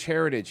Jewish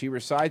heritage. He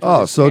resides with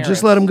Oh, his so parents.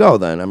 just let him go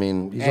then. I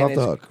mean, he's And off the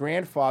his hook.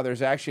 grandfather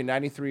is actually a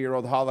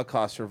 93-year-old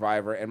Holocaust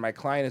survivor, and my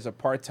client is a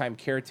part-time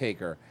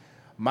caretaker.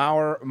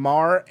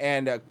 Marr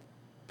and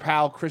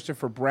pal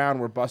Christopher Brown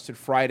were busted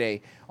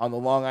Friday on the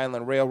Long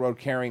Island Railroad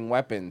carrying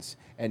weapons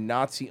and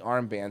Nazi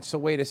armbands. So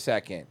wait a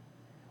second.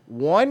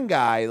 One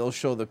guy they'll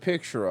show the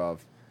picture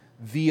of.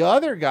 The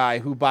other guy,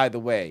 who, by the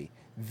way,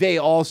 they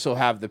also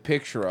have the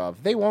picture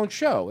of, they won't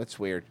show. It's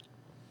weird.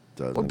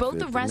 Were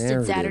both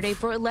arrested Saturday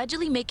for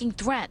allegedly making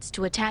threats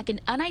to attack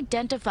an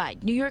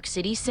unidentified New York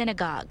City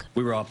synagogue.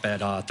 We were up at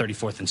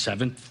 34th and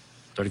 7th,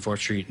 34th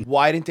Street.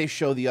 Why didn't they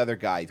show the other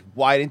guy?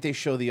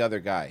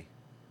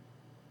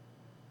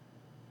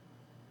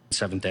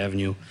 7th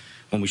Avenue.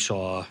 When we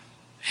saw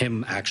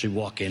him actually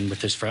walk in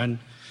with his friend,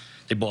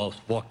 they both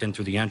walked in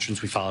through the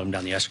entrance. We followed him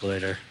down the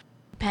escalator.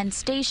 Penn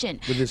Station.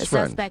 With his the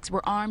friend. suspects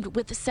were armed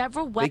with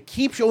several They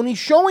keep only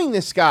showing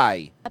this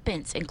guy.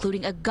 weapons,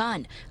 including a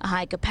gun, a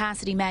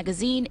high-capacity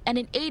magazine, and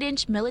an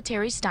 8-inch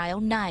military-style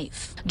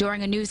knife.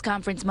 During a news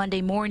conference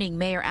Monday morning,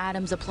 Mayor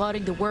Adams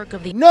applauding the work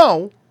of the...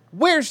 No,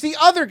 where's the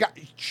other guy?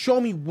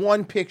 Show me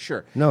one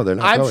picture. No, they're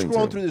not I'm going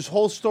scrolling to. through this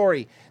whole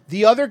story.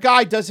 The other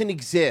guy doesn't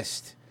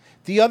exist.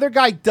 The other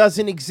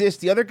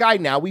guy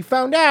now, we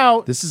found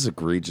out. This is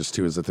egregious,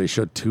 too, is that they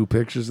showed three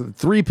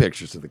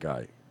pictures of the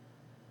guy.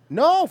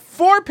 No,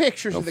 4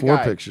 pictures of the guy.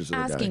 4 pictures of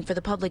the guy. asking for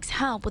the public's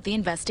help with the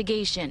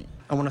investigation.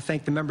 I want to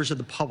thank the members of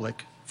the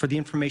public for the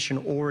information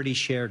already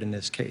shared in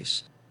this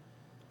case.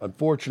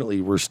 Unfortunately,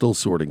 we're still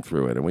sorting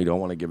through it, and we don't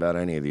want to give out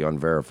any of the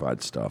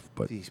unverified stuff.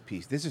 But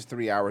Peace. This is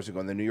 3 hours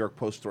ago, and the New York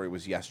Post story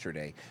was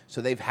yesterday.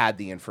 So they've had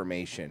the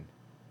information.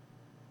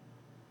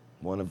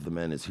 one of the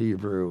men is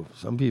Hebrew.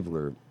 Some people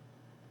are...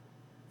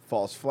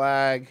 False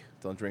flag.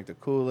 Don't drink the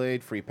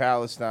Kool-Aid. Free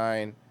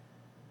Palestine.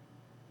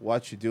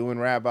 What you doing,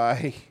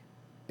 Rabbi?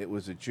 It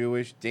was a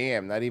Jewish.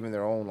 Damn, not even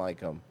their own like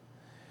him.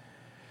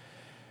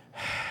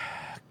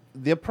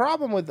 The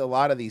problem with a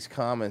lot of these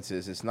comments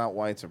is it's not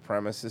white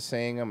supremacists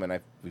saying them,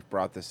 and we've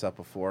brought this up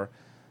before.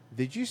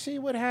 Did you see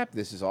what happened?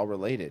 This is all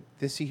related.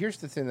 Here's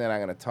the thing that I'm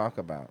going to talk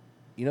about.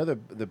 You know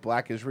the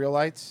Black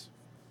Israelites?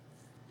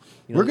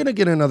 We're going to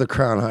get another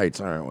Crown Heights,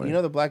 aren't we? You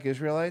know the Black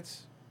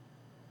Israelites?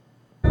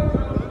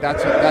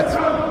 That's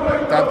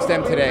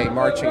them today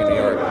marching in New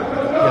York.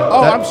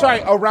 I'm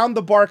sorry, around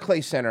the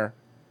Barclay Center.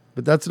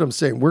 But that's what I'm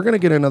saying. We're going to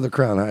get another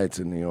Crown Heights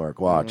in New York.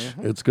 Watch.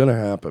 Mm-hmm. It's going to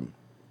happen.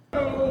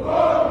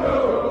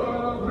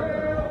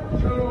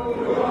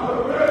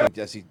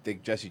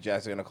 Think Jesse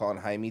Jackson going to call it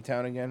Jaime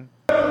Town again?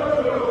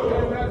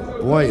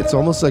 Boy, it's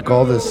almost like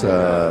all this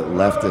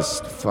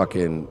leftist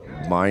fucking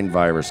mind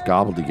virus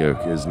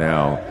gobbledygook is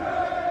now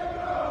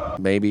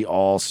maybe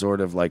all sort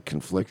of like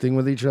conflicting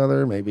with each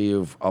other. Maybe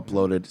you've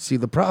uploaded. See,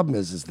 the problem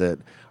is that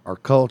our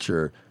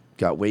culture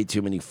got way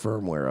too many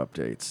firmware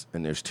updates,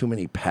 and there's too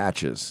many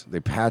patches.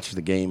 They patch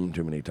the game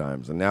too many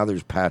times, and now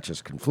there's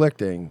patches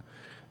conflicting,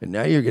 and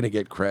now you're going to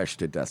get crashed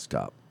to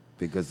desktop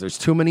because there's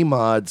too many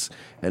mods,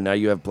 and now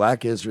you have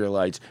Black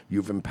Israelites.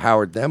 You've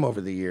empowered them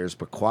over the years,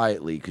 but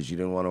quietly because you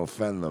didn't want to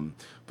offend them.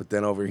 But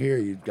then over here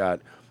you've got,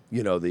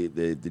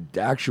 the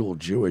actual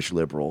Jewish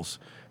liberals,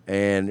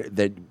 and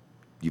that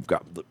you've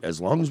got,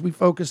 as long as we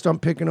focused on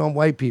picking on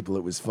white people,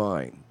 it was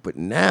fine. But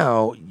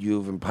now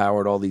you've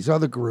empowered all these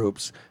other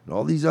groups, and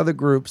all these other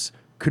groups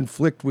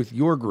conflict with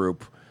your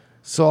group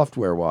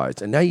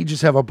software-wise. And now you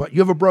just have a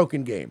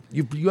broken game.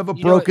 You have a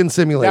broken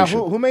simulation.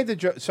 Now, who made the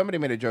joke? Somebody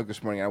made a joke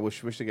this morning. I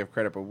wish to give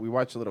credit, but we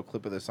watched a little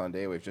clip of this on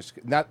Daywave, just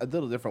not a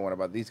little different one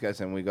about these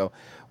guys, and we go,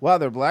 wow,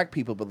 they're black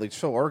people, but they're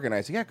so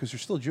organized. Yeah, because they're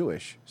still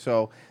Jewish.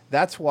 So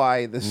that's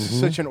why this is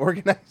such an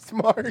organized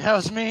march. That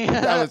was me.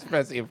 That was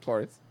Fessy, of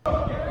course.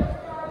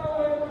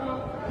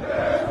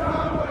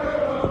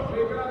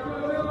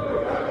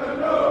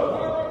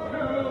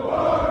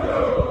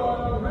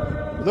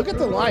 Look at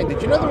the line.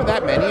 Did you know there were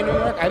that many in New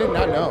York? I did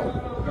not know.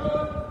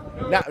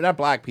 Not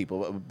black people,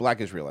 but Black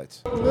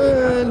Israelites.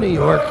 New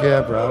York,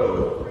 yeah,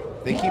 probably.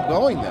 They keep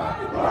going, though.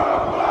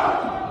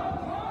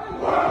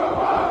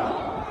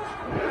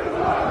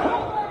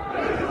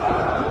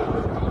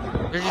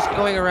 They're just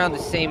going around the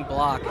same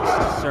block. It's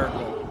a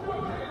circle.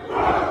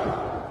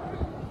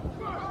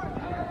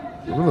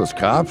 What are those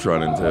cops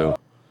running to?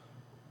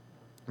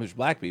 There's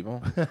black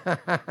people.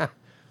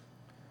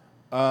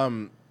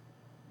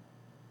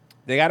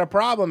 They got a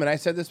problem, and I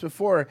said this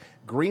before.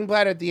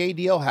 Greenblatt at the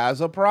ADL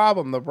has a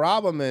problem. The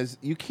problem is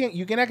you're not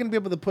going to be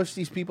able to push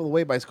these people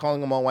away by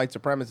calling them all white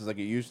supremacists like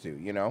you used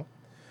to.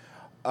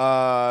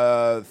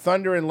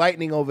 Thunder and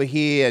lightning over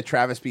here.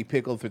 Travis B.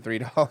 Pickled for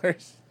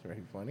 $3.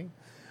 Very funny.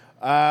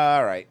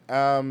 All right.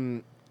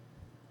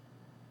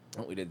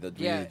 We did the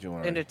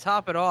and to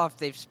top it off,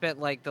 they've spent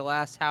like the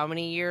last how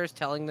many years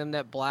telling them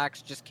that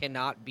blacks just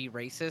cannot be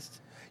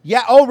racist.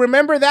 Yeah. Oh,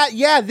 remember that?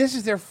 Yeah, this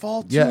is their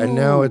fault too. Yeah, and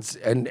now it's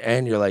and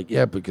you're like,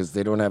 yeah, because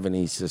they don't have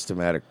any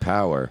systematic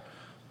power.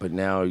 But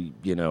now,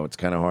 it's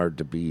kind of hard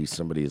to be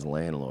somebody's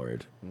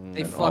landlord.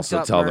 They and fucked also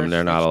up tell them Merce.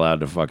 they're not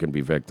allowed to fucking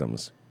be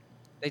victims.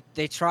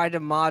 They tried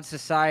to mod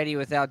society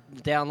without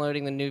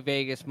downloading the New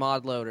Vegas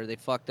mod loader. They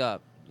fucked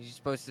up. You're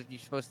supposed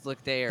to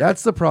look there.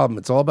 That's the problem.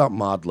 It's all about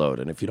mod load,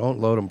 and if you don't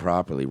load them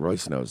properly,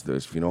 Royce knows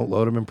this. If you don't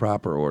load them in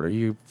proper order,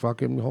 you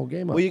fucking the whole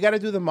game up. Well, you got to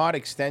do the mod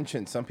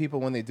extension. Some people,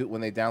 when they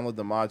download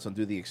the mods, don't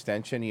do the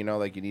extension.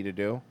 Like you need to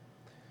do.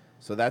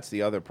 So that's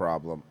the other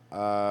problem.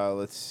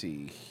 Let's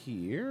see.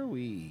 Here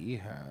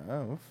we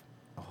have.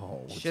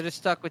 Should have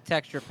stuck with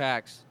texture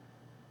packs.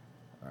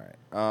 All right.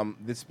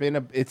 It's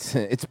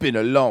been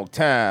a long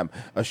time.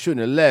 I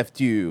shouldn't have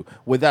left you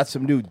without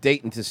some new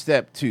Dayton to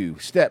step two.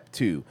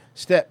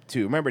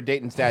 Remember,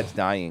 Dayton's dad's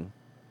dying.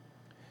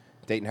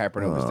 Dayton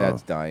Hypernova's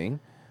dad's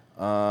dying.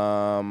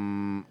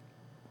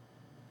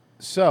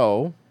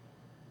 So,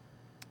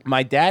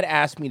 my dad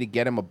asked me to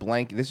get him a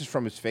blanket. This is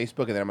from his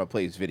Facebook, and then I'm gonna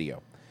play his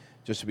video,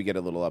 just so we get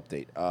a little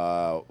update,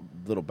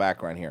 little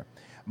background here.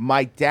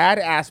 My dad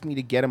asked me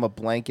to get him a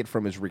blanket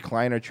from his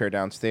recliner chair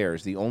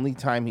downstairs, the only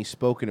time he's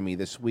spoken to me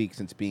this week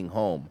since being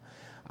home.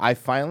 I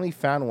finally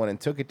found one and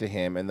took it to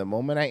him, and the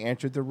moment I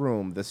entered the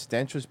room, the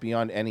stench was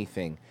beyond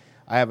anything.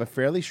 I have a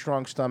fairly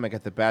strong stomach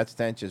at the bad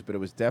stenches, but it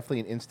was definitely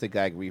an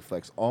insta-gag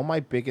reflex. All my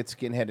bigot,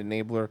 skinhead,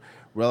 enabler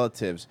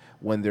relatives,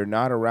 when they're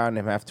not around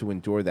him, have to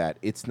endure that.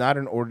 It's not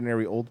an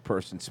ordinary old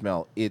person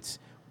smell. It's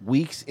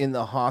weeks in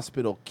the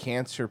hospital,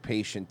 cancer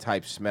patient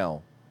type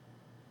smell.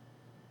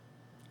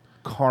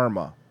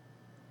 Karma.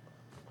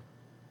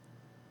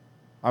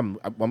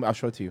 I'll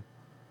show it to you.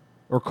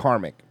 Or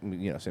karmic,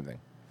 same thing.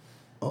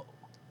 Oh.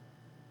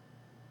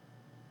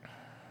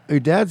 Your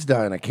dad's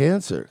dying of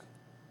cancer.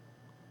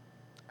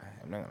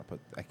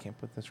 I can't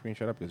put the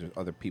screenshot up because there's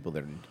other people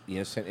that are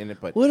innocent in it.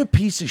 But what a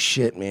piece of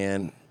shit,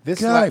 man!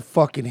 I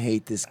fucking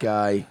hate this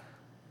guy.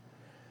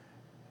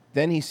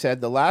 Then he said,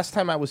 the last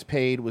time I was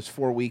paid was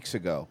 4 weeks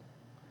ago,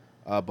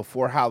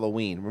 before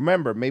Halloween.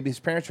 Remember, maybe his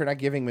parents are not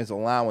giving him his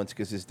allowance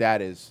because his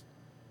dad is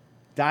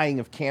dying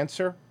of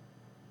cancer.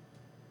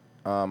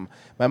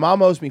 My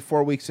mom owes me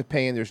 4 weeks of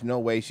pay, and there's no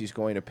way she's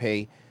going to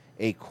pay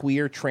a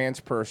queer trans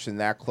person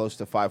that close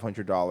to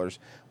 $500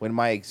 when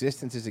my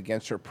existence is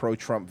against her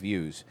pro-Trump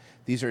views.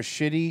 These are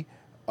shitty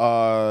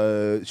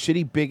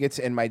bigots,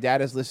 and my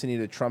dad is listening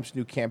to Trump's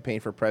new campaign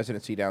for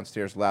presidency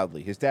downstairs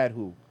loudly. His dad,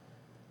 who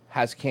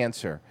has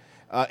cancer,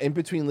 in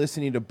between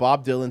listening to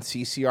Bob Dylan,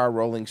 CCR,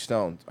 Rolling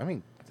Stones. I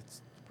mean,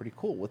 it's pretty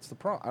cool. What's the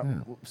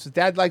problem? So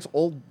dad likes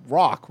old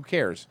rock. Who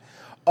cares?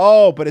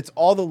 Oh, but it's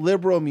all the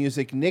liberal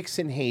music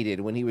Nixon hated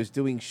when he was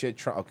doing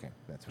shit. Okay,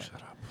 that's right.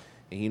 Shut up.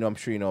 And I'm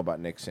sure you know about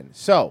Nixon.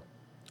 So,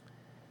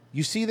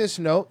 you see this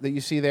note that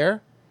you see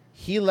there?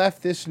 He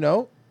left this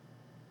note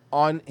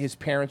on his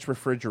parents'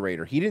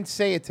 refrigerator. He didn't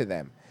say it to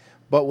them.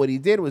 But what he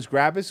did was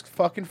grab his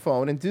fucking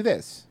phone and do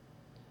this.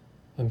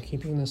 I'm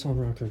keeping this on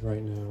record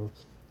right now.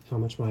 How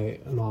much my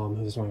mom,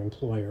 who's my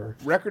employer.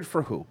 Record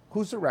for who?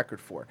 Who's the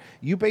record for?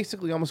 You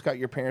basically almost got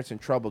your parents in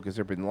trouble because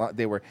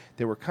they were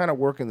kind of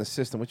working the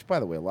system. Which, by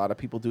the way, a lot of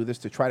people do this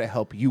to try to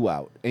help you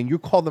out, and you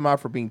called them out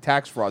for being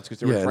tax frauds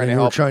because they were trying to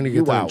help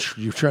you out.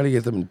 You're trying to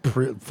get them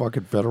in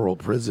fucking federal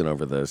prison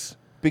over this.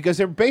 Because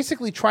they're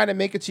basically trying to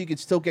make it so you could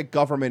still get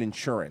government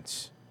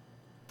insurance.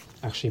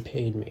 Actually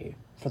paid me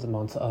for the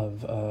month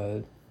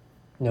of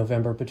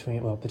November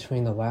between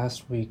the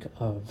last week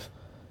of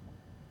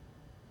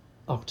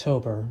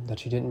October that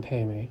she didn't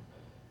pay me,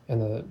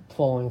 and the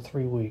following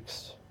 3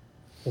 weeks.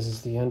 This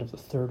is the end of the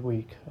third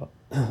week.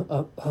 This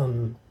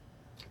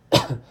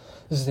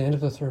is the end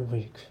of the third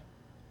week.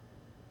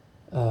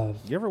 You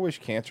ever wish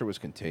cancer was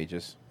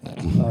contagious?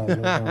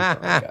 November,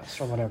 I guess,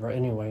 or whatever.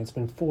 Anyway, it's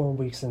been 4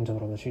 weeks in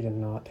total that she did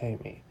not pay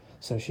me.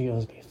 So she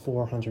owes me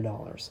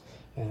 $400.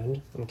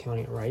 And I'm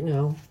counting it right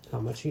now, how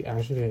much she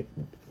actually paid.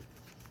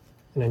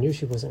 And I knew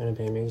she wasn't going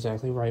to pay me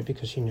exactly right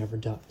because she never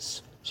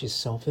does. She's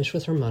selfish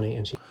with her money,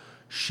 and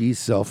She's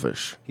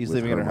selfish. He's with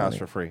living in her money. house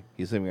for free.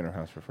 He's living in her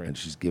house for free. And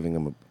she's giving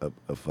him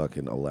a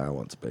fucking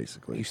allowance,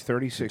 basically. He's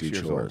 36 to do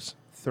years chores.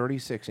 old.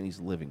 36, and he's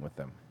living with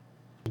them.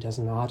 she does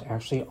not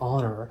actually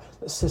honor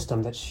the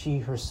system that she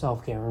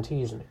herself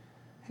guarantees me.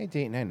 Hey,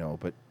 Dayton, I know,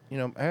 but, I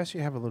ask you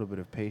to have a little bit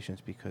of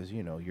patience because,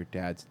 your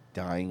dad's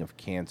dying of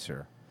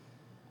cancer.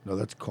 No,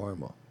 that's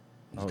karma.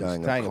 He's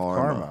dying of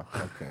karma.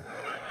 Okay.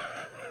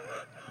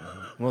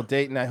 Well,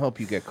 Dayton, I hope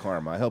you get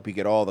karma. I hope you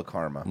get all the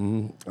karma.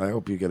 I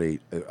hope you get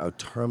a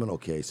terminal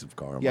case of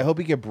karma. Yeah, I hope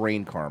you get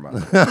brain karma.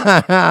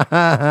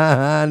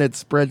 And it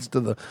spreads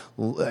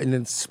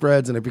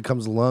and it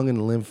becomes lung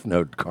and lymph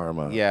node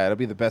karma. Yeah, it'll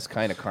be the best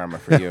kind of karma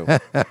for you.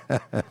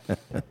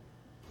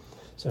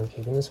 So I'm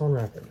keeping this on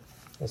record.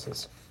 This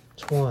is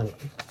 20,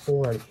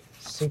 40,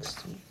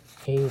 60,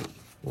 80,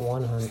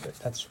 100.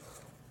 That's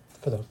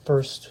for the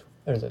first,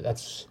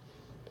 this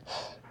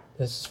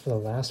is for the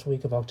last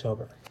week of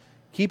October.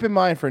 Keep in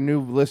mind, for new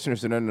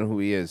listeners that don't know who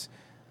he is,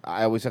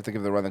 I always have to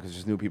give the rundown because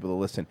there's new people to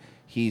listen.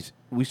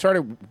 We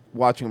started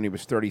watching him when he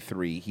was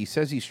 33. He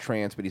says he's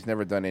trans, but he's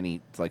never done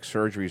any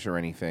surgeries or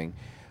anything.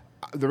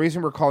 The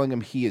reason we're calling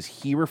him he is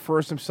he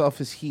refers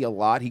himself as he a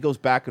lot. He goes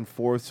back and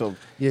forth, so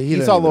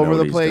he's all over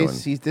the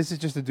place. This is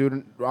just a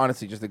dude,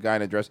 honestly, just a guy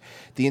in a dress.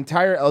 The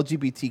entire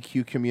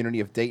LGBTQ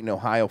community of Dayton,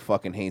 Ohio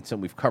fucking hates him.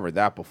 We've covered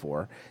that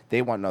before.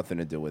 They want nothing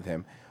to do with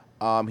him.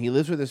 He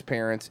lives with his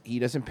parents. He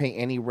doesn't pay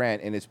any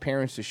rent, and his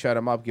parents, to shut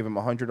him up, give him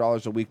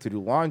 $100 a week to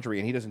do laundry,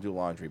 and he doesn't do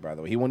laundry, by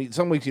the way.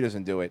 Some weeks he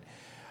doesn't do it.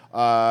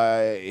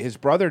 His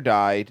brother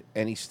died,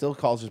 and he still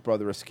calls his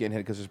brother a skinhead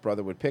because his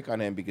brother would pick on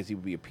him because he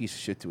would be a piece of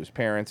shit to his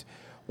parents.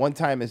 One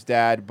time his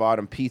dad bought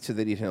him pizza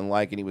that he didn't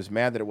like, and he was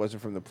mad that it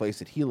wasn't from the place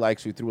that he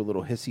likes, so he threw a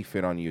little hissy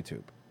fit on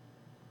YouTube.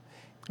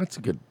 That's a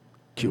good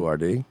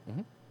QRD.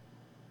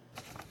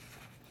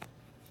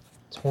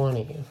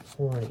 20,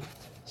 40,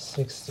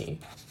 60,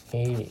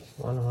 80,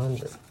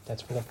 100.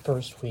 That's for the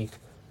first week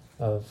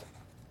of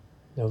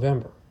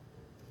November.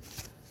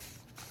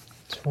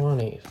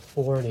 20,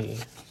 40,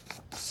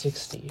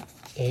 60,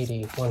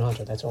 80,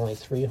 100. That's only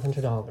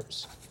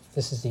 $300.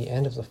 This is the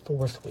end of the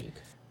fourth week.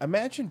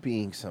 Imagine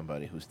being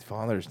somebody whose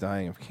father's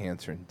dying of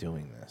cancer and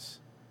doing this.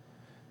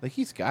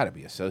 He's got to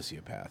be a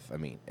sociopath. I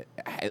mean,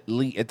 at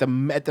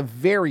the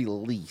very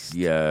least.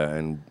 Yeah,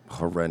 and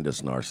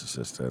horrendous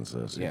narcissist and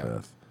sociopath.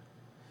 Yeah.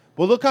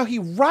 Well, look how he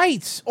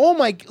writes. Oh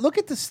my! Look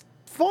at this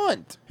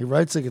font. He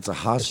writes like it's a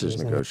hostage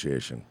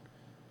negotiation.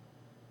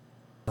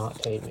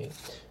 Not paid me.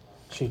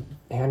 She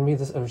handed me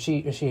this.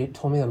 She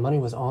told me the money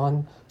was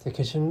on the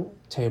kitchen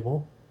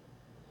table,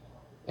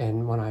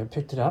 and when I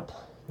picked it up,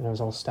 and it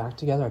was all stacked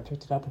together, I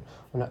picked it up and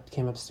when I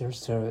came upstairs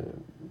to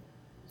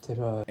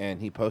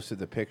and he posted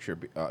the picture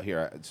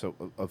here.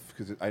 So,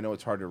 because I know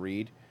it's hard to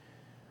read.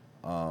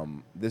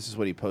 This is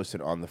what he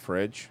posted on the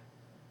fridge.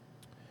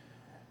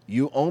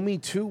 You owe me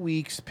 2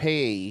 weeks'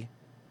 pay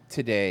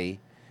today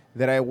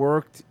that I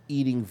worked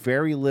eating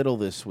very little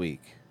this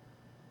week.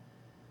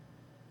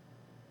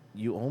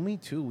 You owe me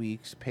 2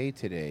 weeks' pay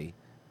today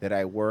that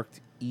I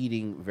worked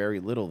eating very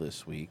little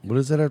this week. What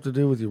does that have to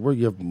do with your work?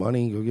 You have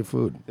money, go get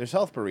food. There's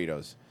health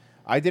burritos.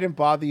 I didn't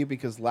bother you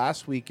because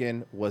last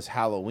weekend was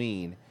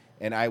Halloween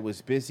and I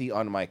was busy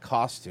on my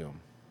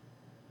costume.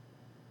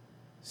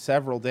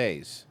 Several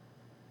days.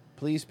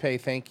 Please pay.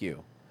 Thank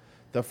you.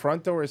 The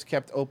front door is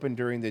kept open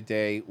during the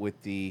day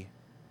with the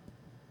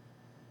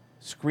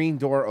screen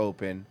door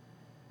open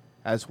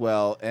as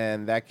well,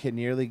 and the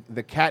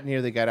cat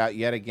nearly got out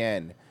yet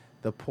again.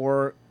 The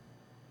door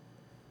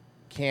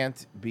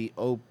can't be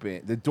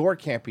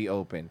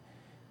open.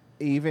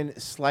 Even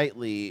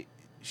slightly.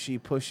 She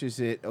pushes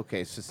it.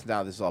 Okay, so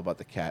now this is all about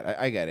the cat.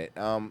 I get it.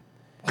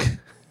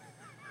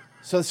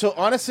 So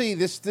honestly,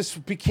 this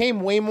became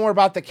way more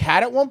about the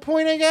cat at one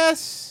point, I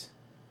guess.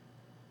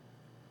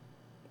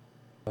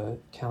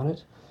 Count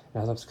it.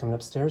 And as I was coming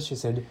upstairs, she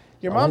said,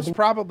 Your mom's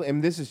probably,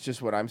 and this is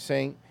just what I'm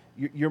saying,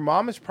 your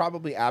mom is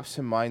probably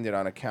absent-minded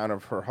on account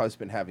of her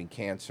husband having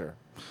cancer.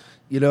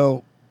 You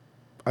know,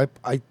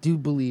 I do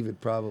believe it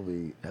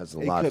probably has a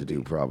It lot to could do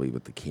be. probably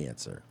with the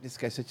cancer. This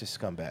guy's such a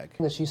scumbag.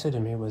 that she said to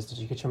me was, "Did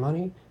you get your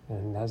money?"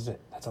 And that's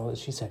it. That's all that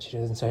she said. She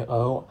doesn't say,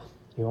 "Oh,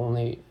 you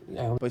only."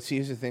 But see,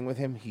 here's the thing with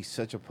him. He's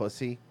such a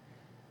pussy.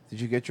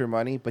 Did you get your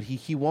money? But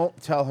he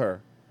won't tell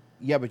her,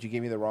 yeah, but you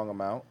gave me the wrong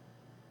amount.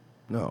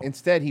 No.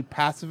 Instead, he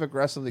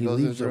passive-aggressively He goes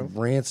to leaves his a room.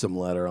 ransom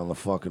letter on the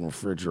fucking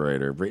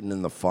refrigerator, written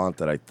in the font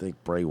that I think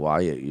Bray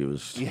Wyatt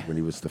used when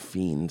he was the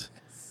Fiend.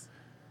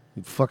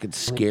 Fucking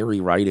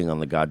scary writing on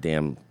the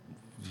goddamn.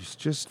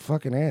 Just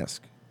fucking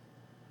ask.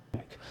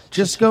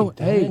 Just go,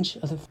 hey,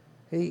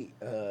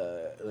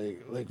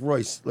 like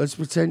Royce. Let's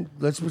pretend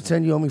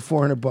you owe me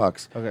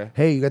 $400. Okay.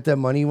 Hey, you got that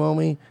money you owe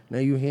me? Now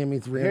you hand me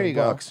 $300. Here you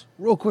go.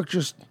 Real quick,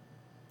 just.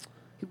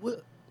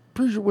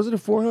 Pretty sure, was it a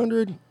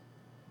 400?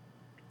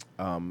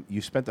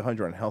 You spent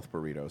 $100 on health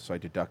burritos, so I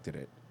deducted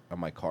it on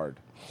my card.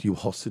 You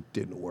also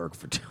didn't work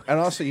for 2 And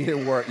also, you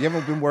didn't work. You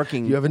haven't been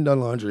working. You haven't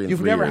done laundry in You've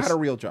 3 never years. had a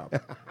real job.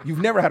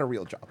 You've never had a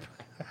real job.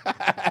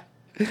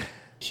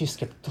 She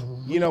skipped.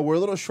 You know, we're a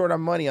little short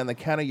on money on the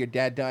count of your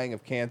dad dying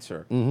of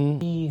cancer.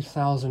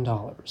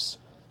 $3,000.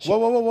 Whoa!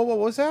 What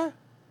was that?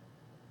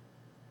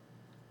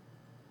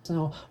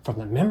 Now, from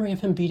the memory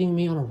of him beating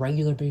me on a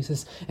regular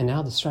basis, and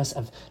now the stress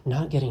of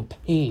not getting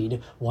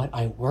paid what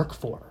I work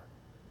for.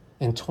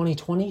 In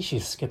 2020, she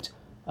skipped.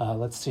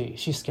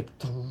 She skipped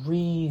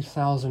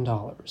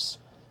 $3,000.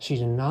 She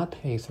did not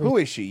pay. Who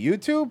is she?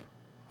 YouTube?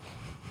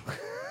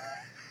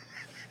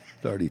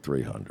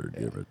 3,300,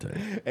 give or take.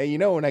 Hey, you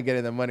know we're not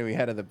getting the money we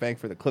had at the bank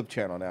for the Clip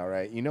channel now,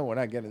 right? You know we're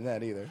not getting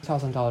that either.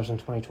 $1,000 in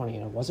 2020,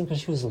 and it wasn't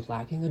because she was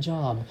lacking a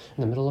job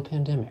in the middle of a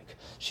pandemic.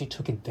 She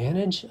took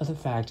advantage of the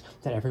fact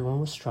that everyone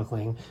was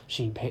struggling.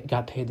 She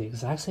got paid the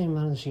exact same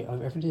amount as she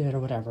ever did or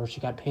whatever. She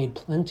got paid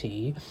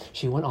plenty.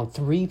 She went on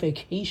 3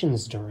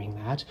 vacations during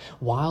that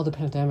while the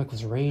pandemic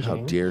was raging. How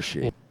dare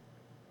she?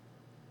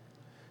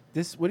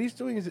 What he's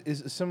doing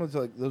is similar to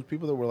like those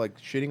people that were like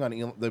shitting on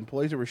the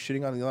employees that were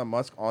shitting on Elon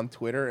Musk on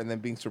Twitter and then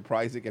being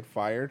surprised they get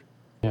fired.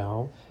 You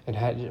know, and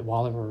had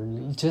while they were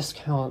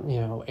discount,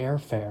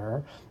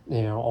 airfare,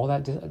 all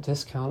that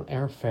discount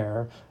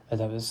airfare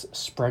that was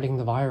spreading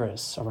the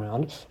virus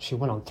around. She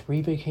went on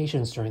 3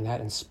 vacations during that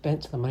and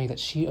spent the money that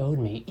she owed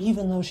me,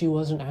 even though she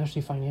wasn't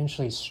actually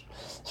financially.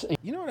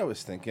 You know what I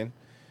was thinking?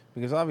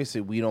 Because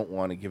obviously we don't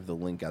want to give the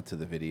link out to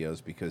the videos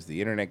because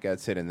the internet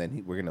gets it and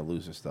then we're going to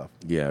lose the stuff.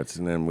 Yeah,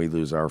 and then we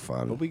lose our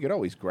fun. But we could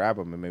always grab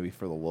them and maybe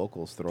for the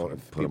locals throw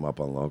it. Put them up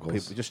on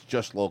locals. People,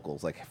 just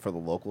locals. Like for the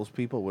locals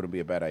people wouldn't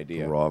be a bad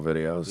idea. Raw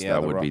videos?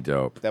 That would be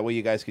dope. That way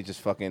you guys could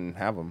just fucking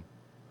have them.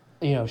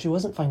 She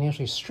wasn't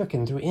financially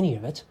stricken through any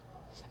of it.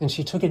 And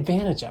she took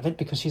advantage of it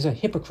because she's a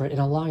hypocrite and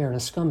a liar and a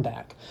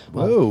scumbag.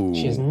 Whoa.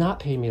 She has not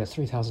paid me the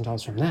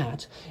 $3,000 from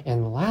that.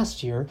 And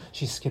last year,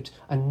 she skipped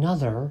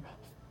another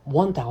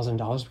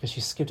 $1,000 because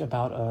she skipped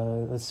about,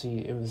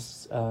 it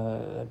was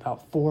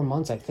about 4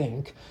 months, I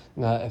think.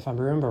 If I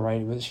remember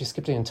right, she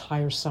skipped the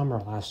entire summer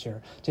last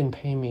year. Didn't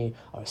pay me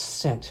a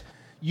cent.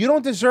 You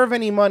don't deserve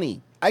any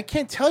money. I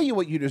can't tell you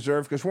what you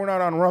deserve because we're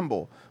not on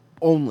Rumble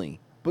only.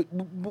 But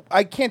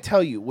I can't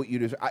tell you what you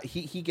deserve.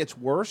 He gets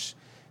worse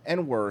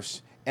and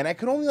worse. And I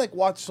could only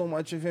watch so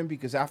much of him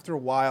because after a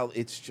while,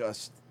 it's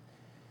just...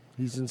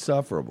 He's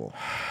insufferable.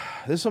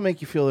 This will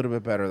make you feel a little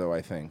bit better, though,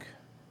 I think.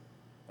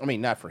 I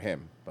mean, not for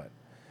him, but...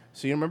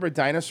 So you remember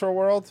Dinosaur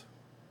World?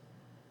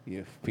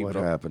 What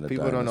happened to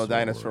People don't know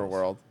Dinosaur Dinosaur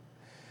World.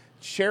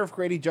 Sheriff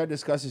Grady Judd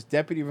discusses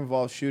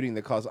deputy-involved shooting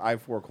that caused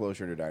I-4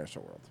 closure into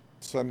Dinosaur World.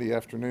 Sunday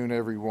afternoon,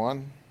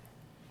 everyone.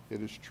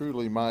 It is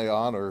truly my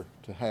honor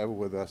to have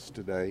with us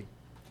today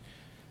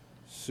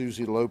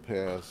Susie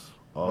Lopez.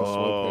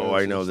 Oh,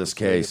 I know this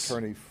case.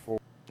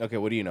 Okay,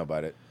 what do you know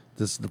about it?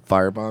 This is the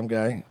firebomb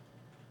guy?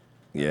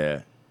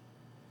 Yeah.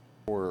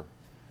 For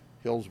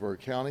Hillsborough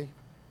County.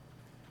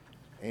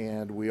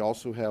 And we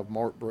also have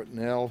Mark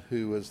Britnell,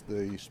 who is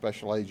the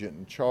special agent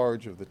in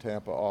charge of the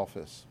Tampa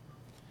office.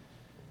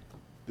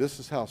 This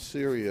is how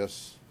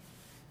serious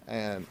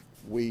and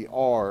we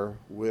are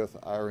with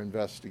our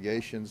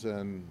investigations,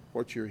 and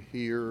what you're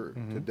here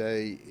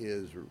today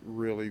is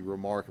really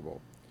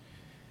remarkable.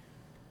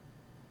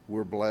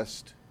 We're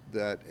blessed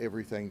that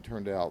everything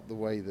turned out the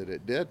way that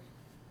it did.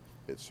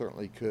 It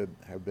certainly could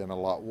have been a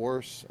lot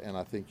worse, and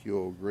I think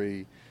you'll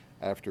agree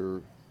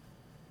after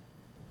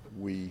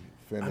we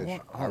finish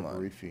our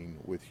briefing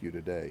with you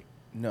today.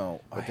 No.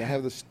 But to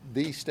have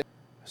these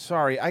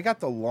Sorry, I got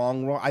the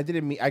long one. I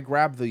didn't mean. I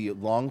grabbed the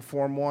long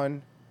form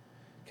one.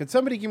 Can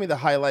somebody give me the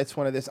highlights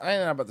one of this? I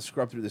ain't about to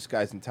scrub through this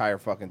guy's entire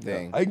fucking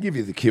thing. I can give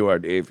you the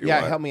QR, Dave, if you Yeah,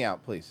 want. help me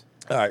out, please.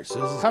 All right,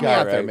 so this is Help me guy,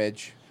 out there, right?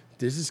 Midge.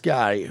 There's this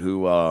guy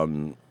who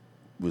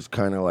was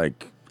kind of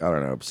like, I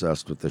don't know,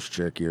 obsessed with this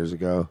chick years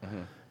ago.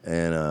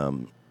 And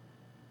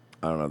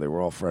I don't know, they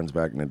were all friends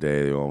back in the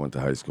day. They all went to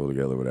high school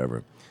together,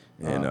 whatever.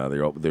 And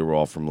they were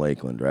all from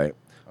Lakeland, right?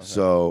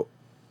 So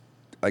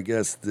I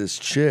guess this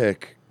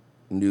chick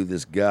knew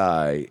this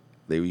guy.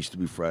 They used to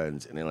be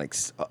friends. And then like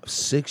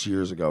 6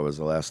 years ago was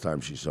the last time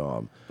she saw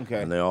him.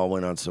 Okay. And they all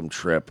went on some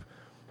trip.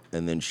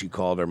 And then she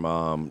called her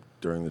mom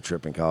during the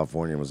trip in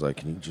California and was like,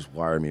 can you just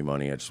wire me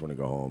money? I just want to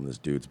go home. This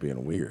dude's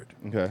being weird.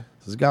 Okay.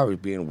 So this guy was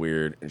being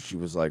weird, and she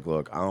was like,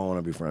 look, I don't want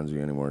to be friends with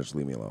you anymore. Just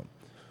leave me alone.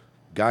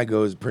 Guy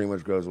pretty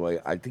much goes away.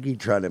 I think he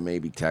tried to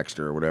maybe text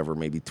her or whatever,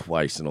 maybe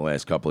twice in the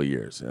last couple of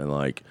years. And,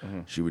 like,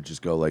 she would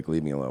just go, like,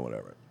 leave me alone,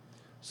 whatever.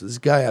 So this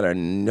guy out of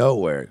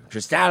nowhere,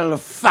 just out of the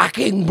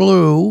fucking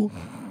blue,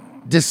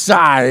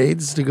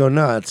 decides to go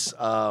nuts.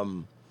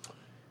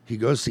 He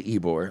goes to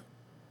Ybor,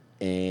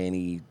 and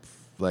he,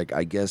 like,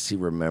 I guess he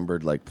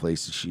remembered, like,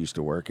 places she used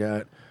to work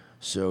at.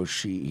 So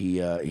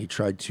he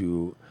tried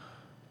to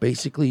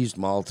basically used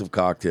Molotov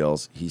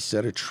cocktails. He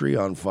set a tree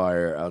on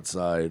fire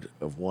outside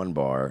of one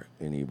bar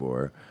in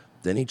Ybor.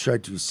 Then he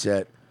tried to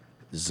set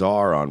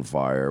Czar on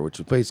fire, which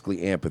is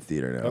basically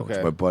amphitheater now. Okay.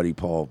 It's my buddy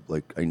Paul.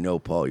 Like, I know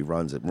Paul. He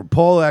runs it.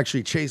 Paul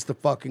actually chased the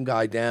fucking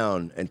guy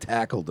down and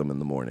tackled him in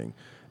the morning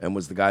and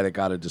was the guy that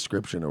got a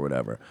description or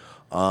whatever.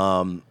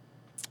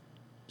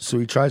 So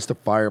he tries to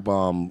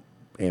firebomb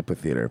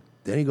amphitheater.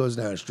 Then he goes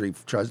down the street,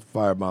 tries to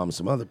firebomb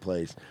some other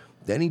place.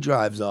 Then he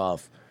drives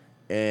off,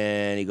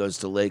 and he goes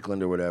to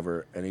Lakeland or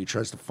whatever, and he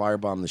tries to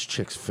firebomb this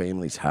chick's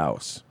family's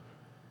house.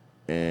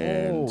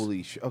 And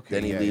Holy shit. Okay,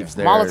 then he yeah, leaves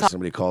yeah. there. Molotov-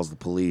 Somebody calls the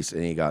police,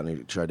 and he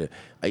tried to.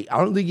 I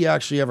don't think he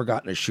actually ever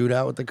got in a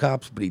shootout with the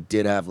cops, but he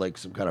did have like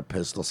some kind of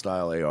pistol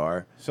style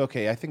AR. So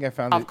okay, I think I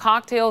found Of it.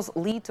 cocktails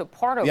lead to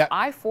part of Yeah,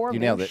 I-4 you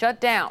being nailed it. shut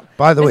down.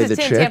 By the way, This is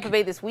the 10 chick- Tampa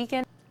Bay this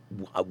weekend.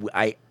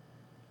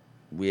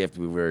 We have to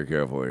be very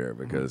careful here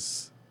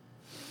because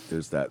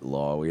there's that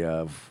law we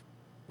have.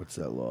 What's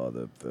that law?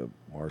 The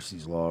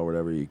Marcy's law or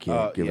whatever. You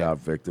can't give yeah. out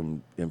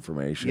victim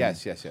information.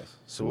 Yes.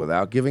 So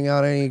without giving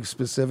out any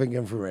specific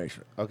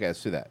information. Okay,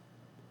 let's do that.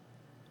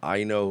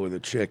 I know who the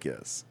chick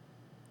is.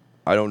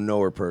 I don't know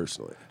her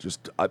personally.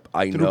 Just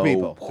I Through know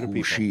people. who Through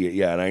people. she is.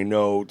 Yeah, and I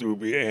know through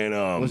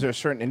and Was there a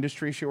certain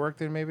industry she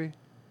worked in, maybe?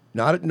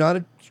 not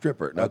a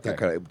stripper, not that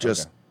Okay. kind of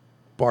just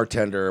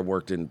bartender,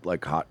 worked in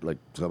like some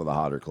of the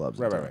hotter clubs.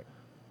 in Right.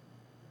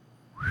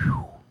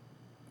 town.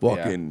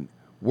 Fucking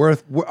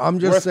worth. I'm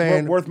just Worth-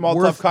 saying, worth Molotov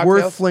worth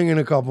cocktails? flinging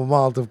a couple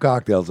Molotov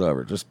cocktails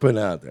over. Just putting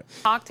it out there.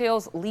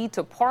 Cocktails lead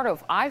to part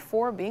of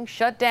I-4 being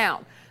shut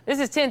down. This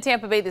is 10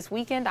 Tampa Bay this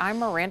weekend. I'm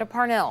Miranda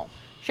Parnell.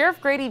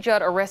 Sheriff Grady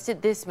Judd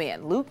arrested this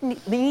man, Luke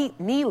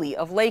Neely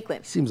of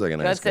Lakeland. Seems like a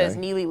nice Judd says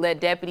guy. Neely led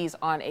deputies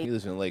on He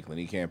lives in Lakeland.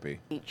 He can't be.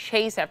 a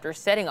chase after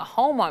setting a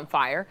home on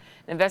fire.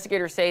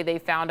 Investigators say they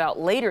found out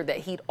later that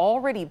he'd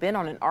already been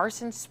on an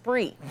arson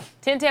spree.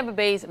 10 Tampa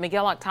Bay's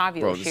Miguel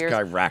Octavio Bro, this shares.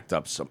 guy racked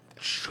up some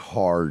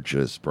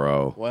charges,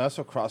 bro. Well, I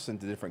also crossed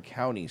into different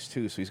counties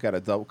too, so he's got a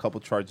couple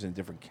charges in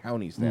different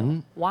counties now. Mm-hmm.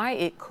 Why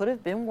it could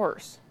have been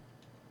worse.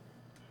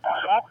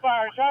 Shot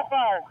fire, shot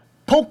fire.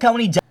 Polk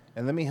County.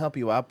 And let me help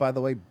you out, by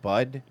the way,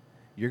 Bud.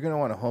 You're going to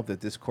want to hope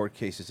that this court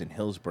case is in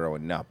Hillsborough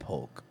and not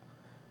Polk,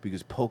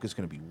 because Polk is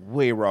going to be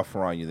way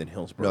rougher on you than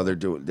Hillsborough.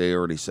 No, they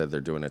already said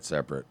they're doing it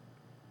separate.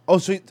 Oh,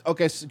 so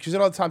okay, because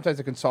all the time they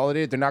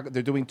consolidated.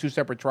 They're doing two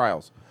separate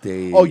trials.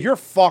 They- Oh, you're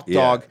fucked,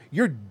 Yeah. dog.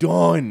 You're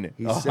done.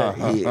 He said,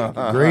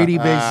 Grady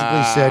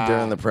basically said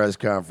during the press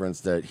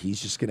conference that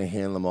he's just going to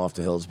hand them off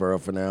to Hillsborough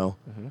for now,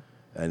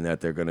 and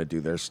that they're going to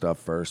do their stuff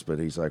first. But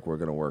he's like, we're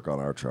going to work on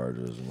our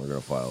charges and we're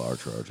going to file our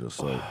charges.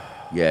 So,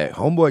 yeah,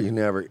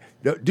 homeboy,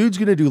 dude's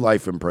going to do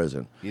life in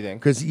prison. You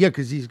think? Because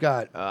he's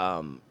got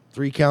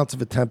 3 counts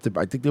of attempted.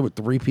 I think there were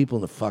 3 people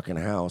in the fucking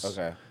house.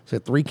 Okay. So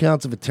 3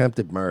 counts of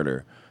attempted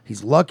murder.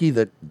 He's lucky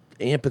that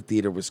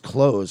amphitheater was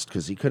closed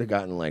because he could have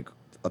gotten like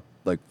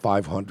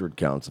 500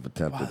 counts of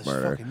attempted that's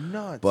murder. fucking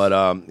nuts.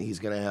 But he's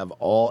gonna have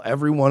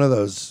every one of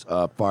those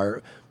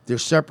fire. They're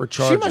separate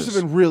charges. She must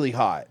have been really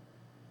hot.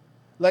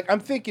 Like, I'm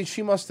thinking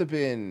she must have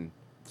been.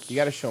 You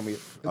got to show me at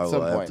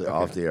some point.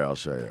 Off the air, I'll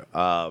show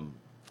you.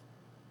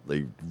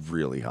 Like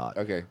really hot.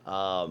 Okay.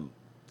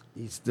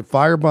 The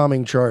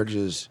firebombing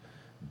charges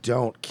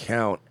don't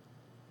count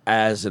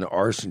as an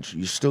arson.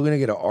 You're still going to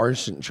get an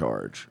arson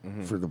charge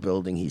for the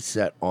building he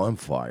set on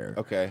fire.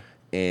 Okay.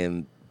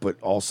 And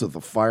but also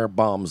the fire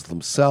bombs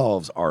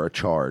themselves are a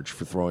charge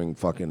for throwing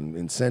fucking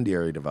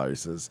incendiary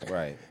devices.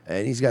 Right.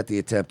 And he's got the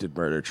attempted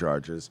murder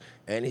charges,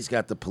 and he's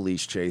got the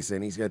police chase,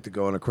 and he's got the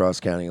going across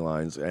county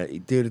lines.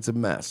 Dude, it's a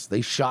mess.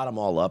 They shot him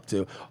all up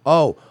too.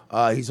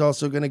 He's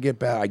also going to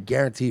get I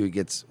guarantee he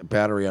gets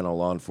battery on a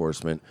law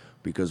enforcement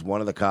because one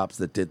of the cops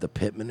that did the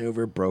pit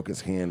maneuver broke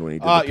his hand when he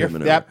did the pit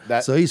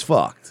maneuver. So he's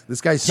fucked. This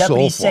guy's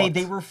Deputies so say fucked.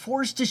 they were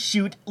forced to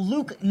shoot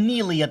Luke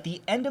Neely at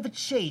the end of a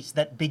chase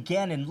that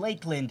began in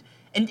Lakeland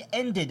and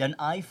ended on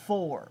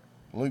I-4.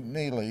 Luke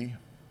Neely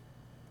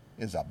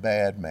is a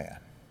bad man.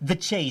 The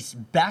chase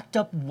backed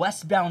up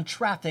westbound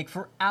traffic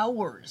for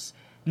hours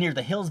near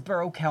the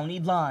Hillsborough County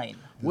line.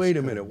 Wait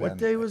a minute. What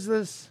day was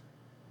this?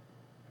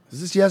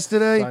 Was this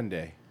yesterday?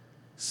 Sunday.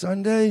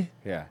 Sunday?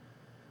 Yeah.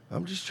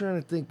 I'm just trying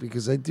to think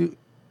because I do.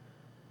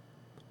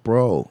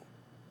 Bro,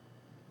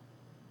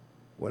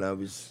 when I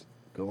was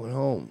going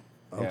home,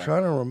 I'm Yeah.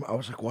 trying to remember. I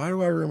was like, why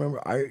do I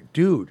remember?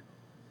 Dude,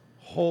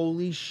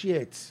 holy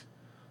shit.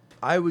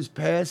 I was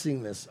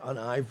passing this on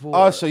I-4.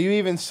 Oh, so you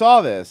even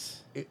saw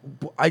this?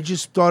 I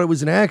just thought it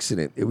was an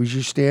accident. It was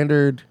your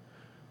standard.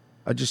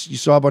 You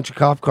saw a bunch of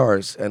cop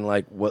cars and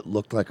like what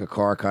looked like a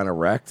car kind of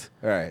wrecked.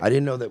 Right. I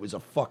didn't know that was a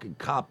fucking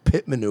cop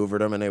pit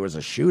maneuvered them and there was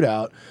a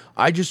shootout.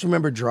 I just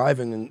remember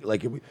driving and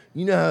like, you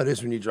know how it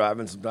is when you're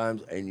driving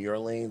sometimes and your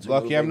lanes are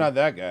Lucky I'm moving, not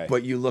that guy.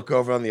 But you look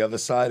over on the other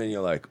side and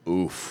you're like,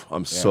 oof,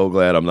 I'm so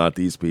glad I'm not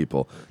these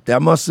people.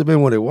 That must have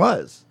been what it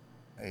was.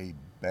 A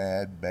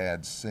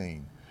bad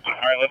scene. All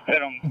right, let's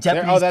hit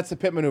him. Oh, that's the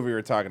pit maneuver you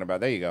were talking about.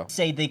 There you go.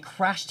 Say they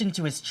crashed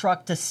into his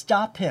truck to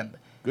stop him.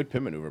 Good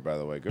pit maneuver, by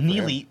the way. Good for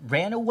Neely him.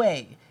 ran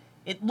away.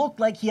 It looked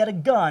like he had a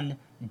gun.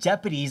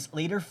 Deputies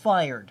later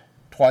fired.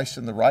 Twice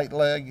in the right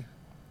leg,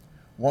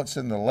 once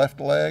in the left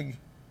leg,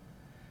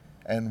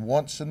 and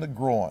once in the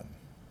groin.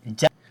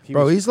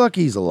 Bro, he's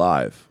lucky he's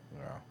alive.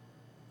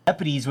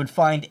 Deputies would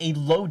find a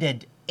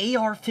loaded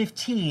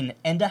AR-15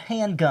 and a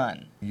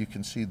handgun. You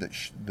can see that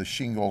the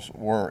shingles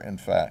were, in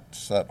fact,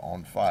 set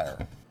on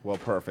fire. Well,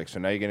 perfect. So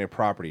now you're getting a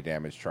property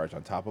damage charge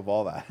on top of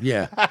all that.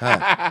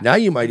 Yeah. Now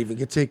you might even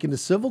get taken to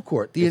civil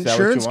court. The Is that what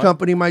you insurance want?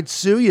 company might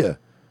sue you.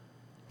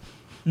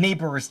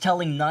 Neighbors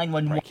telling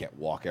 911 I can't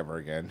walk ever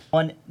again.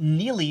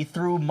 Neely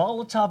threw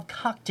Molotov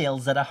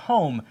cocktails at a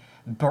home,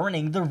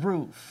 burning the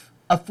roof.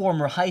 A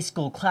former high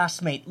school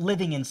classmate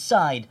living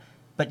inside,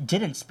 but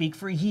didn't speak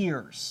for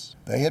years.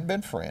 They had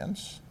been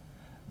friends.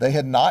 They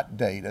had not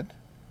dated.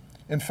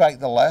 In fact,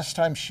 the last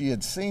time she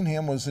had seen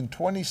him was in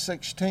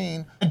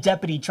 2016. A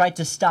deputy tried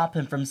to stop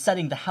him from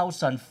setting the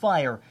house on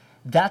fire.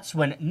 That's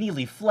when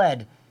Neely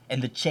fled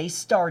and the chase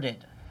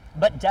started.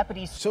 But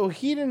deputies... So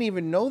he didn't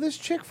even know this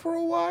chick for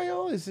a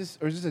while? Is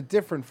this a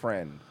different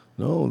friend?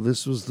 No,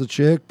 this was the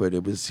chick, but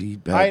it was he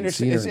hadn't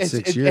seen her in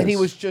 6 years. And he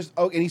was just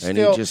and he And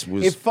still he just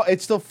was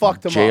it still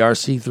fucked him up.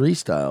 JRC3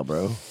 style,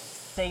 bro.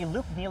 Say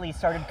Luke Neely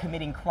started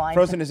committing crimes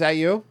Frozen, is that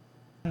you?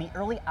 in the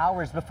early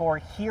hours before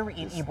here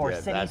in Ybor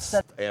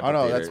City. Oh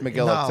no, that's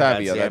Miguel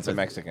Octavio. That's a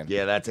Mexican.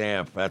 Yeah, that's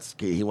Amp.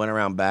 He went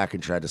around back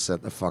and tried to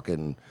set the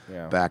fucking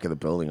back of the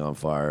building on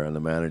fire, and the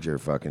manager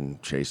fucking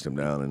chased him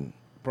down. And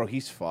Bro,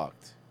 he's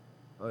fucked.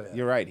 Oh, yeah.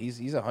 You're right. He's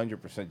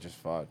 100% just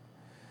fucked.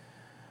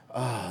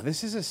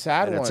 This is a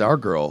sad and one. it's our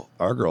girl.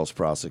 Our girl's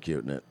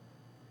prosecuting it.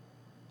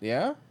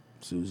 Yeah?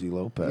 Susie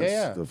Lopez,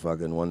 Yeah. the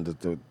fucking one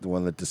that the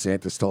one that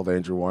DeSantis told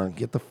Andrew Warren,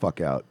 get the fuck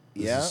out.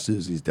 This Yeah. is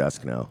Susie's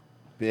desk now.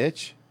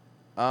 Bitch.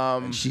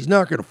 And she's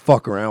not gonna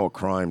fuck around with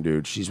crime,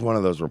 dude. She's one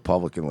of those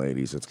Republican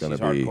ladies that's gonna She's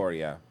be hardcore,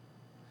 yeah.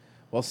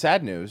 Well,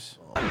 sad news.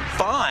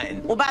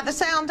 Fine. Well, by the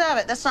sound of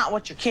it, that's not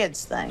what your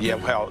kids think. Yeah,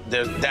 well,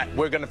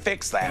 we're going to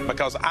fix that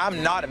because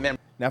I'm not a member.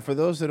 Now, for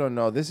those that don't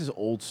know, this is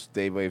old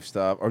Daywave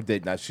stuff, or old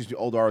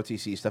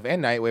ROTC stuff,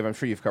 and Nightwave. I'm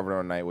sure you've covered it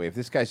on Nightwave.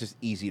 This guy's just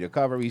easy to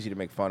cover, easy to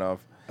make fun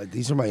of.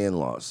 These are my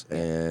in-laws,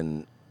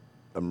 and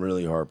I'm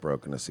really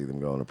heartbroken to see them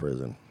go into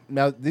prison.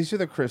 Now, these are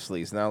the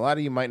Chrisleys. Now, a lot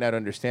of you might not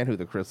understand who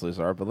the Chrisleys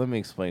are, but let me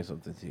explain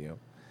something to you.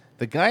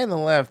 The guy on the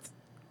left...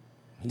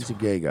 He's a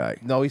gay guy.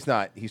 No, he's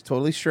not. He's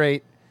totally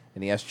straight,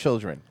 and he has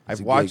children. He's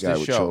I've a watched gay guy this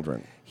with show.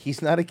 children.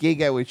 He's not a gay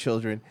guy with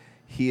children.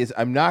 He is...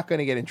 I'm not going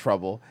to get in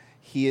trouble.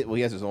 He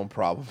has his own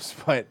problems,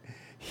 but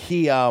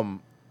he...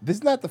 This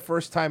is not the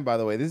first time, by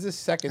the way. This is the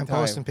second I'm time...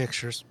 posting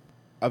pictures.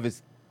 Of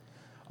his...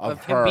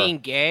 Of him her. being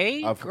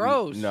gay?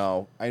 Gross.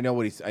 No, I know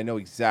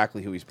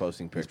exactly who he's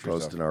posting pictures of.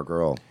 He's posting our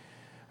girl.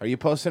 Are you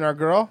posting our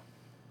girl?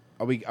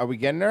 Are we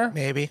getting her?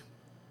 Maybe.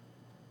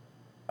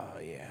 Oh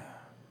yeah.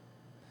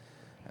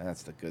 And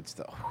that's the good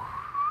stuff.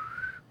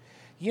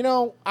 You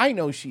know, I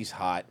know she's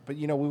hot, but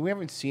you know, when we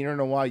haven't seen her in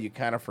a while, you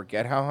kind of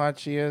forget how hot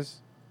she is.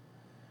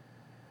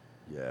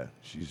 Yeah,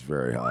 she's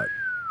very hot.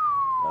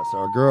 That's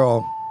our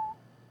girl.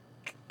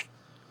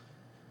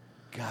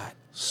 God.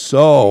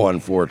 So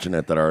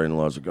unfortunate that our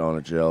in-laws are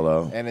going to jail,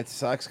 though. And it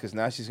sucks because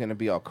now she's going to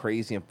be all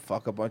crazy and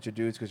fuck a bunch of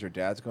dudes because her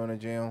dad's going to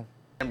jail.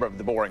 Member of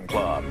the Boring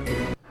Club.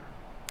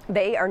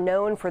 They are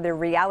known for their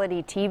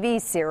reality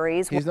TV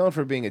series. He's known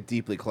for being a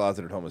deeply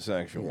closeted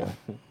homosexual.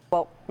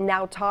 Well,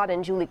 now Todd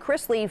and Julie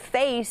Chrisley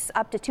face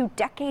up to 2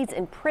 decades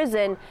in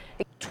prison.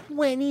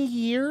 20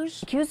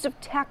 years? Accused of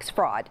tax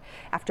fraud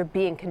after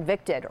being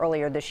convicted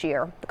earlier this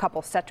year. The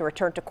couple set to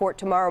return to court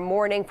tomorrow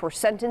morning for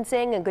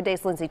sentencing. And Good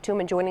Day's Lindsay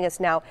Tuman joining us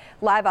now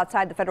live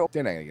outside the federal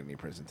They're not going to get any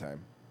prison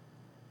time.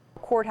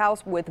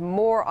 courthouse with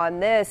more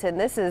on this. And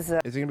this is Is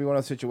it going to be one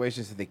of those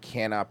situations that they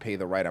cannot pay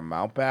the right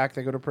amount back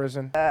to go to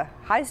prison?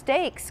 high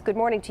stakes. Good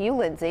morning to you,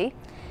 Lindsay.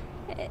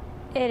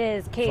 It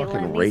is, Caitlin.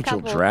 Fucking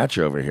Rachel Dratch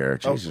over here.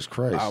 Jesus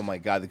Christ. Oh my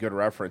God, the good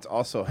reference.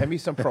 Also, maybe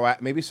some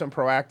maybe some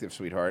proactive,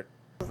 sweetheart.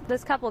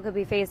 This couple could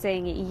be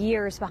facing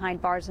years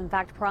behind bars. In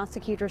fact,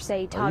 prosecutors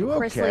say Todd you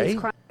Chrisley's okay?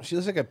 crime. She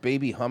looks like a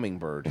baby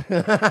hummingbird.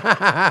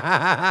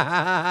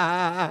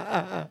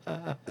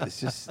 It's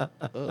just,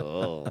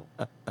 oh.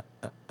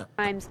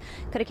 Crimes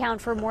could account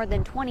for more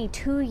than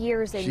 22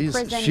 years in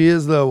prison. She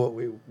is though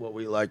what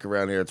we like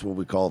around here. It's what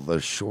we call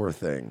the sure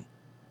thing.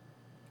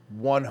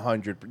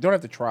 100. Don't have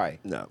to try.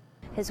 No.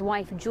 His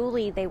wife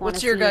Julie. They want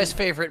What's to your see guys'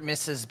 favorite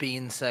Mrs.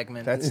 Bean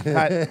segment? That's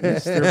not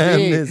Mr.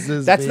 Bean.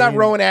 Mrs. That's not Bean.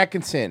 Rowan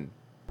Atkinson.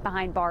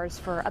 behind bars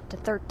for up to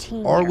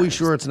 13 Are years. we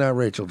sure it's not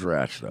Rachel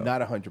Dratch though? Not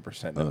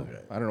 100%. No. Okay.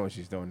 I don't know what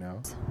she's doing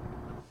now.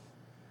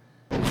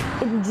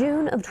 In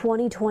June of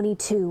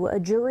 2022, a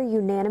jury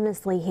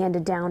unanimously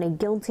handed down a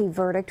guilty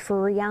verdict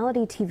for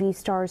reality TV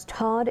stars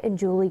Todd and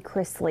Julie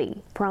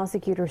Chrisley.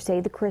 Prosecutors say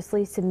the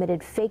Chrisleys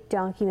submitted fake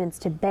documents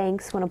to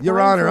banks when applying Your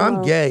Honor, for I'm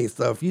loans. gay,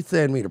 so if you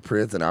send me to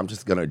prison, I'm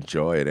just gonna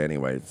enjoy it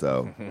anyway.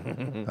 So,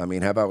 I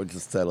mean, how about we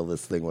just settle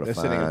this thing with They're a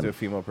sending him to a fine?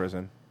 female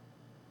prison.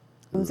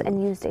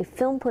 And used a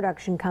film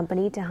production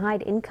company to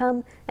hide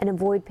income and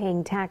avoid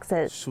paying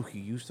taxes. So he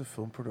used a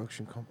film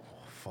production company?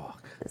 Oh,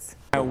 fuck.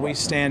 We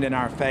stand in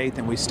our faith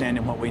and we stand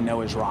in what we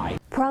know is right.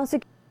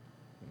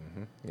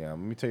 Yeah, let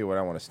me tell you what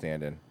I want to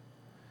stand in.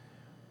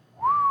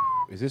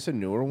 Is this a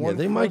newer Yeah, one?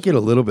 they for might us? get a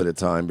little bit of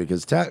time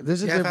because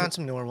there's a Yeah, I different- found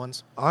some newer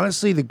ones.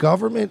 Honestly, the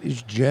government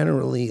is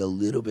generally a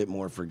little bit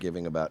more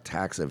forgiving about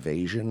tax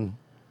evasion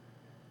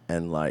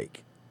and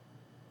like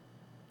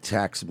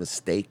tax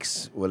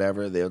mistakes,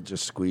 whatever. They'll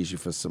just squeeze you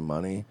for some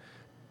money.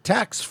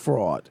 Tax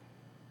fraud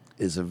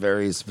is a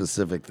very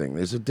specific thing.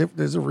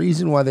 There's a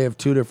reason why they have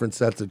two different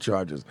sets of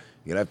charges.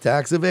 You can have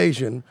tax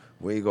evasion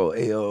where you go,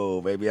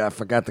 "Ayo, baby, I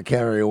forgot to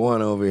carry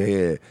one over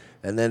here,"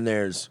 and then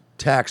there's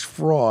tax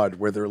fraud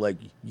where they're like,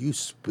 you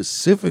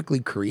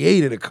specifically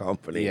created a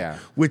company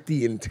with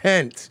the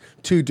intent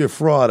to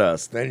defraud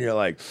us. Then you're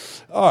like,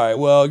 all right,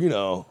 well, you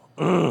know,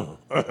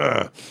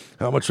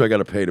 how much do I got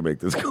to pay to make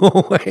this go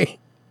away?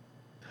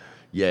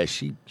 Yeah,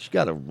 she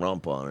got a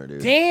rump on her,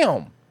 dude.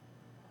 Damn.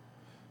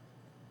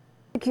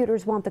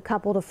 Prosecutors want the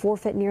couple to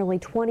forfeit nearly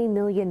 $20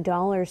 million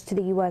to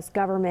the U.S.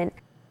 government.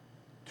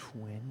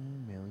 $20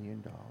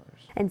 million.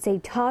 And say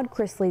Todd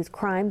Chrisley's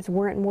crimes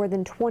weren't more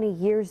than 20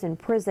 years in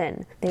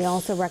prison. They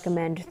also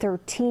recommend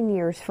 13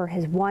 years for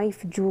his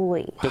wife,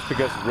 Julie. Just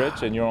because you're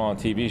rich and you're on a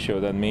TV show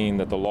doesn't mean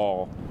that the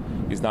law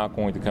is not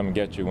going to come and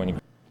get you when you.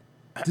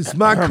 This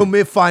man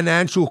commit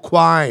financial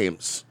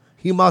crimes.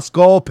 He must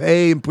go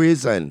pay in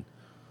prison.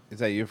 Is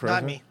that you, Frozen?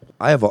 Not me.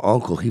 I have an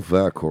uncle. He's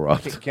very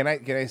corrupt. Can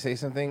I say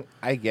something?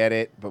 I get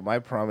it, but my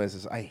problem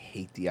is I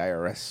hate the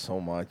IRS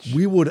so much.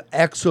 We would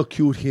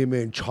execute him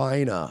in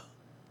China.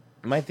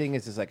 My thing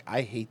is like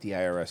I hate the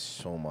IRS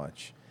so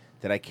much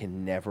that I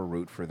can never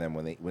root for them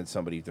when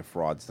somebody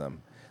defrauds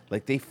them.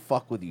 Like they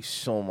fuck with you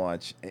so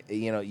much.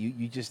 You know,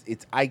 you just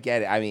I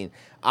get it. I mean,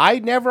 I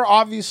never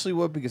obviously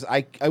would because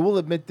I will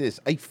admit this.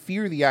 I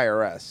fear the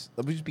IRS.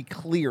 Let me just be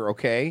clear,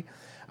 okay?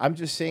 I'm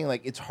just saying,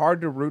 like, it's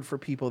hard to root for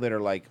people that are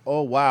like,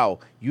 oh, wow,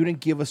 you didn't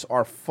give us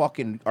our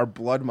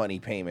blood money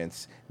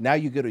payments. Now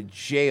you go to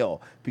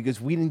jail because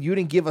you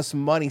didn't give us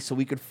money so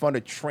we could fund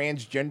a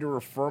transgender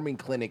affirming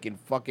clinic in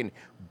fucking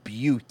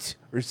Butte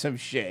or some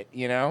shit,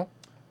 you know?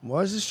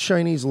 Why does this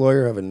Chinese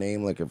lawyer have a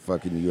name like a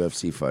fucking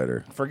UFC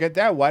fighter? Forget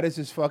that. Why does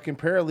this fucking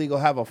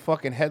paralegal have a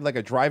fucking head like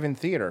a drive-in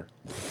theater?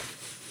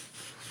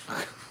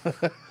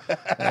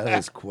 That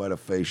is quite a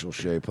facial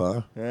shape,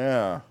 huh?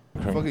 Yeah.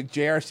 Fucking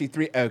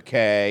JRC3.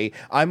 Okay.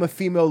 I'm a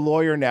female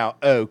lawyer now.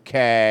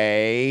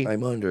 Okay.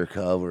 I'm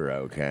undercover.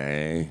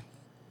 Okay.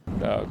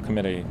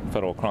 Commit a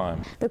federal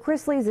crime. The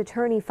Chrisley's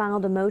attorney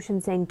filed a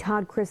motion saying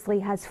Todd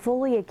Chrisley has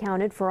fully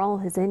accounted for all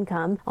his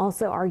income,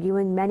 also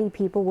arguing many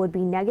people would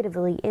be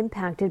negatively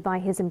impacted by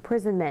his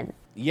imprisonment,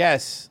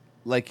 Yes,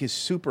 like his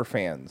super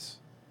fans.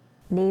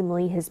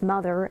 namely his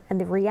mother and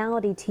the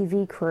reality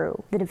TV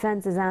crew. The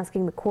defense is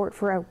asking the court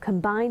for a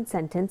combined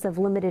sentence of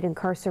limited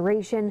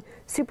incarceration,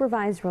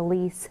 supervised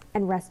release,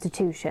 and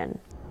restitution.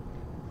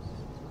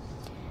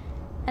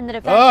 And the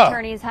defense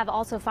attorneys have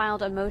also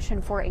filed a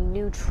motion for a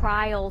new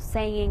trial,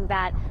 saying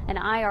that an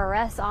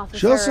IRS officer.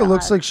 She also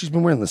looks like she's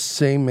been wearing the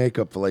same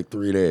makeup for like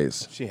 3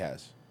 days. She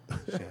has.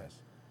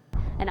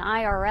 An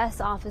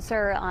IRS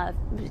officer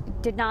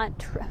did not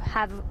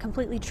have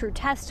completely true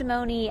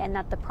testimony, and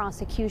that the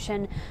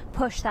prosecution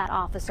pushed that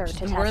officer to She's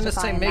testify. been wearing the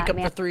same in that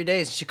makeup for 3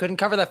 days. She couldn't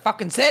cover that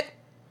fucking sit.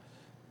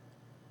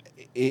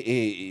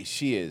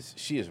 She is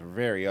a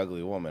very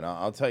ugly woman.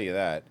 I'll tell you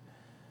that.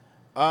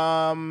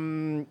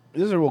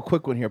 This is a real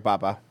quick one here,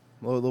 Papa.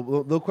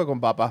 Little quick one,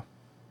 Papa.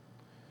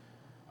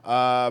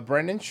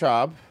 Brendan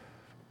Schaub.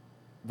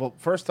 Well,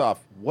 first off,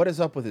 what is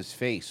up with his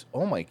face?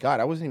 Oh my God,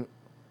 I wasn't even.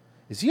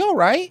 Is he all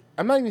right?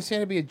 I'm not even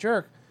saying to be a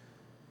jerk.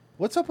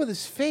 What's up with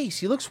his face?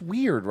 He looks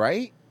weird,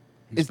 right?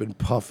 He's been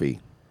puffy.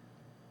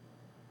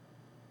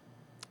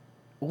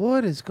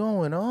 What is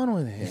going on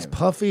with him? He's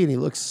puffy and he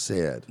looks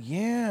sad.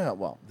 Yeah,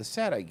 well, the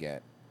sad I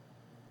get.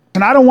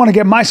 And I don't want to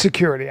get my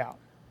security out.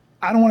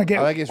 I don't want to get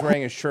I like he's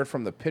wearing a shirt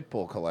from the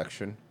Pitbull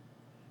collection.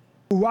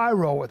 who I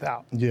roll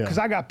without. Yeah. Because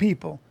I got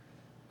people.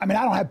 I mean,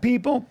 I don't have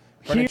people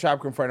Brendan Schaub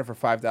confronted for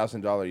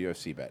 $5,000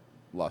 UFC bet.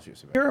 Lost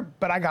UFC bet. here,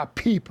 but I got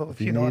people, if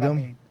you know what I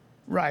mean.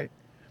 Right.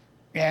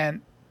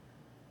 And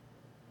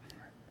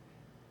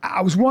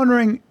I was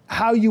wondering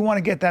how you want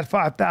to get that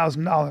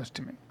 $5,000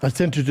 to me. I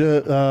sent it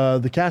to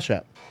the Cash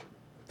App.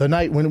 The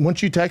night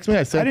once you text me,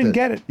 I sent it. I didn't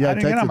get it. Yeah, I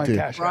didn't get it on my texted it to you.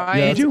 Cash App.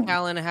 Brian Did you?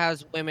 Allen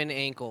has women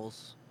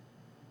ankles.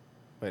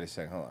 Wait a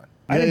second, hold on.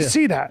 I didn't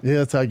see that. Yeah,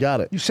 that's how I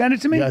got it. You sent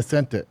it to me? Yeah, I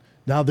sent it.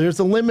 Now there's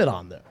a limit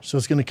on there, so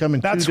it's going to come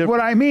in. That's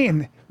what I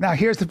mean. Now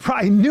here's the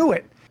I knew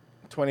it.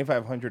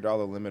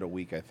 $2,500 limit a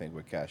week, I think,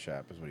 with Cash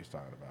App is what he's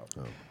talking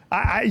about.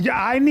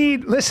 I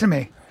need. Listen to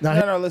me.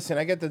 No, listen.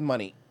 I get the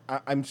money.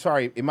 I'm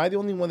sorry. Am I the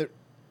only one that?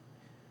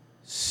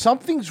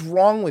 Something's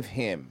wrong with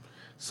him.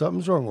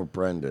 Something's wrong with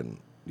Brendan.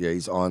 Yeah,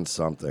 he's on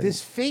something.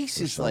 This face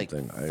or is like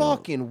something. I don't-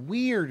 fucking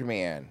weird,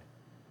 man.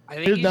 I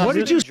think he's What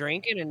just did you-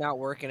 drinking and not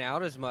working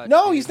out as much.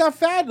 No, he's not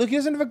fat. Look, he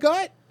doesn't have a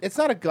gut. It's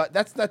not a gut.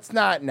 That's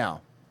not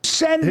now.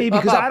 Send me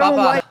because I don't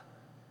like.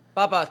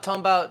 Baba,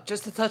 talking about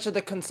just a touch of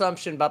the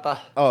consumption, Baba.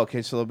 Oh, okay,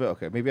 it's a little bit.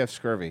 Okay, maybe I have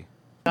scurvy.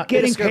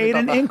 Getting paid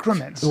in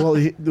increments. Well,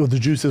 the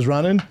juice is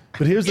running,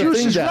 but here's the Juice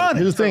thing. is Dad.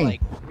 running. Here's the thing.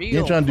 You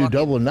ain't trying to do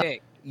double or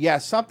nothing. Yeah,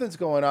 something's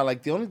going on.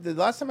 Like the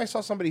last time I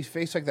saw somebody's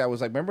face like that was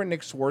like, remember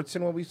Nick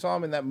Swartzen when we saw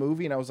him in that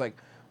movie, and I was like,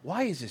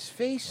 why is his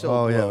face so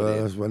Oh yeah, bloated?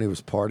 that was when he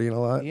was partying a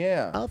lot.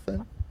 Yeah.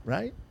 Nothing,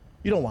 right?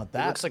 You don't want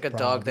that. looks like a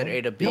dog that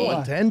ate a You don't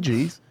want 10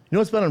 G's. You know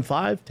what's better than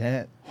 5?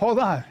 10. Hold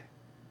on.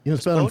 You know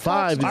what's better than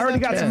 5? I already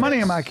got some money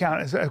in my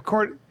account.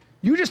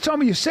 You just told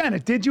me you sent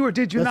it. Did you or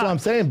did you That's not? what I'm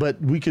saying, but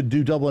we could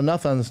do double or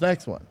nothing on this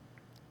next one.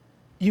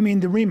 You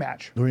mean the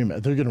rematch? The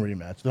rematch. They're going to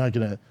rematch.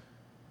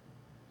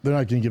 They're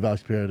not going to give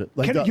Alex Pereira.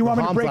 Like You want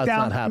me to break Hamzat's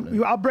down? Not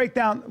happening. I'll break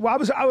down. Well,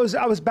 I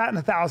was batting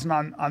 1,000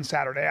 on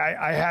Saturday.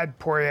 I had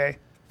Poirier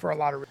for a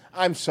lot of.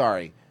 I'm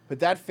sorry, but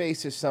that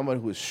face is someone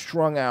who is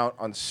strung out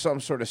on some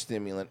sort of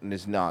stimulant and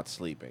is not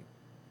sleeping,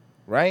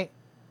 right?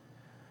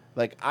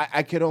 Like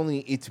I could only.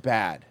 It's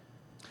bad.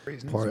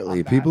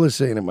 Partly, people are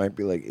saying it might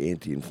be like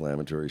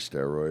anti-inflammatory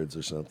steroids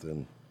or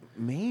something.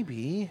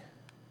 Maybe.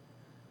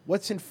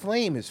 What's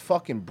inflamed? His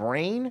fucking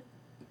brain?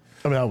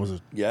 I mean, that was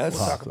a yes.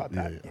 We'll talk about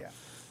that. Yeah.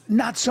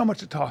 Not so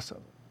much a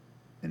toss-up.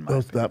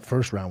 That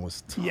first round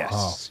was tough.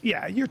 Yes.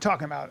 Yeah, you're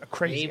talking about a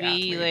crazy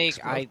Maybe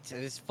athlete.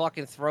 he's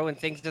fucking throwing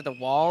things to the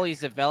wall. He's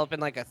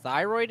developing like a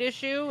thyroid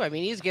issue. I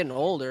mean, he's getting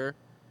older.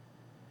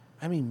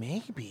 I mean,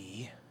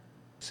 maybe.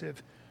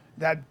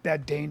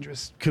 That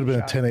dangerous. Could have been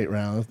a shot. 10-8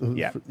 round.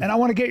 Yeah, and I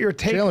want to get your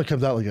take. Chandler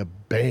comes out like a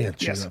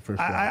banshee Yes, in that first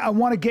round. I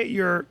want to get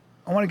your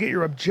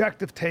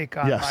objective take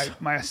on Yes.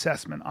 my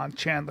assessment on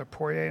Chandler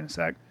Poirier in a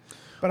sec.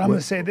 But I'm going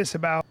to say this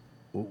about.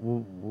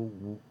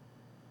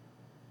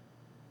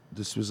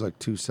 This was like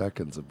 2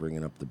 seconds of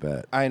bringing up the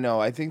bet. I know.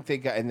 I think they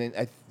got, and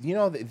then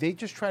they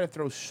just try to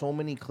throw so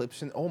many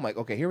clips in. Oh my.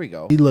 Okay, here we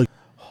go. He looks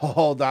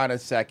Hold on a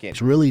second.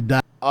 really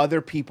dialed.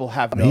 Other people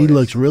have He noticed.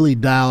 looks really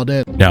dialed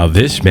in. Now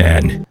this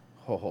man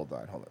Oh, hold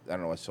on. I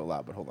don't know why it's so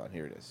loud, but hold on.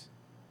 Here it is.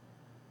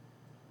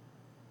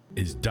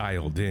 is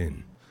dialed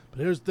in. But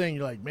here's the thing,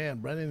 you're like, man,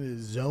 Brendan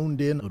is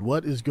zoned in. But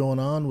what is going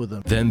on with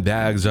him? Them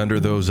bags under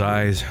those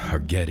eyes are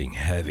getting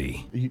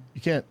heavy. You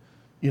can't,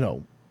 he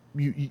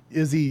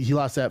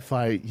lost that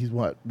fight. He's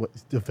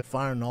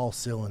firing all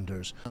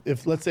cylinders.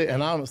 If let's say,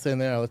 and I'm not saying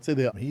there, let's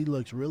say he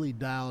looks really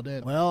dialed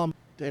in. Well,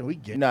 damn, we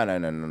get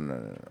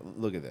No.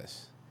 Look at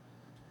this.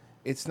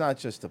 It's not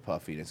just the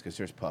puffiness because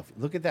there's puffy.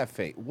 Look at that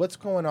face. What's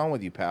going on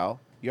with you, pal?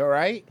 You all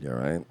right? You all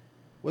right?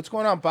 What's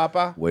going on,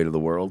 Papa? Weight of the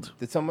world.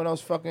 Did someone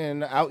else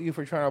fucking out you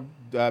for trying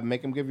to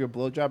make him give you a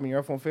blowjob in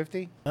your iPhone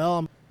 50?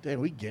 Well, damn,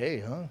 we gay,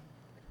 huh?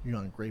 You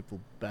ungrateful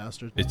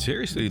bastard. It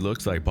seriously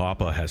looks like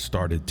Papa has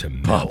started to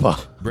melt.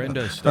 Papa.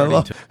 Brenda's I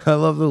starting to.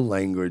 love the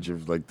language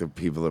of like the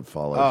people that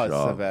follow Oh, it's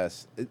Shaw. the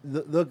best.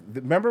 Look,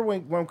 remember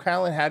when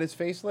Callen had his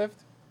facelift?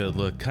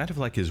 Look kind of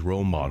like his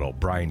role model,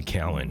 Brian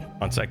Callen.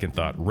 On second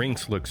thought,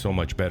 Rinks looks so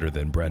much better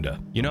than Brenda.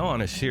 On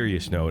a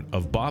serious note,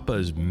 of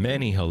Bapa's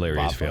many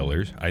hilarious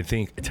failures, I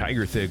think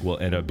Tiger Thig will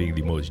end up being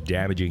the most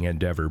damaging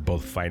endeavor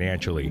both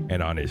financially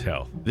and on his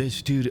health.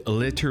 This dude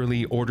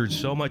literally ordered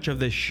so much of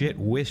this shit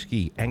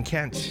whiskey and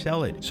can't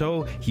sell it.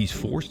 So he's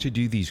forced to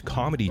do these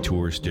comedy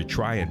tours to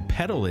try and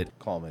peddle it.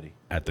 Comedy.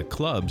 At the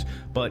clubs,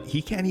 but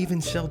he can't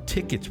even sell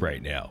tickets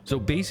right now. So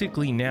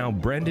basically now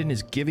Brendan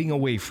is giving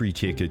away free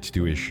tickets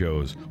to his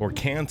shows or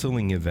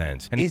canceling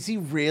events. And Is he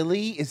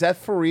really? Is that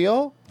for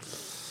real?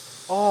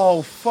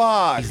 Oh,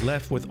 fuck. He's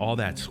left with all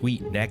that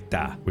sweet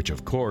nectar, which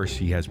of course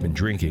he has been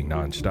drinking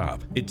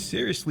nonstop. It's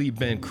seriously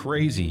been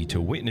crazy to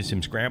witness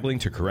him scrambling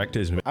to correct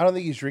his... I don't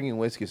think he's drinking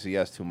whiskey, so he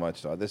has too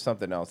much, though. There's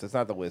something else. It's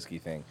not the whiskey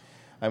thing.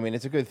 I mean,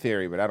 it's a good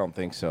theory, but I don't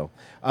think so.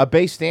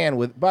 Base Stan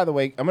with, by the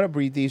way, I'm going to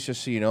read these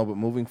just so you know, but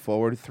moving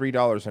forward,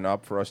 $3 and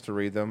up for us to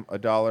read them.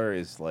 $1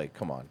 is like,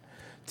 come on.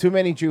 Too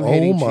many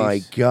Jew-hating Oh, my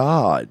chiefs.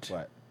 God.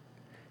 What?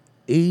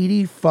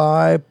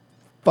 $85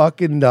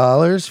 fucking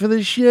dollars for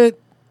this shit?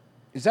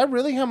 Is that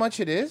really how much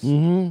it is?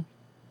 Mm-hmm.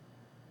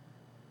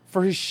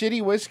 For his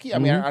shitty whiskey? I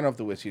mean, Mhm. I don't know if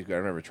the whiskey's good.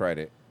 I've never tried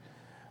it.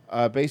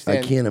 Based I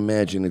on can't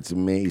imagine it's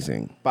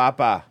amazing.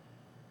 Papa,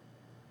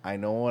 I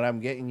know what I'm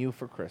getting you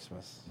for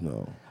Christmas.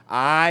 No.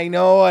 I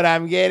know what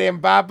I'm getting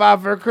Papa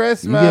for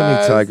Christmas. You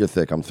get me Tiger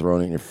Thick, I'm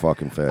throwing it in your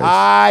fucking face.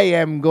 I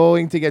am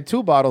going to get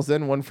 2 bottles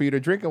then, one for you to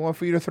drink and one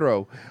for you to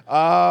throw.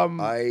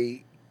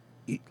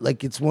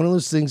 Like, it's one of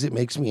those things that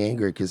makes me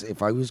angry because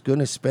if I was going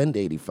to spend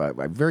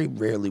 $85, I very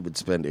rarely would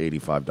spend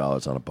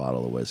 $85 on a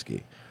bottle of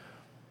whiskey.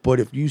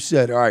 But if you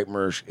said, all right,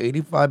 Mersh,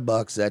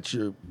 $85, that's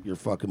your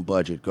fucking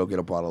budget, go get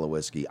a bottle of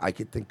whiskey, I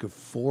could think of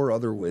 4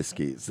 other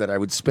whiskeys that I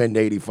would spend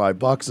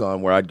 $85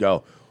 on where I'd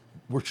go,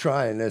 we're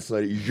trying this,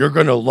 lady. You're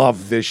going to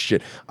love this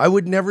shit. I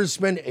would never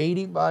spend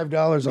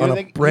 $85 on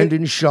a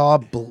Brendan Shaw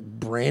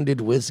branded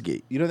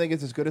whiskey. You don't think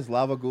it's as good as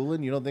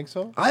Lagavulin? You don't think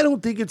so? I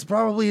don't think it's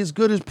probably as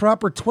good as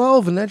Proper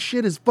 12, and that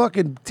shit is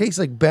fucking tastes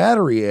like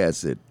battery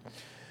acid.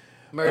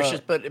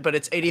 Mersh, but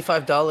it's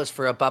 $85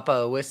 for a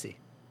Papa whiskey.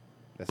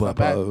 That's not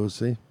bad.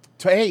 Pussy.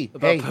 Hey,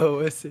 Papa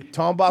whiskey.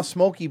 Talking about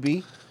Smokey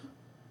B.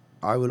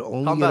 I would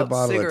only How get a about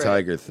bottle cigarette? of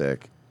Tiger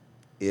Thick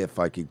if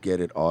I could get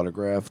it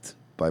autographed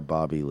by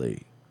Bobby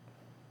Lee.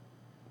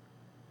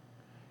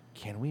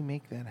 Can we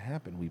make that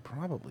happen? We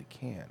probably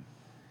can.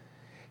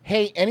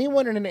 Hey,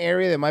 anyone in an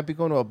area that might be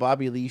going to a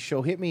Bobby Lee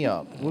show, hit me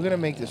up. We're gonna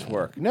make this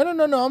work. No.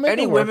 I'll make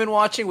Any it work. women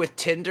watching with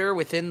Tinder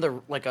within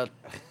the a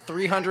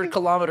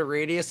 300-kilometer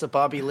radius of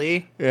Bobby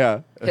Lee? Yeah,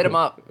 Hit him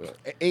up.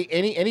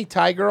 Any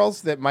Thai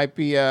girls that might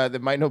be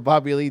that might know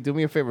Bobby Lee? Do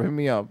me a favor, hit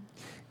me up.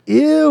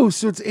 Ew!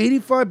 So it's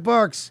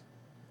 $85.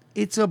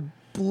 It's a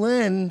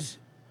blend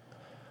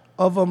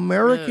of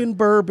American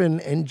bourbon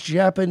and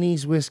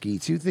Japanese whiskey.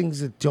 2 things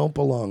that don't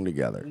belong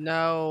together.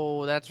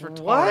 No, that's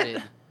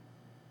retarded.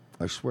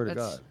 I swear to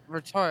That's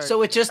God. retarded.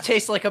 So it just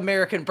tastes like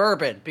American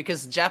bourbon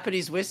because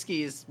Japanese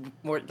whiskey is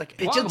more like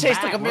it just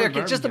tastes like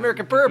American, just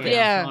American bourbon.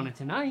 Yeah. On it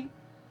tonight.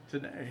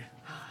 Today.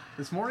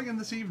 This morning and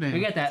this evening.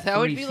 We got that. That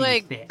would be 3C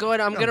like, stick. good,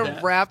 I'm going to Yeah.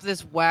 wrap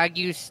this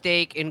Wagyu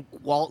steak in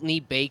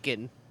Gwaltney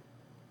bacon.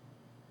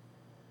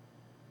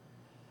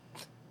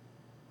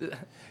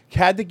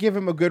 Had to give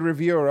him a good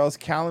review, or else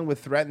Callan would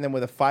threaten them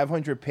with a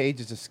 500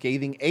 pages of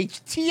scathing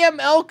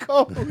HTML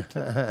code.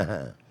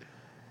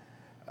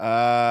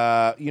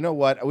 You know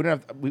what? We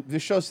don't have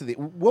this show's to the.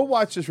 We'll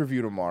watch this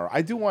review tomorrow.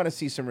 I do want to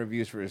see some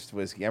reviews for his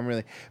whiskey. I'm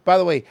really. By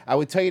the way, I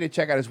would tell you to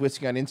check out his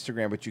whiskey on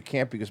Instagram, but you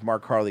can't because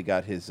Mark Harley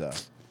got his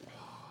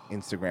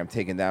Instagram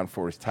taken down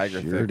for his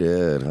Tiger Sure Thick.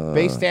 did, huh?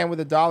 Base stand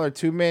with $1.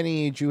 Too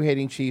many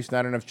Jew-hating Chiefs,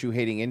 not enough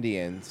Jew-hating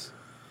Indians.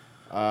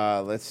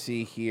 Let's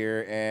see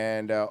here,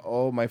 and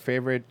my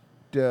favorite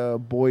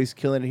boys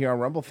killing it here on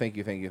Rumble. Thank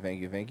you.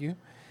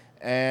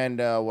 And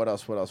what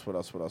else?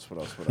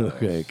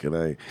 Okay, can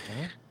I?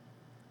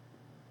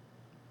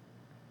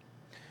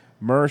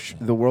 Mersh,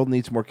 the world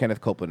needs more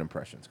Kenneth Copeland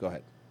impressions. Go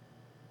ahead.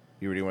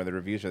 You reading one of the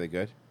reviews? Are they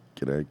good?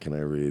 Can I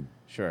read?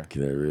 Sure.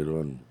 Can I read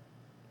one?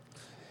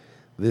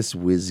 This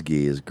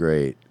whiskey is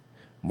great.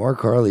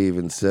 Mark Harley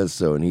even says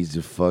so, and he's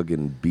a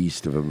fucking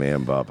beast of a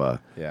man, Papa.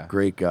 Yeah.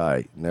 Great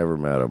guy. Never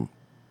met him.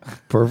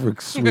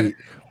 Perfect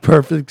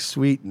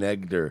sweet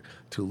nectar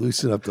to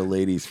loosen up the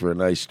ladies for a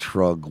nice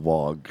trug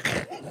wog.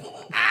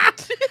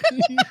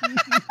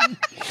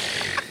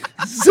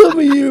 Some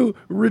of you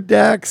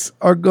redacts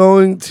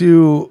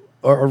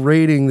are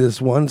rating this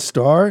 1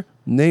 star.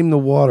 Name the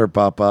water,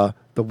 Papa.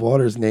 The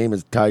water's name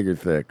is Tiger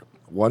Thick.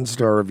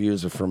 1-star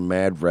reviews are from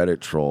mad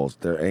Reddit trolls.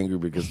 They're angry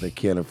because they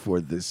can't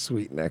afford this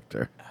sweet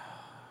nectar.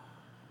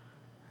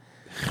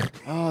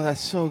 Oh,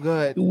 that's so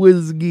good.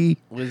 Whiskey.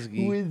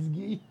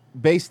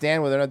 Base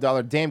Dan with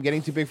 $1. Damn,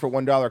 getting too big for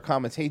 $1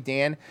 comments. Hey,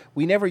 Dan,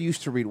 we never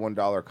used to read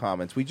 $1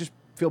 comments. We just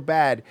feel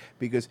bad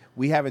because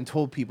we haven't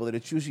told people that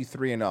it's usually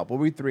 3 and up. We'll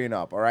read 3 and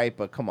up, all right?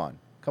 But come on,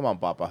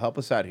 Papa, help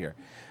us out here.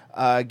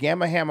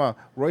 Gamma Hammer,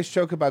 Roy's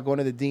joke about going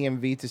to the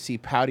DMV to see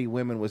pouty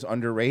women was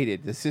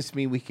underrated. Does this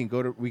mean we can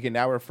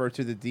now refer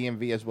to the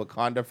DMV as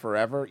Wakanda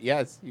forever?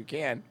 Yes, you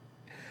can.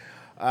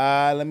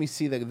 Let me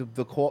see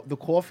the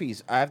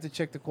coffees. I have to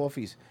check the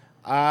coffees.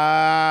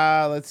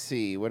 Let's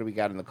see. What do we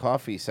got in the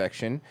coffee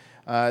section?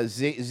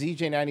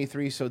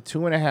 ZJ93, so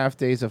 2.5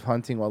 days of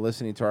hunting while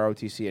listening to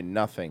ROTC and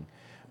nothing.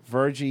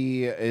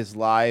 Virgie is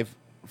live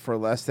for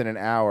less than an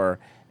hour,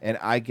 and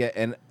I get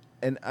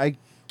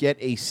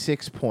a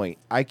 6 point.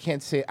 I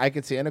could say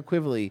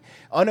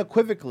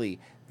unequivocally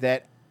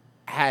that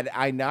had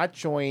I not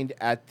joined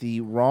at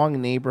the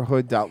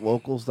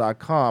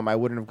wrongneighborhood.locals.com, I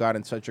wouldn't have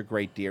gotten such a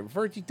great deal.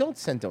 Virgie, don't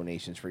send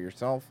donations for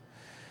yourself.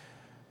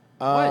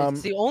 What?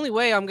 It's the only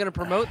way I'm going to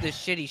promote this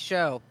shitty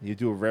show. You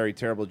do a very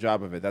terrible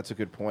job of it. That's a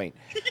good point.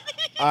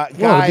 Well, to be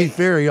Guys,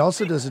 fair, he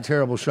also does a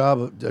terrible job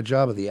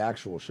of the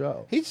actual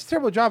show. he does a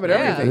terrible job at Yeah.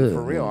 everything,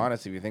 for real,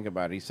 honestly, if you think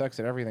about it. He sucks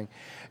at everything.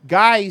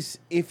 Guys,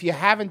 if you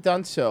haven't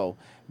done so,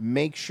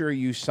 make sure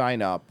you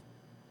sign up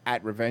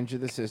at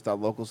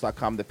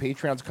revengeofthesys.locals.com. The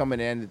Patreon's coming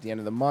in at the end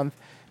of the month.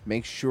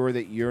 Make sure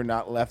that you're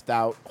not left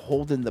out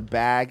holding the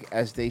bag,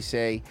 as they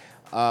say.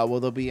 Will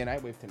there be a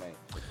Nightwave tonight?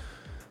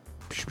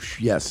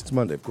 Yes, it's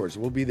Monday, of course.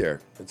 We'll be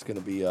there. It's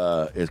gonna be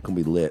lit. It's gonna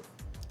be lit.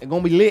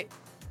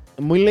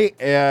 Muy lit.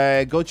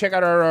 Go check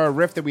out our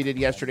riff that we did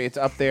yesterday. It's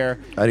up there.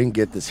 I didn't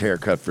get this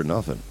haircut for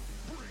nothing.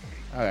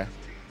 Okay.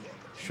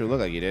 Sure look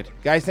like you did.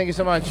 Guys, thank you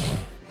so much.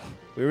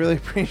 We really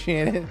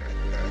appreciate it.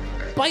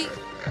 Bye.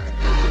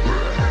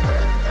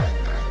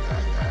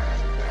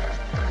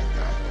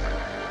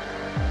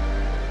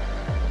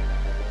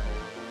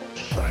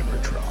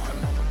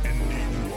 Cybertron.